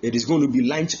 It is going to be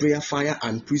lunch, prayer, fire,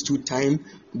 and priesthood time.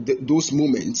 Those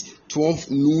moments,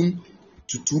 12 noon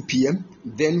to 2 p.m.,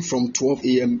 then from 12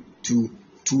 a.m. to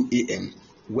 2 a.m.,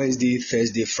 Wednesday,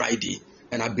 Thursday, Friday.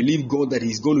 And I believe God that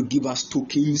he's going to give us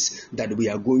tokens that we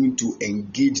are going to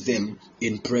engage them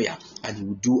in prayer, and he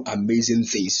will do amazing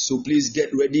things. So please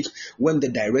get ready. When the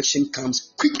direction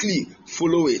comes, quickly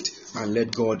follow it and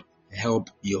let God help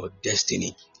your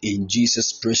destiny. In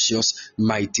Jesus' precious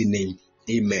mighty name.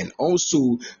 Amen.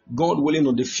 Also, God willing,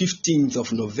 on the 15th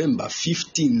of November,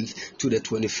 15th to the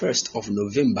 21st of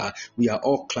November, we are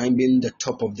all climbing the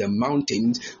top of the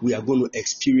mountains. We are going to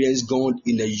experience God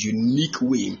in a unique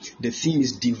way. The theme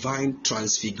is divine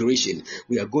transfiguration.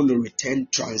 We are going to return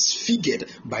transfigured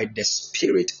by the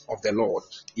Spirit of the Lord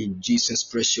in Jesus'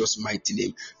 precious mighty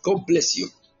name. God bless you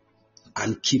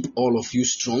and keep all of you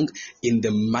strong in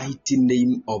the mighty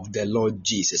name of the Lord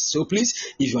Jesus. So please,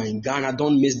 if you are in Ghana,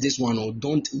 don't miss this one, or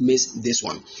don't miss this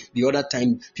one. The other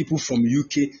time, people from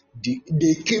UK,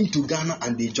 they came to Ghana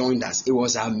and they joined us. It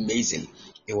was amazing.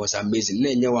 It was amazing.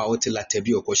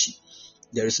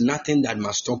 There is nothing that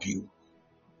must stop you.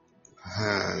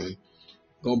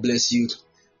 God bless you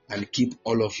and keep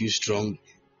all of you strong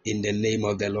in the name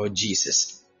of the Lord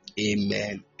Jesus.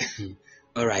 Amen.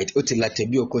 All right. Otila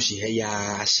tebi okoshi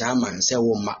heya shaman se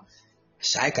woma.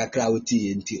 Shai kakra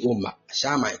oti enti woma.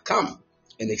 Shaman, come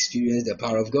and experience the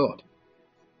power of God.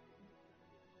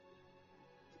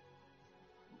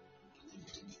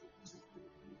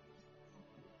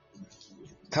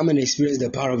 Come and experience the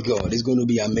power of God. It's going to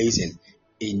be amazing.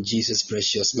 In Jesus'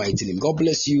 precious mighty name. God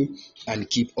bless you and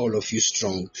keep all of you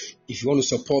strong. If you want to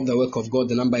support the work of God,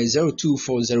 the number is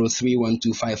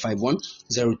 0240312551,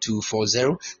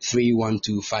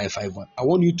 0240312551. I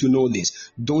want you to know this.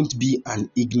 Don't be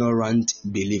an ignorant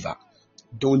believer.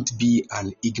 Don't be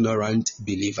an ignorant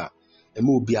believer.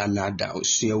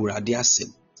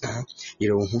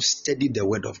 Study the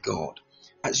word of God.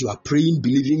 As you are praying,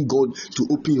 believing God to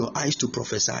open your eyes to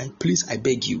prophesy, please, I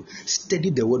beg you, study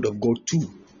the word of God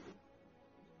too.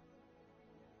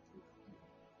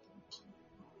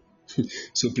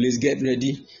 So please get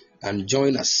ready and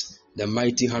join us. The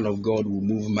mighty hand of God will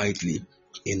move mightily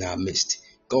in our midst.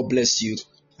 God bless you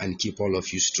and keep all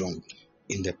of you strong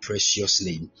in the precious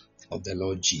name of the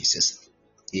Lord Jesus.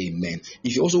 Amen.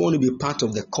 If you also want to be part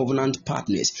of the covenant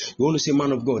partners, you want to say,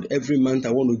 man of God, every month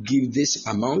I want to give this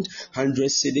amount, 100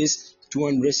 cedis,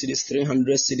 200 cedis,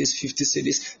 300 cedis, 50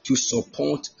 cedis to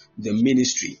support the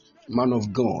ministry. Man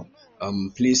of God,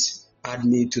 please add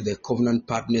me to the covenant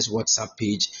partners WhatsApp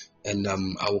page, and I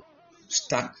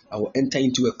will enter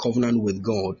into a covenant with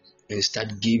God and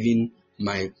start giving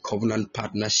my covenant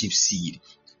partnership seed,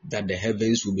 that the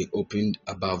heavens will be opened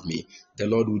above me. The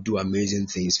Lord will do amazing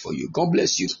things for you. God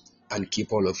bless you and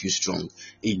keep all of you strong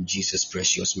in Jesus'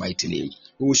 precious mighty name.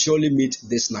 We will surely meet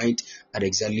this night at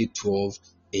exactly 12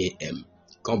 a.m.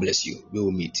 God bless you. We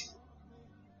will meet.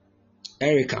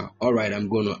 Erica, all right, I'm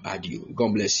going to add you.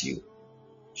 God bless you.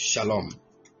 Shalom.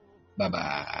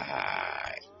 Bye-bye.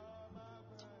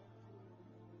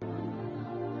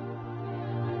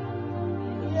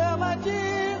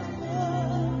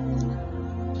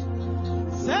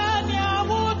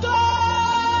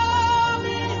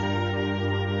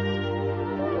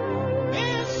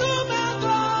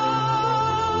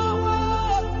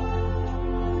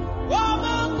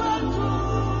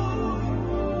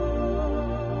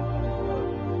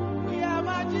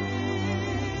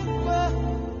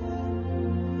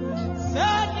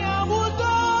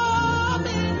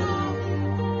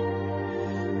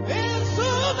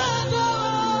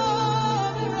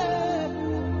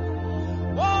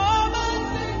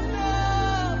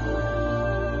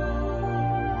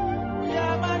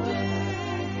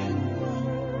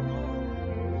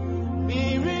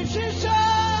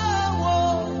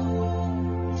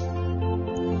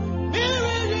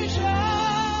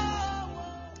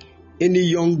 Any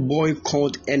young boy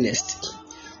called Ernest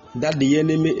that the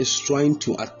enemy is trying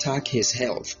to attack his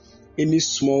health, any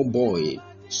small boy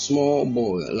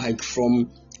like from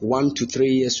 1 to 3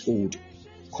 years old,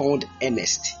 called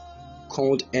Ernest,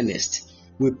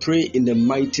 we pray in the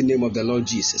mighty name of the Lord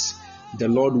Jesus. The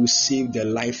Lord will save the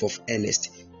life of Ernest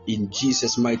in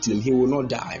Jesus' mighty name. He will not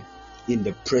die in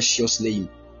the precious name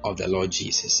of the Lord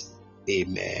Jesus.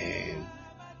 Amen.